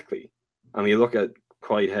 Exactly. I mean, you look at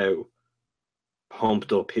quite how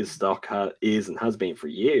pumped up his stock is and has been for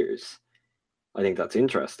years. I think that's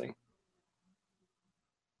interesting.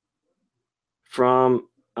 From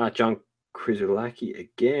John Krisulaki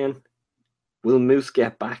again. Will Moose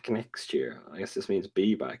get back next year? I guess this means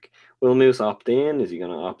be back. Will Moose opt in? Is he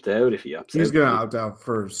going to opt out? If he opts out, he's going to opt out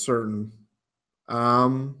for certain.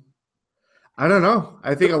 I don't know.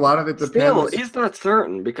 I think a lot of it depends. Still, is that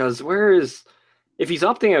certain? Because if he's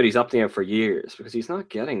opting out for years because he's not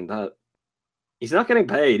getting that. He's not getting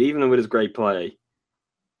paid, even with his great play.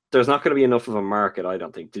 there's not going to be enough of a market, I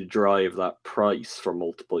don't think, to drive that price for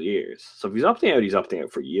multiple years. So if he's opting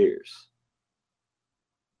out for years.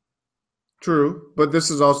 True, but this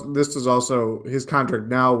is also his contract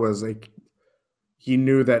now was like he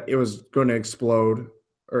knew that it was going to explode,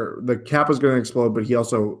 or the cap was going to explode, but he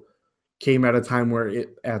also came at a time where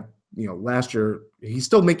last year he's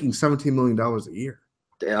still making $17 million a year.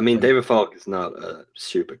 I mean, David Falk is not a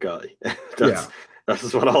stupid guy.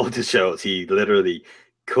 That's what all this shows. He literally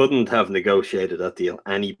couldn't have negotiated that deal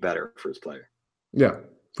any better for his player. Yeah,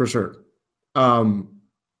 for sure. So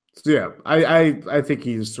yeah, I think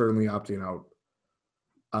he's certainly opting out.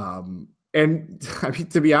 And I mean,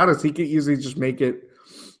 to be honest, he could easily just make it.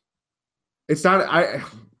 It's not.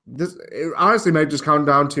 It honestly might just come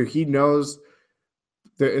down to he knows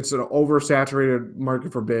that it's an oversaturated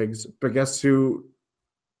market for bigs. But guess who?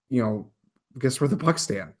 Guess where the Bucks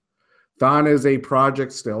stand? Thon is a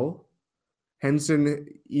project still. Henson,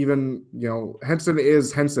 Henson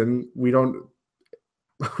is Henson.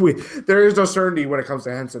 There is no certainty when it comes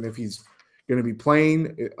to Henson if he's going to be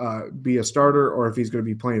playing, be a starter, or if he's going to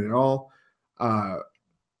be playing at all.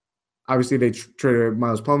 Obviously, they traded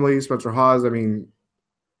Miles Plumlee, Spencer Hawes. I mean,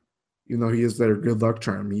 even though he is their good luck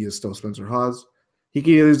charm, he is still Spencer Hawes. He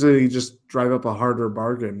can easily just drive up a harder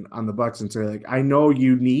bargain on the Bucks and say, like, I know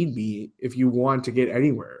you need me if you want to get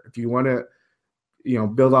anywhere. If you want to,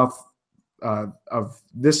 build off of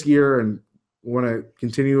this year and want to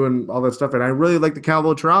continue and all that stuff. And I really like the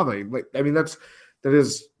Calvo Trave. Like, I mean, that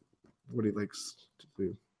is what he likes to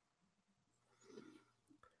do.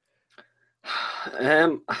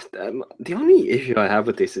 The only issue I have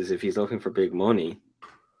with this is if he's looking for big money.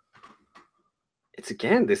 It's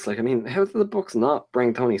again this, like, I mean, how did the Bucks not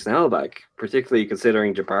bring Tony Snell back, particularly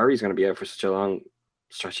considering Jabari's going to be out for such a long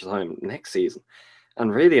stretch of time next season?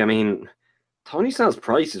 And really, I mean, Tony Snell's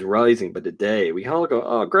price is rising by the day. We all go,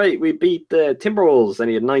 oh, great, we beat the Timberwolves and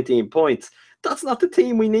he had 19 points. That's not the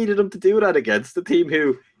team we needed him to do that against. The team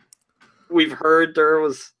who we've heard there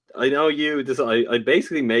was, I know I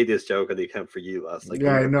basically made this joke on the account for you last night.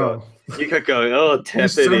 Yeah, I know. You kept going, oh,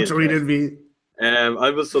 tepid. You subtweeted me.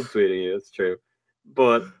 I was subtweeting you, it's true.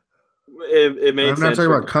 But it made sense. I'm not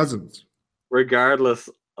talking about Cousins. Regardless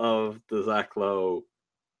of the Zach Lowe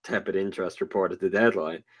tepid interest report at the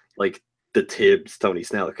deadline, like the Tibbs Tony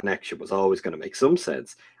Snell connection was always going to make some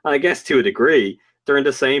sense. And I guess to a degree, they're in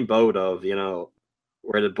the same boat of,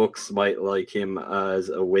 where the Bucks might like him as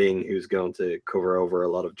a wing who's going to cover over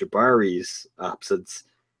a lot of Jabari's absence.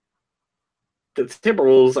 The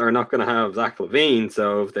Timberwolves are not going to have Zach LaVine,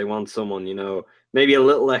 so if they want someone, maybe a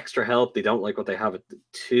little extra help, they don't like what they have at the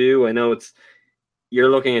 2. I know you're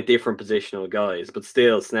looking at different positional guys, but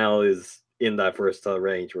still Snell is in that versatile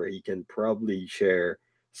range where he can probably share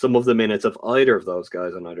some of the minutes of either of those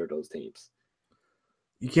guys on either of those teams.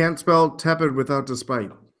 You can't spell tepid without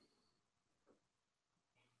despite.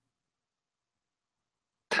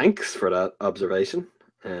 Thanks for that observation.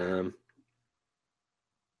 That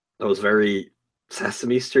was very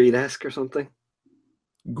Sesame Street-esque or something.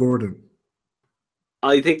 Gordon.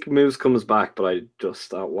 I think Moose comes back, but I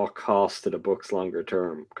just at what cost to the Bucks longer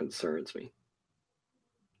term concerns me.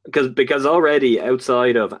 Because already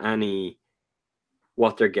outside of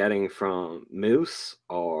what they're getting from Moose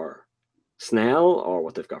or Snell or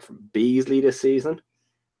what they've got from Beasley this season,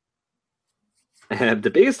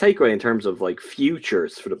 the biggest takeaway in terms of like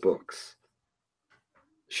futures for the Bucks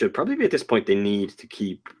should probably be at this point they need to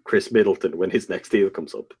keep Chris Middleton when his next deal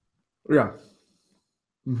comes up. Yeah.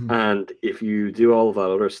 Mm-hmm. And if you do all of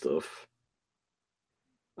that other stuff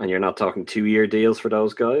and you're not talking 2-year deals for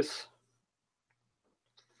those guys,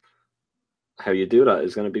 how you do that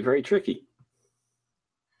is going to be very tricky.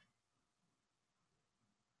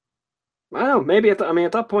 I don't know, maybe at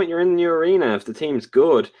that point you're in the new arena if the team's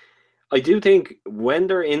good. I do think when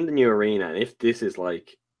they're in the new arena, and if this is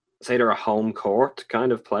like, say they're a home court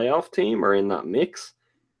kind of playoff team or in that mix,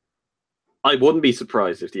 I wouldn't be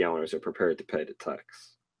surprised if the owners are prepared to pay the tax.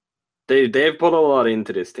 They've put a lot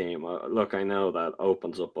into this team. Look, I know that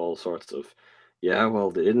opens up all sorts of, they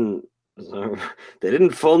didn't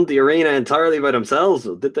fund the arena entirely by themselves,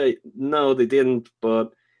 did they? No, they didn't.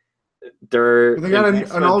 But they got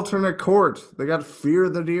an alternate court. They got Fear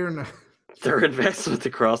the Deer now. Their investment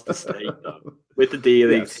across the state, though, with the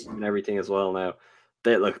D-League team and everything as well. Now,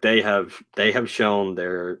 they have shown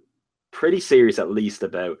they're pretty serious, at least,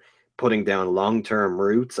 about putting down long-term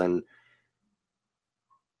roots, and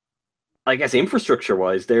I guess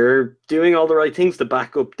infrastructure-wise, they're doing all the right things to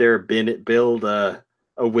back up their build a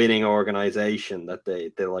winning organization that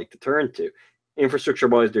they like to turn to.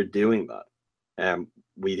 Infrastructure-wise, they're doing that.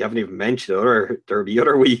 We haven't even mentioned there'll be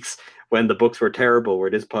other weeks when the Bucks were terrible, where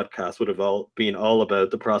this podcast would have been all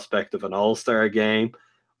about the prospect of an All-Star game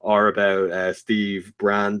or about Steve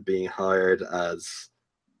Brand being hired as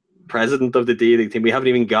president of the D-League team. We haven't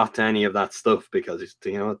even got to any of that stuff because,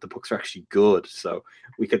 the Bucks are actually good. So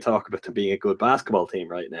we could talk about them being a good basketball team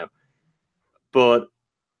right now. But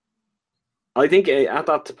I think at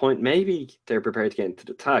that point, maybe they're prepared to get into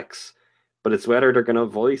the tax. But it's whether they're going to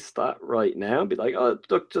voice that right now and be like, oh,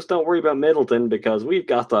 look, just don't worry about Middleton because we've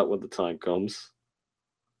got that when the time comes.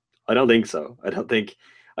 I don't think so. I don't think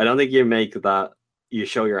you make that, you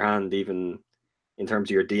show your hand even in terms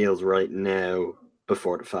of your deals right now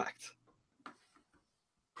before the fact.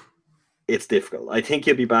 It's difficult. I think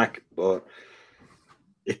he'll be back, but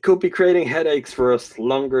it could be creating headaches for us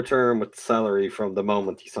longer term with the salary from the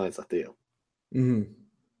moment he signs that deal. Mm-hmm.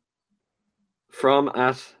 From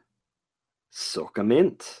at Suck a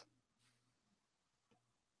Mint.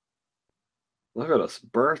 Look at us,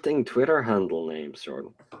 birthing Twitter handle names,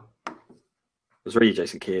 Jordan. It was really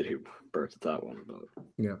Jason Kidd who birthed that one. But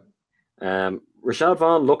yeah. Rashad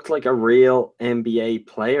Vaughn looked like a real NBA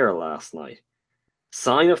player last night.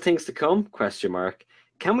 Sign of things to come? ?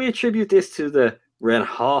 Can we attribute this to the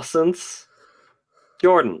Renaissance?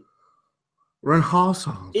 Jordan. Renaissance.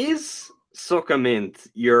 Is Suck a Mint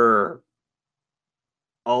your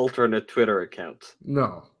alternate Twitter account?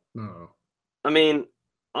 No. I mean,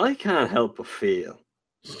 I can't help but feel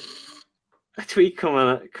a tweet coming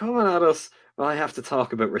at us. Well, I have to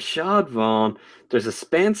talk about Rashad Vaughn. There's a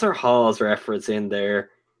Spencer Hawes reference in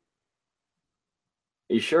there.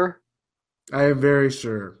 Are you sure? I am very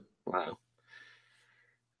sure. Wow.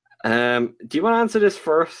 Do you want to answer this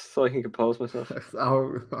first so I can compose myself? Because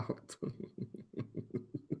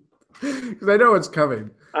I know it's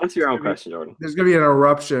coming. Answer your own question, Jordan. There's going to be an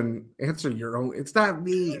eruption. Answer your own. It's not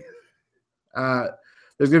me.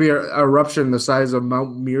 There's going to be an eruption the size of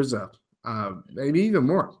Mount Mirza. Maybe even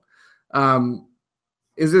more.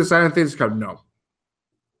 Is it a sign of things to come? No.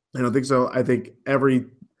 I don't think so. I think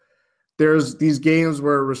there's these games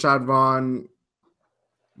where Rashad Vaughn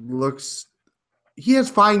he has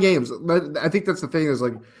fine games. I think that's the thing is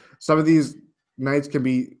like some of these nights can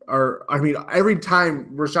be, every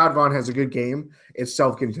time Rashad Vaughn has a good game, it's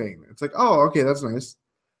self-contained. It's like, oh, okay, that's nice.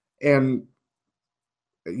 And,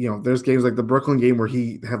 there's games like the Brooklyn game where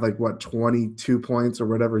he had 22 points or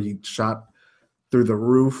whatever. He shot through the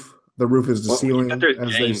roof. The roof is the ceiling, as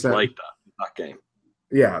they said. Like that game.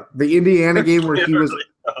 Yeah, the Indiana game where he was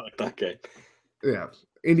like that game. Yeah,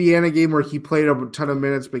 Indiana game where he played a ton of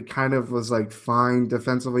minutes, but kind of was fine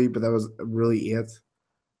defensively, but that was really it.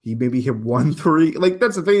 He maybe hit 1 3.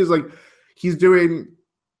 That's the thing is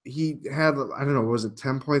he had, I don't know, was it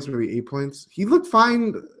 10 points, maybe 8 points? He looked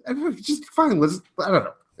fine. I don't know, just fine. I don't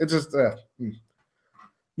know. It's just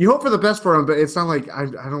you hope for the best for him, but it's not like I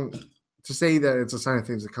don't to say that it's a sign of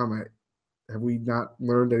things to come. Have we not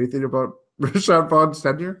learned anything about Rashad Vaughn's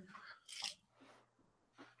tenure?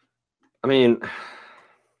 I mean,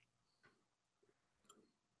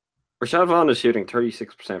 Rashad Vaughn is shooting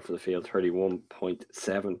 36% from the field,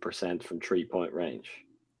 31.7% from 3-point range.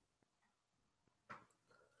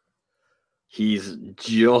 He's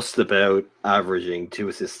just about averaging 2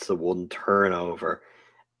 assists to 1 turnover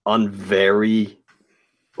on very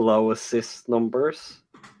low assist numbers.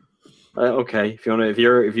 Okay, if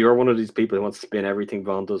you're one of these people who wants to spin everything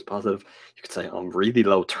Vaughn does positive, you could say on really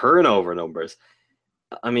low turnover numbers.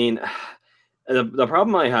 I mean, the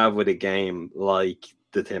problem I have with a game like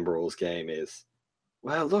the Timberwolves game is,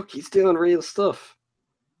 well, look, he's doing real stuff.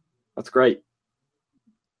 That's great.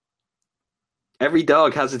 Every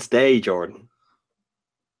dog has its day, Jordan.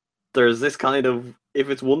 There's this kind of, if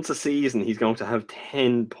it's once a season, he's going to have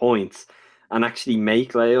 10 points and actually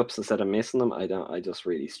make layups instead of missing them. I just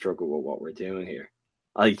really struggle with what we're doing here.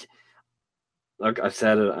 Look, I've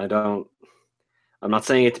said it. I'm not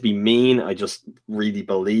saying it to be mean. I just really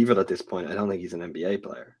believe it at this point. I don't think he's an NBA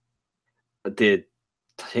player. The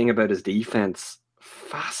thing about his defense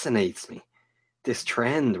fascinates me. This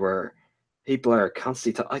trend where people are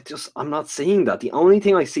constantly. I'm not seeing that. The only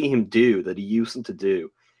thing I see him do that he used to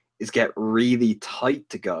do is get really tight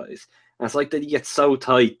to guys. And it's like that he gets so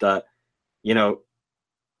tight that,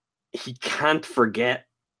 he can't forget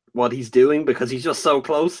what he's doing because he's just so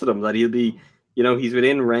close to them that he'll be, he's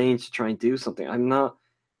within range to try and do something. I'm not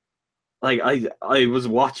I was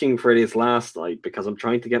watching for this last night because I'm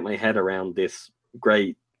trying to get my head around this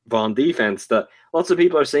great Vaughn defense that lots of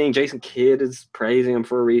people are saying Jason Kidd is praising him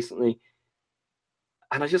for recently.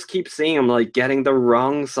 And I just keep seeing him getting the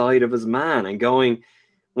wrong side of his man and going,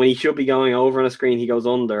 when he should be going over on a screen, he goes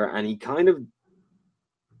under, and he kind of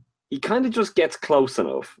just gets close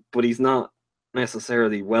enough, but he's not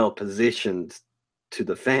necessarily well positioned to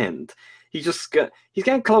defend. He's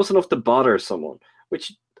getting close enough to bother someone,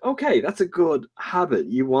 which, okay, that's a good habit.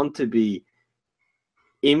 You want to be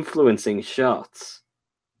influencing shots,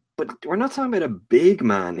 but we're not talking about a big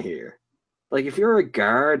man here. Like, if you're a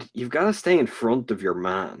guard, you've got to stay in front of your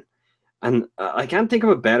man. And I can't think of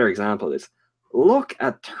a better example of this. Look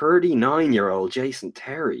at 39-year-old Jason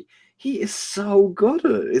Terry. He is so good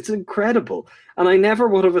at it. It's incredible. And I never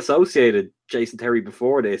would have associated Jason Terry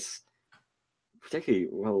before this, particularly,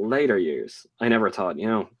 well, later years. I never thought,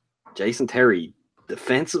 Jason Terry,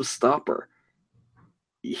 defensive stopper.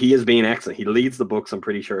 He has been excellent. He leads the books, I'm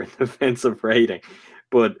pretty sure, in defensive rating.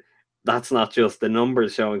 But that's not just the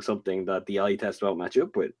numbers showing something that the eye test won't match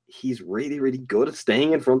up with. He's really, really good at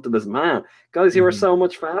staying in front of his man. Guys who are so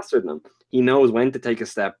much faster than him. He knows when to take a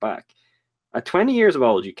step back. At 20 years of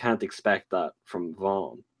old, you can't expect that from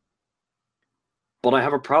Vaughn. But I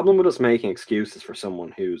have a problem with us making excuses for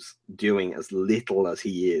someone who's doing as little as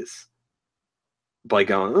he is by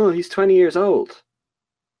going, oh, he's 20 years old.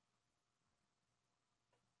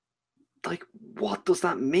 Like, what does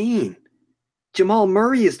that mean? Jamal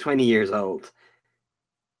Murray is 20 years old.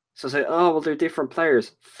 So say, oh, well, they're different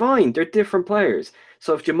players. Fine, they're different players.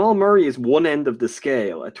 So if Jamal Murray is one end of the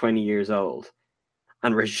scale at 20 years old,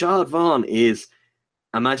 and Rashad Vaughn is,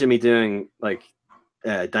 imagine me doing like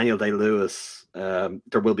Daniel Day-Lewis,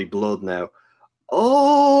 There Will Be Blood now,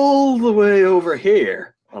 all the way over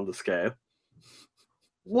here on the scale.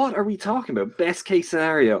 What are we talking about? Best case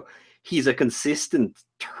scenario, he's a consistent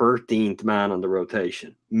 13th man on the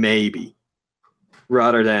rotation, maybe,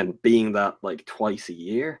 rather than being that like twice a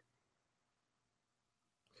year.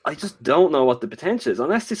 I just don't know what the potential is,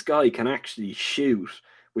 unless this guy can actually shoot,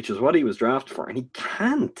 which is what he was drafted for, and he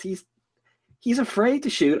can't. He's afraid to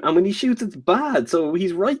shoot, and when he shoots, it's bad. So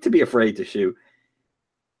he's right to be afraid to shoot,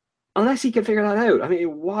 unless he can figure that out. I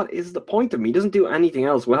mean, what is the point of him? He doesn't do anything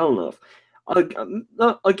else well enough.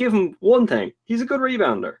 I'll give him one thing: he's a good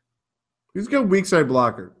rebounder. He's a good weak side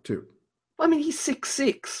blocker too. I mean, he's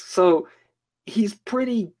 6'6", so he's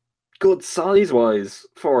pretty good size-wise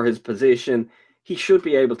for his position. He should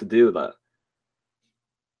be able to do that.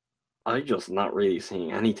 I'm just not really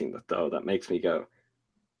seeing anything that makes me go,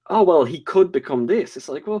 oh, well, he could become this. It's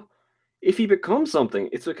like, well, if he becomes something,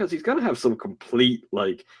 it's because he's going to have some complete,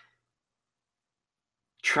 like,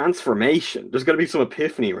 transformation. There's going to be some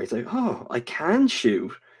epiphany where he's like, oh, I can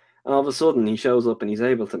shoot. And all of a sudden he shows up and he's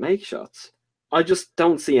able to make shots. I just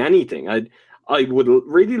don't see anything. I would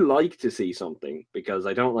really like to see something, because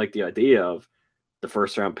I don't like the idea of the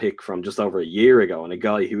first round pick from just over a year ago and a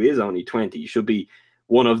guy who is only 20 should be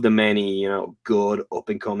one of the many, good up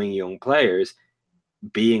and coming young players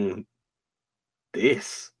being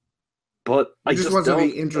this. But I just want to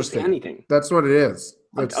don't be interesting. See anything. That's what it is.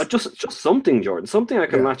 Just something, Jordan, something I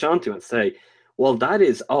can latch onto and say, well, that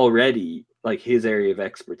is already like his area of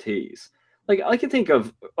expertise. Like, I can think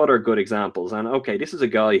of other good examples, and okay, this is a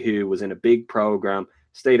guy who was in a big program,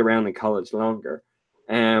 stayed around in college longer,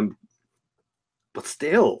 but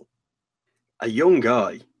still a young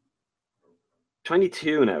guy,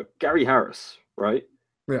 22 now, Gary Harris, right?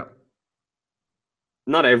 Yeah.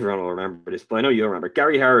 Not everyone will remember this, but I know you'll remember.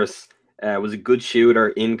 Gary Harris was a good shooter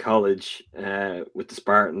in college with the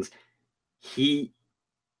Spartans. He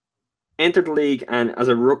entered the league and as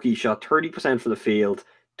a rookie shot 30% from the field,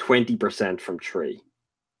 20% from three.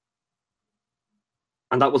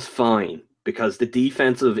 And that was fine, because the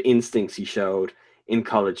defensive instincts he showed in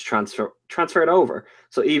college transferred over.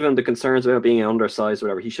 So even the concerns about being undersized,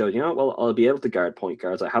 whatever, he showed, well, I'll be able to guard point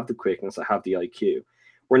guards. I have the quickness. I have the IQ.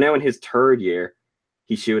 We're now in his third year.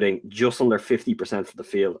 He's shooting just under 50% from the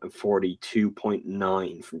field and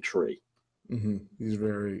 42.9 from three. Mm-hmm.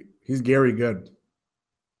 He's Gary good.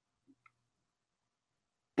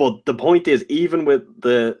 But the point is, even with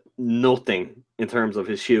the nothing in terms of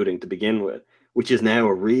his shooting to begin with, which is now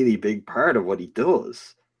a really big part of what he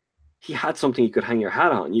does, he had something you could hang your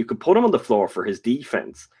hat on. You could put him on the floor for his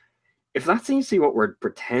defense. If that seems to be what we're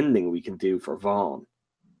pretending we can do for Vaughn,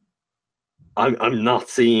 I'm not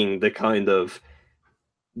seeing the kind of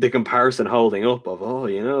the comparison holding up of,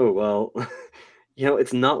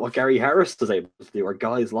 it's not what Gary Harris was able to do, or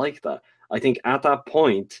guys like that. I think at that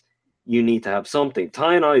point, you need to have something.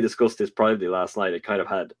 Ty and I discussed this privately last night. It kind of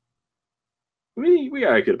had, we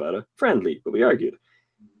argued about it, friendly, but we argued.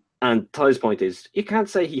 And Ty's point is, you can't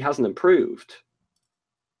say he hasn't improved.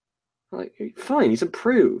 Like, fine, he's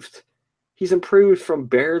improved. He's improved from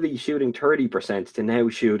barely shooting 30% to now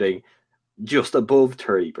shooting just above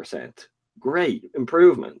 30%. Great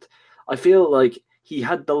improvement. I feel like he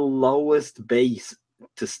had the lowest base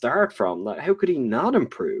to start from. Like, how could he not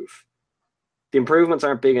improve? the improvements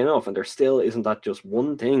aren't big enough, and there still isn't that just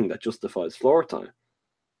one thing that justifies floor time.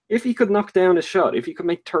 If he could knock down a shot, if he could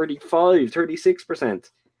make 35, 36%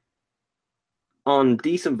 on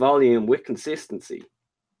decent volume with consistency,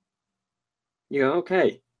 you go,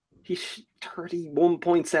 okay, he's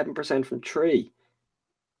 31.7% from three.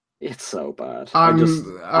 It's so bad. On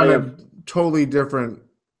a totally different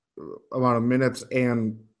amount of minutes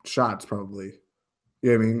and shots, probably.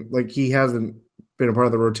 You know what I mean? Like, he hasn't been a part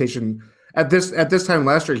of the rotation. At this time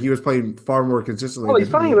last year, he was playing far more consistently. Oh, he's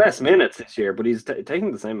playing less minutes this year, but he's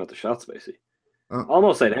taking the same amount of shots, basically.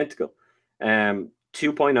 Almost identical.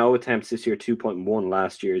 2.0 attempts this year, 2.1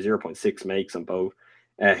 last year, 0.6 makes on both.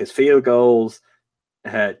 His field goals,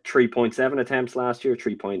 3.7 attempts last year,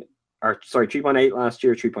 3.8 last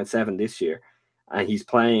year, 3.7 this year. And he's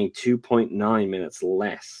playing 2.9 minutes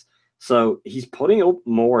less. So he's putting up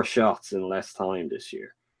more shots in less time this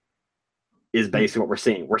year, is basically what we're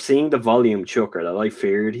seeing. We're seeing the volume chucker that I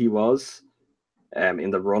feared he was in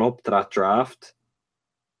the run-up to that draft.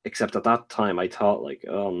 Except at that time, I thought, like,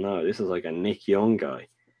 oh no, this is like a Nick Young guy.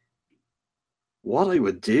 What I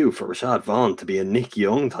would do for Rashad Vaughn to be a Nick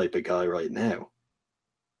Young type of guy right now.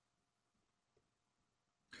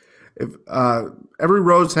 If every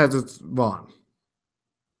rose has its Vaughn.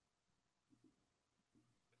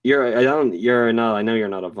 I know you're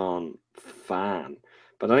not a Vaughn fan,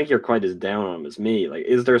 but I think you're quite as down on him as me. Like,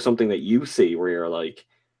 is there something that you see where you're like,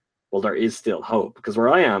 well, there is still hope? Because where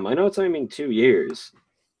I am, I know it's only been 2 years.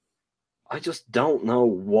 I just don't know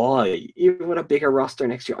why. Even with a bigger roster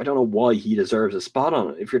next year, I don't know why he deserves a spot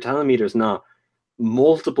on it. If you're telling me there's not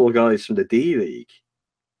multiple guys from the D-League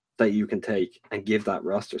that you can take and give that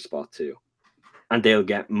roster spot to, and they'll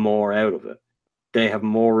get more out of it. They have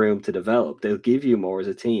more room to develop. They'll give you more as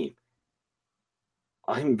a team.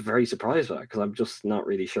 I'm very surprised by that because I'm just not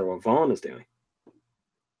really sure what Vaughn is doing.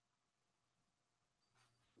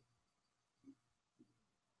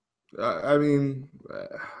 I mean,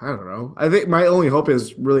 I don't know. I think my only hope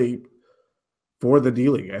is really for the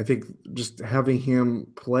D-League. I think just having him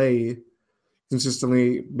play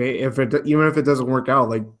consistently, even if it doesn't work out,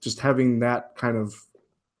 like just having that kind of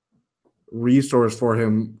resource for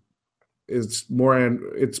him is more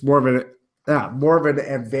of an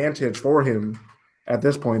advantage for him at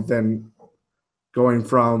this point than going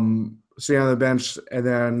from sitting on the bench and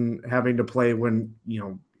then having to play when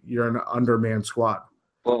you're an undermanned squad.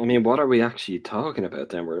 Well, I mean, what are we actually talking about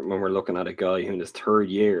then when we're looking at a guy who in his third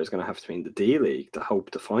year is going to have to be in the D-League to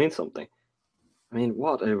hope to find something? I mean,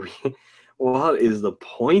 what is the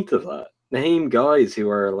point of that? Name guys who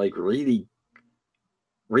are like really,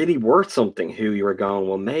 really worth something who you are going,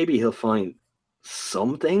 well, maybe he'll find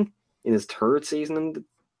something in his third season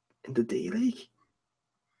in the D-League.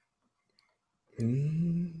 I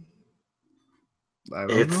don't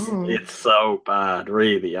know. It's so bad,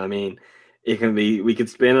 really. I mean, we could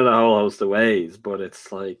spin it a whole host of ways, but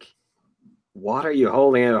it's like, what are you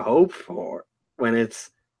holding out hope for when it's,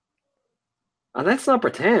 and let's not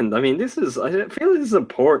pretend. I mean, I feel this is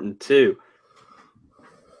important too.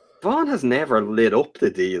 Vaughn has never lit up the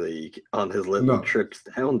D-League on his little trips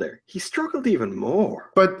down there. He struggled even more.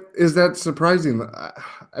 But is that surprising?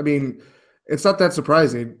 I mean, it's not that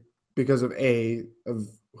surprising because of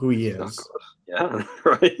who he is. Yeah,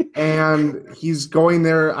 right. And he's going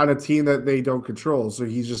there on a team that they don't control, so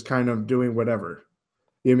he's just kind of doing whatever.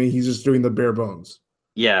 I mean, he's just doing the bare bones.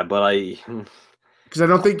 Yeah, but because I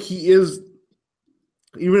don't think he is.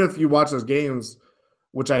 Even if you watch those games,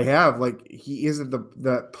 which I have, like he isn't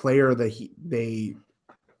the player that they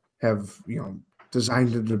have designed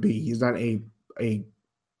him to be. He's not a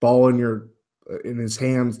ball in his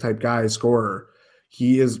hands type guy scorer.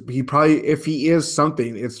 He probably, if he is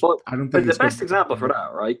something, I don't think the best example for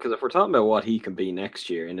that, right? Because if we're talking about what he can be next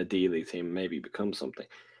year in a D-League team, maybe become something.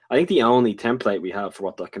 I think the only template we have for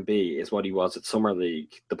what that can be is what he was at Summer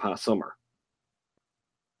League the past summer.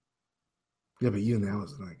 Yeah, but that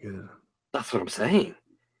wasn't that good. That's what I'm saying.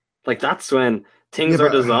 Like, that's when things are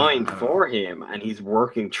designed for him and he's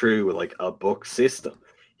working through like a book system.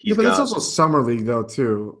 But it's also Summer League though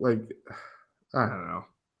too. Like, I don't know.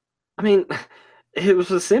 I mean, it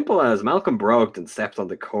was as simple as Malcolm Brogdon stepped on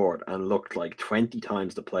the court and looked like 20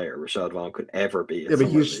 times the player Rashad Vaughn could ever be. Yeah, but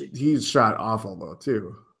he's shot awful though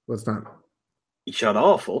too. He shot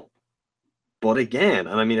awful, but again,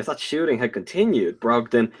 and I mean, if that shooting had continued,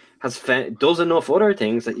 Brogdon does enough other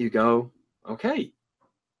things that you go, okay,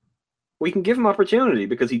 we can give him opportunity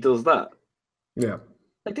because he does that. Yeah,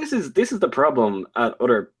 like this is the problem at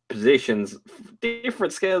other positions,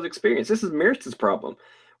 different scales of experience. This is Mirtz's problem.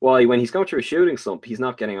 Why, when he's going through a shooting slump, he's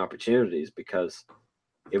not getting opportunities because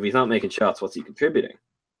if he's not making shots, what's he contributing?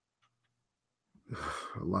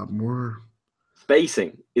 A lot more.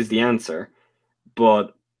 Spacing is the answer,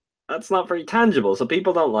 but that's not very tangible. So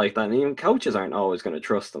people don't like that, and even coaches aren't always going to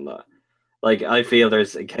trust in that. Like, I feel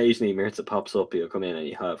there's occasionally minutes that pops up, he'll come in and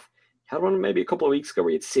you had one maybe a couple of weeks ago where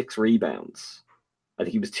he had 6 rebounds. I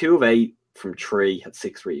think he was 2 of 8 from 3, had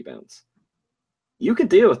 6 rebounds. You can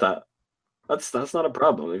deal with that. That's not a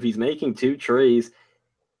problem. If he's making 2 trees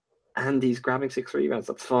and he's grabbing 6 rebounds,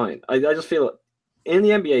 that's fine. I just feel in the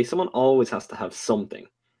NBA, someone always has to have something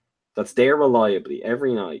that's there reliably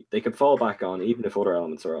every night. They can fall back on even if other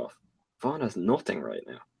elements are off. Vaughn has nothing right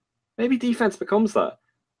now. Maybe defense becomes that.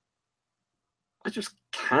 I just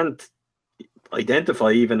can't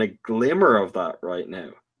identify even a glimmer of that right now.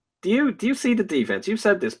 Do you see the defense? You've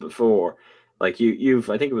said this before. Like you've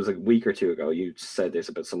I think it was a week or 2 ago, you said this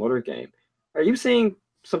about some other game. Are you seeing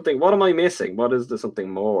something? What am I missing? What is there something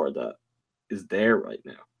more that is there right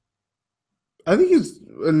now? I think he's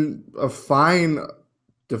a fine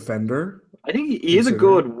defender. I think he is a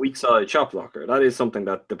good weak side shot blocker. That is something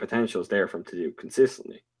that the potential is there for him to do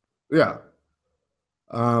consistently. Yeah.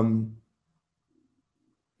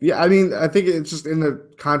 Yeah, I mean, I think it's just in the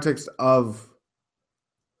context of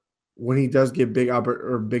when he does get big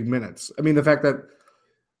big minutes. I mean, the fact that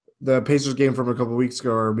the Pacers game from a couple of weeks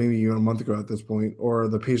ago, or maybe even a month ago at this point, or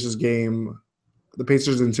the Pacers and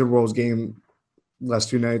Timberwolves game last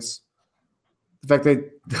 2 nights, the fact that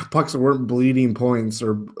the Bucks weren't bleeding points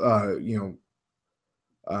or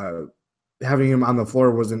having him on the floor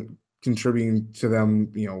wasn't contributing to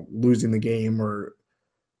them, losing the game or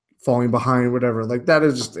falling behind, whatever. Like, that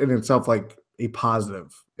is just in itself like a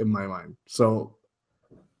positive in my mind. So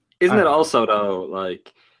isn't it also though,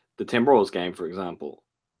 like the Timberwolves game, for example,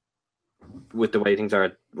 with the way things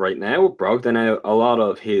are right now, Brogdon out a lot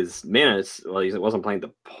of his minutes, well, he wasn't playing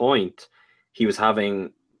the point, he was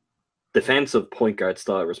having defensive point guard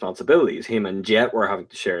style responsibilities. Him and Jet were having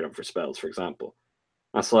to share them for spells, for example.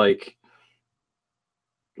 That's like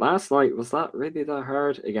last night, was that really that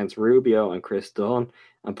hard against Rubio and Chris Dunn?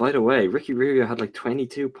 And by the way, Ricky Rubio had like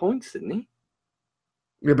 22 points, didn't he?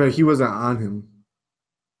 Yeah, but he wasn't on him.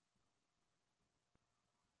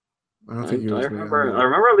 I don't think he was. I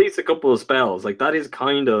remember at least a couple of spells. Like, that is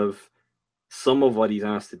kind of some of what he's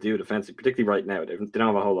asked to do defensively, particularly right now. They don't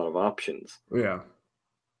have a whole lot of options. Yeah.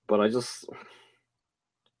 But I just...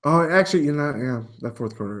 Oh, actually, that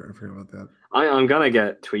fourth quarter, I forgot about that. I'm going to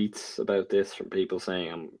get tweets about this from people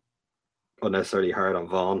saying I'm unnecessarily hard on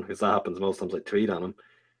Vaughn, because that happens most times I tweet on him.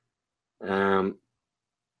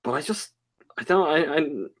 But I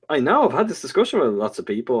know I've had this discussion with lots of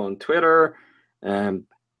people on Twitter,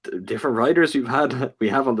 different writers we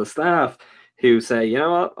have on the staff who say, you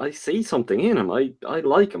know what, I see something in him. I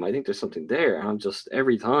like him. I think there's something there. And I'm just,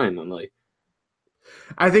 every time I'm like,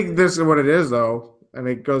 I think this is what it is, though, and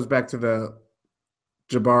it goes back to the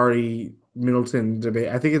Jabari Middleton debate.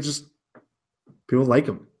 I think it's just people like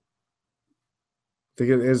him. I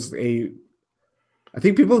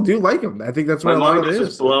think people do like him. I think that's what my mind is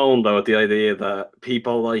just blown though at the idea that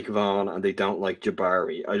people like Vaughn and they don't like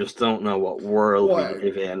Jabari. I just don't know what world we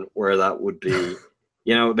live in where that would be.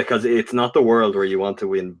 Because it's not the world where you want to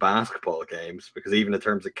win basketball games. Because even in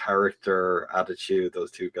terms of character, attitude,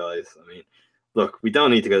 those two guys. I mean, look, we don't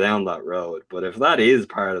need to go down that road. But if that is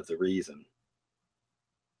part of the reason,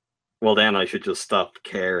 well, then I should just stop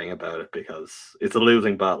caring about it because it's a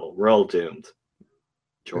losing battle. We're all doomed.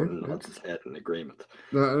 Jordan nods his head in agreement.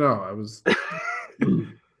 No, I was.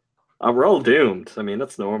 We're all doomed. I mean,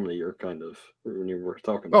 that's normally your kind of when you were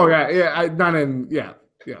talking. Oh yeah,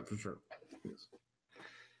 for sure. Yes.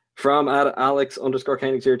 From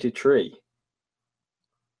Alex_Koenig023.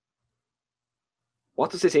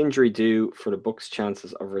 What does this injury do for the Bucks'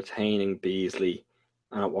 chances of retaining Beasley,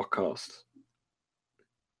 and at what cost?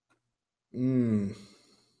 He's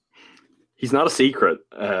not a secret,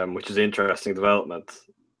 which is interesting development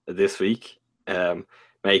this week,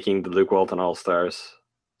 making the Luke Walton All-Stars.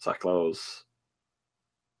 Zach Lowe's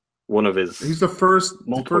one of his. He's the first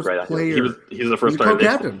player. He was the first player.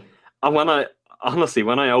 Co-captain. And when I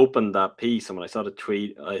opened that piece and when I saw the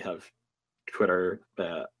tweet, I have Twitter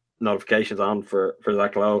notifications on for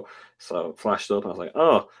Zach Lowe, so it flashed up and I was like,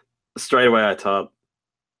 oh, straight away I thought,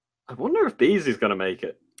 I wonder if Beasley's going to make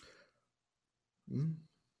it.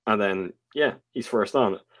 And then, he's first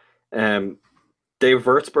on it. Dave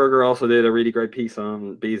Wurzberger also did a really great piece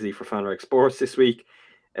on Beasley for FanRag Sports this week.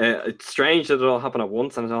 It's strange that it all happened at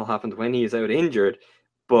once and it all happened when he is out injured,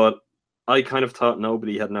 but I kind of thought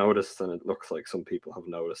nobody had noticed, and it looks like some people have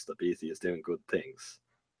noticed that Beasley is doing good things.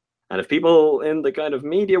 And if people in the kind of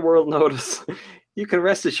media world notice, you can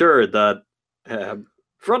rest assured that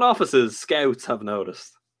front offices, scouts have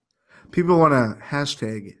noticed. People want to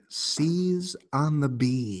hashtag seize on the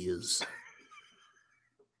bees.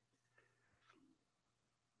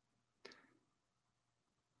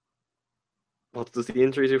 What does the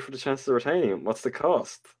injury do for the chances of retaining him? What's the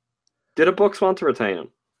cost? Did the Bucks want to retain him?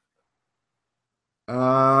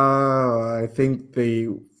 I think they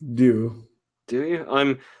do. Do you?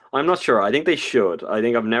 I'm not sure. I think they should. I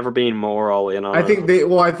think I've never been more all in on I it. think they.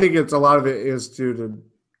 Well, I think it's a lot of it is due to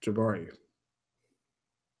Jabari.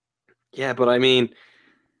 Yeah, but I mean,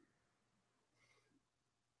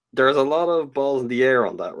 there's a lot of balls in the air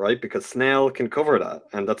on that, right? Because Snell can cover that,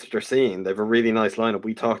 and that's what they're seeing. They have a really nice lineup.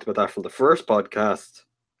 We talked about that from the first podcast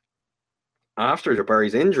after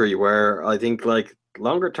Jabari's injury, where I think like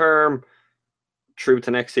longer term, through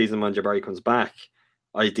to next season when Jabari comes back,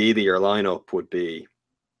 ideally your lineup would be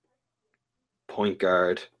point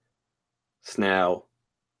guard, Snell,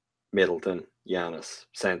 Middleton, Giannis,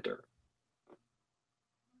 center.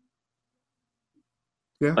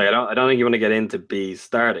 Yeah. Like I don't think you want to get into B's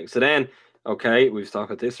starting. So then, okay, we've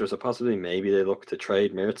talked about this. There's a possibility maybe they look to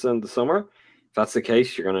trade Mirtza in the summer. If that's the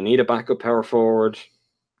case, you're going to need a backup power forward.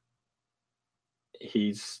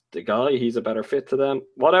 He's the guy. He's a better fit to them.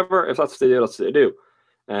 Whatever. If that's what they do, that's what they do.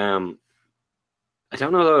 I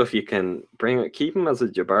don't know though if you can keep him as a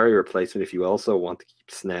Jabari replacement if you also want to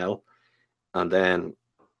keep Snell, and then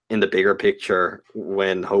in the bigger picture,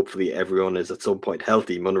 when hopefully everyone is at some point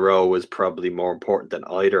healthy, Monroe is probably more important than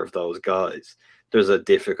either of those guys. There's a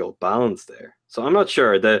difficult balance there. So I'm not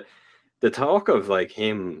sure. The talk of like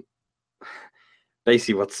him,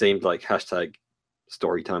 basically what seemed like hashtag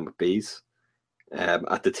story time with bees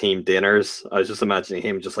at the team dinners. I was just imagining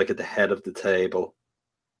him just like at the head of the table,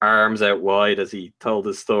 arms out wide as he told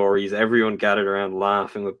his stories, everyone gathered around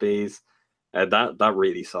laughing with bees. That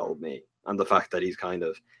really sold me. And the fact that he's kind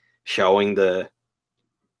of showing the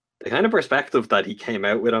kind of perspective that he came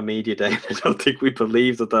out with on media day. I don't think we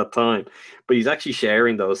believed at that time, but he's actually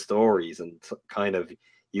sharing those stories and kind of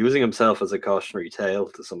using himself as a cautionary tale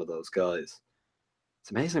to some of those guys.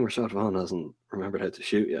 It's amazing Rashad Vaughn hasn't remembered how to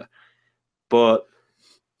shoot yet. But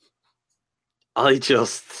I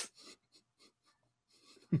just,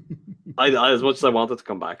 I as much as I wanted to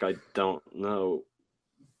come back, I don't know.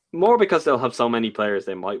 More because they'll have so many players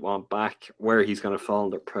they might want back, where he's going to fall on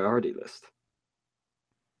their priority list.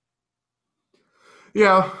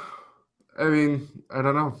 Yeah, I mean, I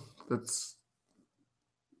don't know. That's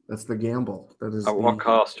the gamble. That is. At what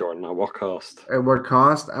cost, Jordan? At what cost? At what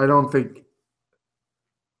cost? I don't think.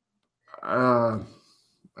 I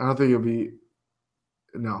don't think it'll be.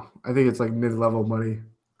 No, I think it's like mid-level money.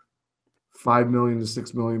 $5 million to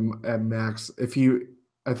 $6 million at max. I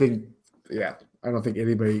think, yeah. I don't think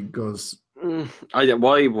anybody goes. Why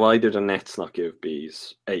did the Nets not give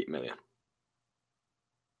Bees $8 million?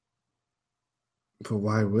 But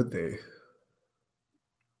why would they?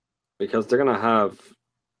 Because they're gonna have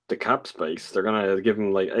the cap space. They're gonna give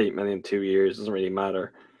him like $8 million 2 years. Doesn't really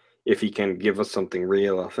matter if he can give us something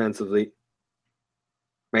real offensively.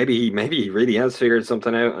 Maybe he really has figured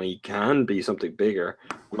something out and he can be something bigger.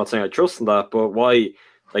 I'm not saying I trust in that, but why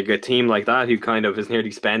like a team like that who kind of is nearly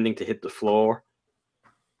spending to hit the floor?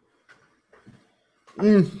 I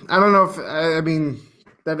don't know if I mean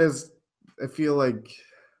that is. I feel like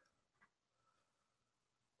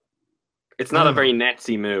it's not a very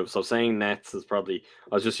Netsy move. So saying Nets is probably.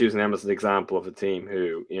 I was just using them as an example of a team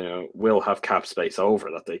who will have cap space over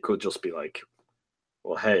that. They could just be like,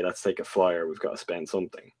 well, hey, let's take a flyer. We've got to spend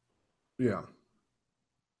something. Yeah.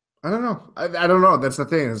 I don't know. I don't know. That's the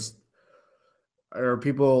thing is, are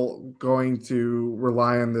people going to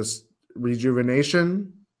rely on this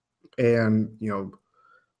rejuvenation and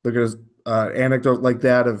look at his anecdote like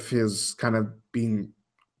that of his kind of being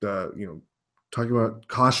talking about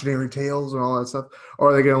cautionary tales and all that stuff, or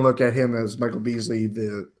are they going to look at him as Michael Beasley,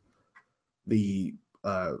 the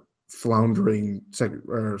floundering second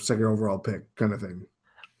overall pick kind of thing?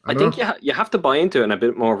 I think you have to buy into it in a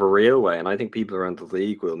bit more of a real way, and I think people around the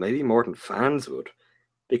league will, maybe more than fans would,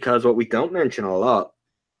 because what we don't mention a lot,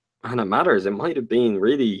 and it matters, it might have been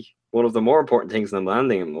really one of the more important things in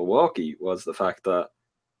landing in Milwaukee was the fact that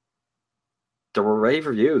there were rave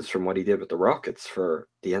reviews from what he did with the Rockets for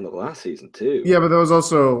the end of last season too. Yeah, but there was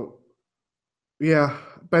also, but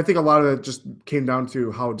I think a lot of it just came down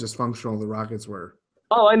to how dysfunctional the Rockets were.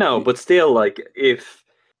 Oh, I know, but still, like, if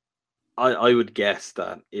I would guess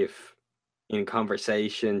that if in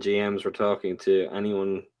conversation GMs were talking to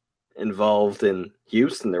anyone involved in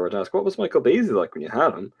Houston, they would ask, what was Michael Beasley like when you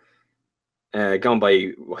had him? Gone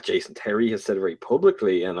by what Jason Terry has said very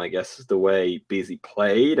publicly, and I guess the way Beasley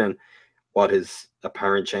played and what his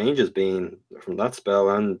apparent change has been from that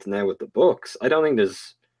spell and now with the Bucks, I don't think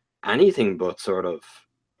there's anything but sort of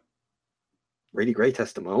really great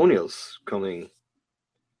testimonials coming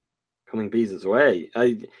Bees' way.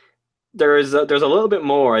 There's a little bit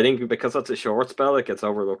more. I think because that's a short spell, it gets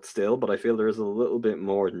overlooked still, but I feel there is a little bit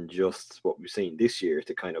more than just what we've seen this year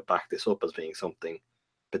to kind of back this up as being something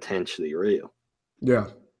potentially real. Yeah,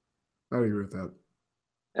 I agree with that.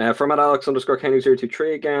 From at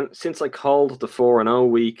Alex_Kenny023 again, since I called the 4-0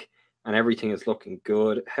 week and everything is looking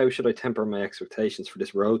good, how should I temper my expectations for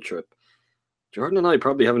this road trip? Jordan and I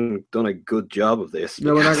probably haven't done a good job of this.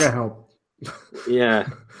 No, we're not gonna help. Yeah.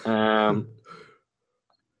 I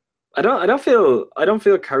don't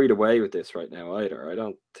feel carried away with this right now either. I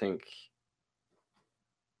don't think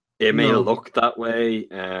it may look that way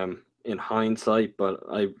in hindsight, but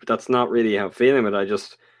that's not really how I'm feeling it. I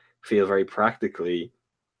just feel very practically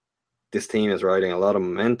this team is riding a lot of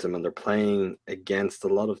momentum and they're playing against a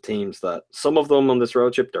lot of teams that some of them on this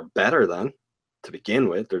road trip they're better than to begin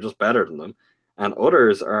with. They're just better than them. And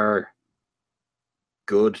others are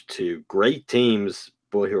good to great teams,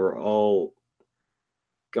 but who are all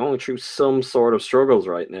going through some sort of struggles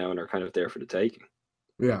right now and are kind of there for the taking.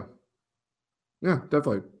 Yeah. Yeah,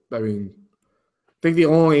 definitely. I mean, I think the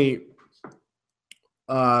only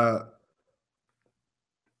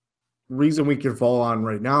reason we can fall on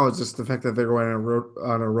right now is just the fact that they're going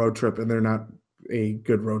on a road trip and they're not a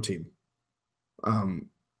good road team.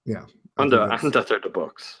 Yeah. And that they're the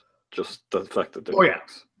Bucks. Just the fact that they're the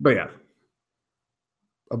Bucks. But yeah.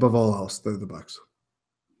 Above all else, they're the Bucks.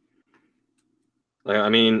 I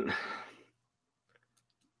mean,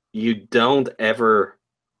 you don't ever,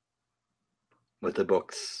 with the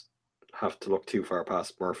Bucks, have to look too far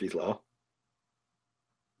past Murphy's Law.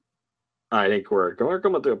 I think we're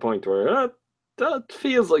coming to a point where that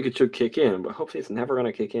feels like it should kick in, but hopefully it's never going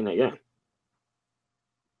to kick in again.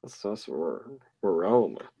 That's what we're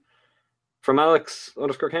rolling with. From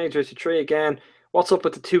Alex_Kenny33 again, what's up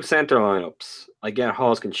with the two center lineups? I get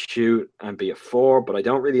Hawes can shoot and be a 4, but I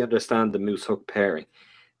don't really understand the Moose Hook pairing.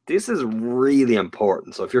 This is really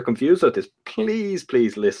important. So if you're confused with this,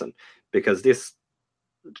 please listen, because this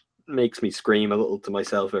makes me scream a little to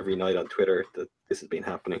myself every night on Twitter that this has been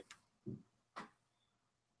happening.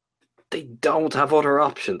 They don't have other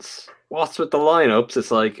options. What's with the lineups?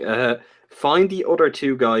 It's like, find the other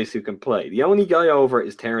two guys who can play. The only guy over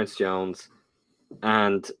is Terrence Jones,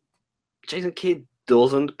 and Jason Kidd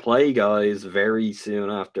doesn't play guys very soon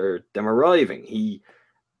after them arriving. He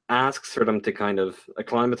asks for them to kind of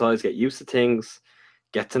acclimatize, get used to things,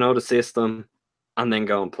 get to know the system, and then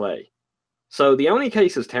go and play. So the only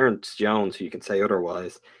case is Terrence Jones, who you can say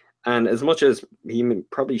otherwise. And as much as he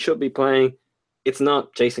probably should be playing, it's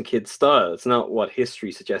not Jason Kidd's style. It's not what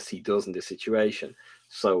history suggests he does in this situation.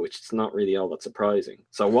 So it's not really all that surprising.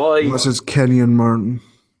 So why? Unless it's Kenyon Martin.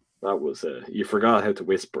 That was you forgot how to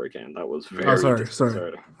whisper again. That was very sorry.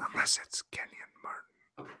 Unless it's Kenyon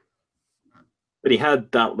Martin. But he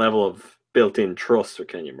had that level of built-in trust with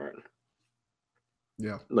Kenyon Martin.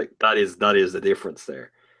 Yeah, like that is the difference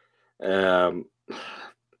there.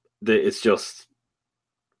 It's just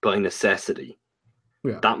by necessity.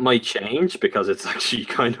 Yeah. That might change because it's actually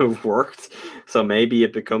kind of worked. So maybe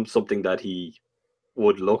it becomes something that he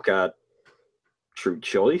would look at through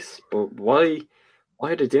choice. But why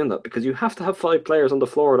are they doing that? Because you have to have 5 players on the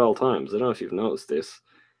floor at all times. I don't know if you've noticed this.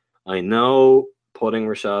 I know putting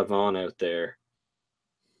Rashad Vaughn out there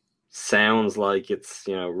sounds like it's,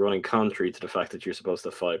 running contrary to the fact that you're supposed to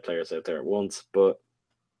have 5 players out there at once, but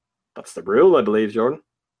that's the rule, I believe, Jordan.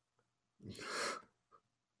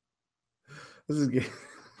 This is getting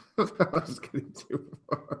too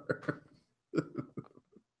far.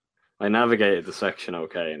 I navigated the section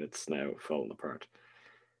okay, and it's now falling apart.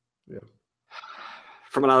 Yeah.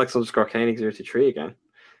 From an Alex_Kenny023 again.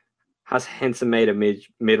 Has Henson made a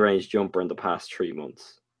mid-range jumper in the past 3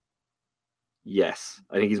 months? Yes.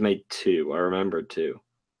 I think he's made 2. I remembered 2.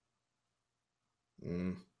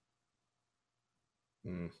 I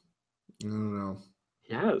don't know.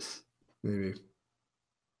 He has. Maybe.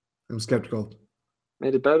 I'm skeptical.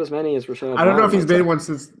 Made about as many as Rashad. I don't know if he's made one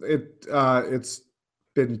since it's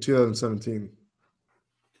been 2017.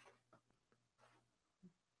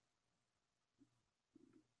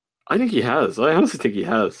 I think he has. I honestly think he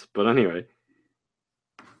has. But anyway.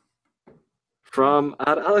 From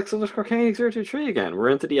at Alex_Kenny023 again. We're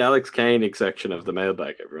into the Alex Koenig section of the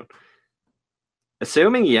mailbag, everyone.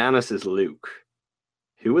 Assuming Giannis is Luke,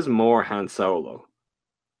 who is more Han Solo?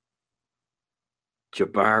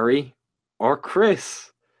 Jabari or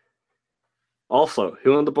Chris? Also,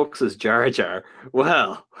 who on the books is Jar Jar?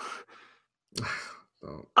 Well,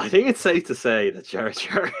 So, I think it's safe to say that Jar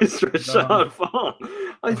Jar is Rashawn Vaughn.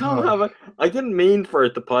 I don't have it. I didn't mean for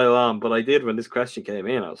it to pile on, but I did when this question came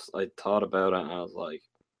in. I thought about it and I was like,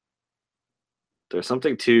 there's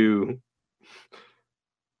something too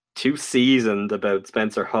seasoned about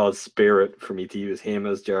Spencer Hawes' spirit for me to use him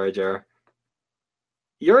as Jar Jar.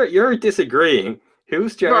 You're disagreeing.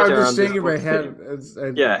 Who's Jar no, Jar? I'm just on this saying in my Bucks head.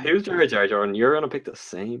 team? Yeah, who's Jar Jar, Jordan? You're gonna pick the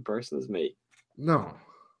same person as me. No.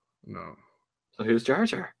 So who's Jar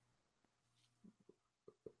Jar?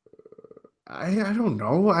 I don't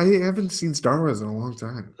know. I haven't seen Star Wars in a long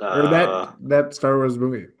time. Or Uh, that Star Wars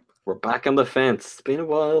movie. We're back on the fence. It's been a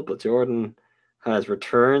while, but Jordan has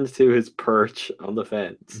returned to his perch on the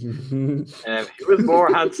fence. Who was more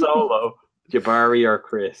Han Solo, Jabari or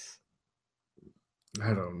Chris?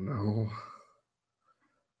 I don't know.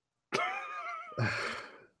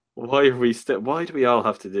 Why do we all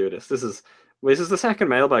have to do this? This is the second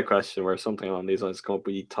mailbag question where something along these lines come up.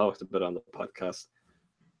 We talked about on the podcast.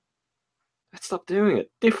 Let's stop doing it.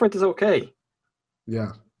 Different is okay.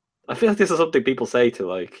 Yeah. I feel like this is something people say to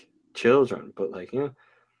like children, but like,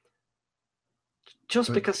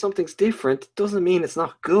 just because something's different doesn't mean it's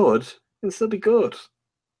not good. It can still be good.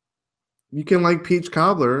 You can like peach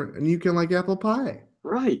cobbler and you can like apple pie.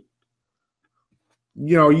 Right.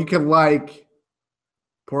 You can like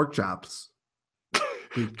pork chops.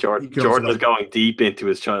 Jordan is going deep into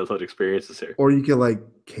his childhood experiences here. Or you can like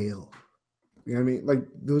kale. You know what I mean? Like,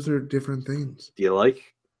 those are different things. Do you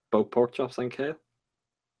like both pork chops and kale?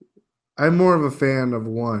 I'm more of a fan of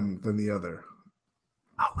one than the other.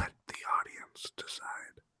 I'll let the audience decide.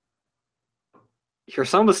 You're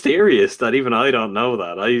so mysterious that even I don't know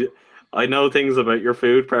that. I know things about your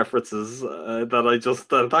food preferences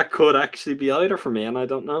that could actually be either for me, and I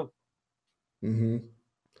don't know. Mm-hmm.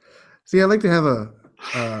 See, I like to have a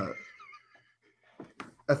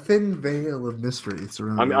thin veil of mystery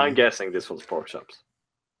surrounding. I'm guessing this one's pork chops.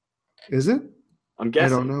 Is it? I'm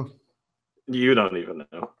guessing. I don't know. You don't even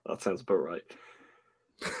know. That sounds about right.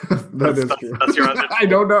 That's true. That's your answer. I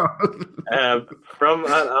don't know. From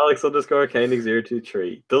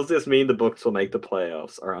Alex_Koenig023. Does this mean the Bucks will make the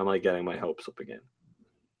playoffs, or am I getting my hopes up again?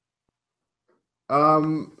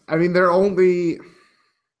 I mean, they're only.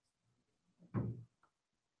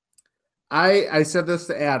 I said this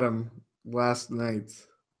to Adam last night,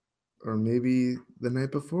 or maybe the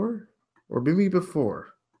night before, or maybe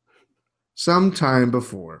before, sometime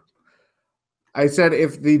before. I said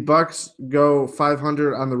if the Bucks go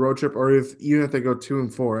 500 on the road trip, or even if they go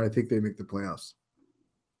 2-4, I think they make the playoffs.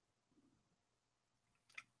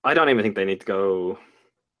 I don't even think they need to go.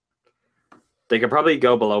 They could probably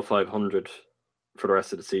go below 500 for the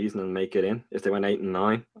rest of the season and make it in if they went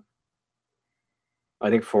 8-9. I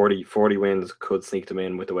think 40 wins could sneak them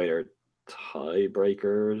in with the way their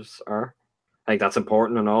tiebreakers are. I think that's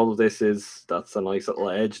important, and all of this that's a nice little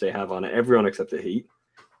edge they have on everyone except the Heat.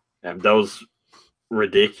 Those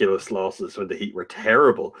ridiculous losses when the Heat were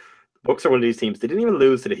terrible. The Bucks are one of these teams. They didn't even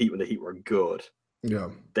lose to the Heat when the Heat were good. Yeah,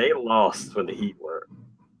 they lost when the Heat were.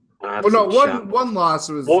 Well, no, one loss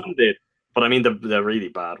was. One did, but I mean the really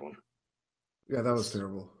bad one. Yeah, that was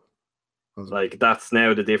terrible. Like that's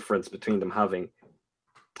now the difference between them having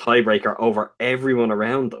tiebreaker over everyone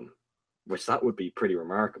around them, which that would be pretty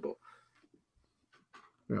remarkable.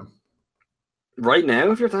 Yeah. Right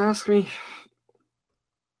now, if you're to ask me,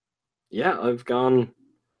 yeah, I've gone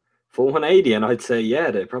full 180, and I'd say, yeah,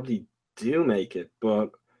 they probably do make it,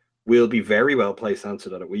 but we'll be very well placed to answer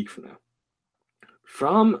that a week from now.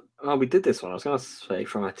 We did this one. I was going to say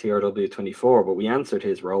from a TRW24, but we answered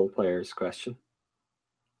his role players question.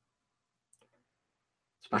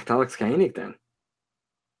 It's back to Alex Koenig then.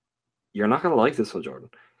 You're not going to like this one, Jordan.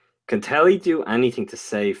 Can Telly do anything to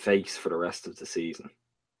save face for the rest of the season?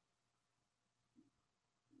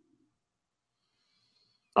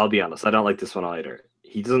 I'll be honest, I don't like this one either.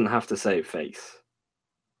 He doesn't have to save face.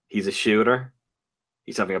 He's a shooter.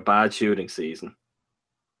 He's having a bad shooting season.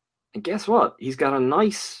 And guess what? He's got a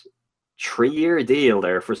nice 3-year deal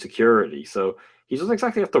there for security. So he doesn't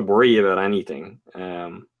exactly have to worry about anything.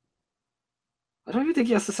 I don't even think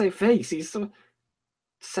he has to save face. He's the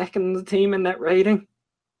second in the team in net rating.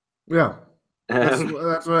 Yeah. That's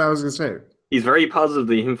what I was going to say. He's very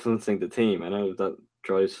positively influencing the team. I know that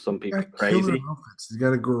drives some people crazy. He's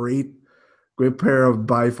got a great pair of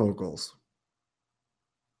bifocals.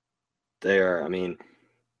 I mean,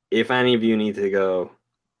 if any of you need to go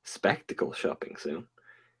spectacle shopping soon,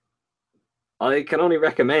 I can only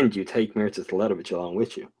recommend you take Mirza Teletovic along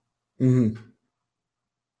with you. Mm-hmm.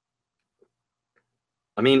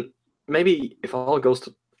 I mean, maybe if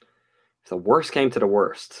the worst came to the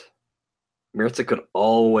worst, Mirza could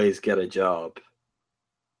always get a job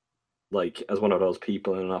like as one of those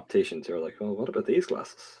people in an opticians who are like, "Oh, what about these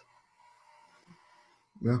glasses?"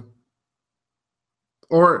 Yeah.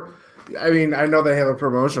 Or, I mean, I know they have a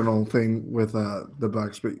promotional thing with the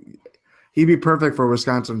Bucks, but he'd be perfect for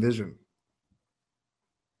Wisconsin Vision.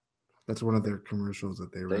 That's one of their commercials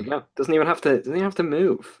that they There run. you go. Doesn't even have to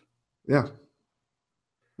move. Yeah.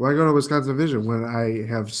 Why go to Wisconsin Vision when I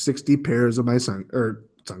have 60 pairs of my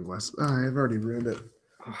sunglasses? Oh, I've already ruined it.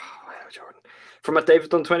 Oh, wow, Jordan. From a David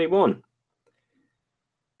Dunn 21.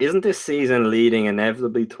 Isn't this season leading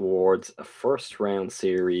inevitably towards a first-round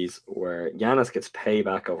series where Giannis gets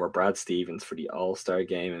payback over Brad Stevens for the All-Star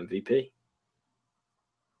Game MVP?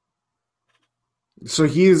 So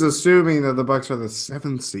he's assuming that the Bucks are the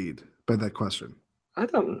 7th seed by that question. I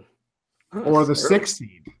don't. Or the 6th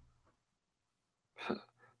seed.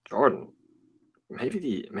 Jordan, maybe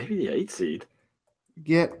the 8th seed.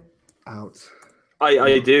 Get out.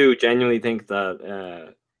 I do genuinely think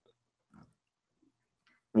that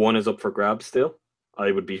one is up for grabs still.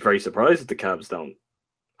 I would be very surprised if the Cavs don't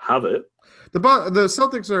have it. The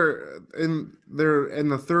Celtics are they're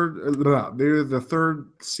the third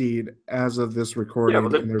seed as of this recording. Yeah,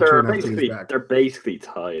 but they're basically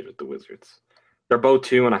tied with the Wizards. They're both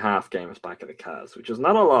 2.5 games back of the Cavs, which is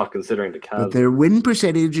not a lot considering the Cavs. But their win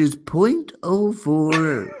percentage is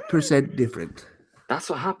 0.04% different. That's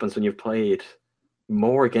what happens when you've played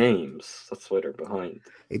more games. That's why they're behind.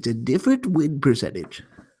 It's a different win percentage.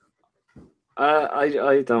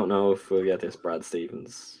 I don't know if we'll get this Brad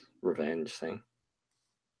Stevens revenge thing.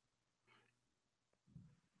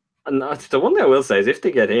 And that's the one thing I will say is if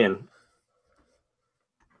they get in,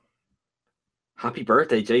 happy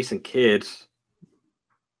birthday, Jason Kidd.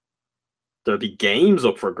 There'll be games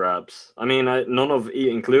up for grabs. I mean, none of,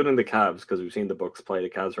 including the Cavs, because we've seen the Bucks play the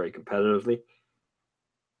Cavs very competitively.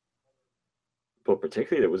 But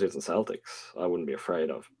particularly the Wizards and Celtics, I wouldn't be afraid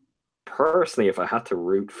of. Personally, if I had to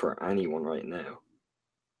root for anyone right now,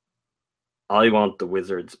 I want the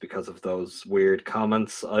Wizards because of those weird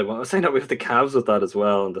comments. I was saying that with the Cavs with that as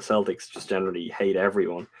well, and the Celtics just generally hate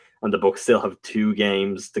everyone. And the Bucks still have 2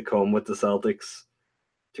 games to come with the Celtics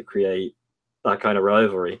to create that kind of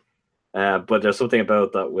rivalry. But there's something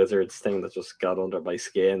about that Wizards thing that just got under my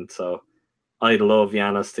skin. So I'd love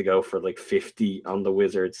Giannis to go for like 50 on the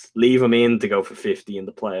Wizards. Leave him in to go for 50 in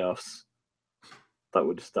the playoffs. That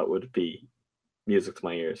would be music to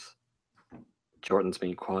my ears. Jordan's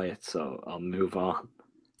being quiet, so I'll move on.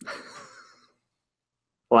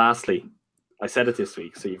 Lastly, I said it this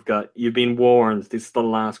week, so you've been warned. This is the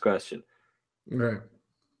last question. Right.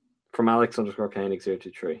 From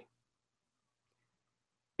Alex_Koenig023.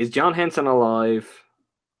 Is John Henson alive,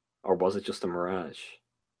 or was it just a mirage?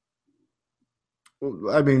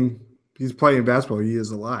 Well, I mean, he's playing basketball. He is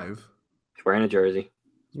alive. He's wearing a jersey.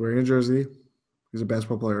 He's a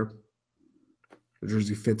basketball player. The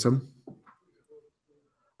jersey fits him.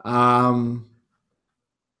 Kind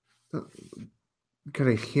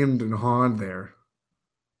of hemmed and hawed there.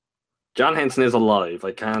 John Henson is alive.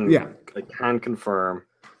 I can confirm.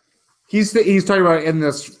 He's talking about in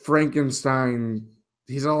this Frankenstein.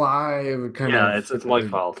 He's alive. It's my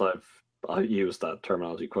fault. I've used that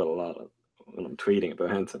terminology quite a lot when I'm tweeting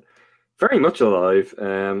about Henson. Very much alive.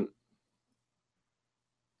 And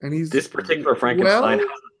this particular Frankenstein has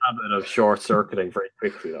a habit of short circuiting very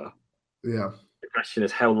quickly, though. Yeah. The question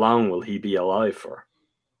is, how long will he be alive for?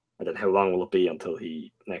 And then how long will it be until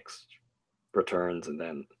he next returns? And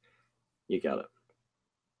then you get it.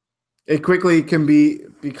 It quickly can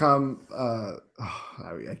become. I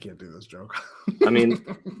can't do this joke. I mean,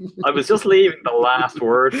 I was just leaving the last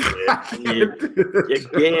word for you.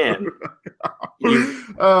 Again.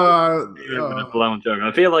 A blown joke.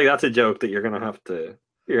 I feel like that's a joke that you're gonna have to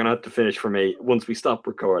finish for me once we stop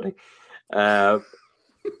recording. But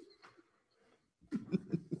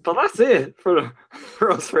that's it for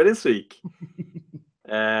us for this week.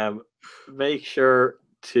 Make sure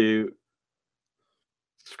to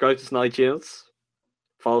subscribe to us on iTunes,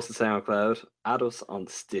 follow us on SoundCloud, add us on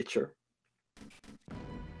Stitcher.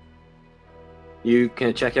 You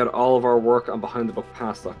can check out all of our work on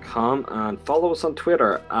BehindTheBookPass.com and follow us on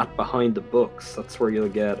Twitter @BehindTheBooks. That's where you'll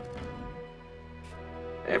get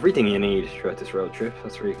everything you need throughout this road trip.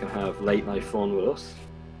 That's where you can have late night fun with us.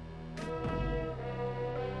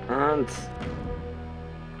 And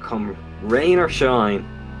come rain or shine,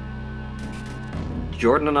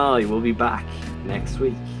 Jordan and I will be back next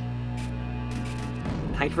week.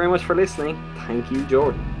 Thank you very much for listening. Thank you,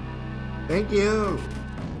 Jordan. Thank you.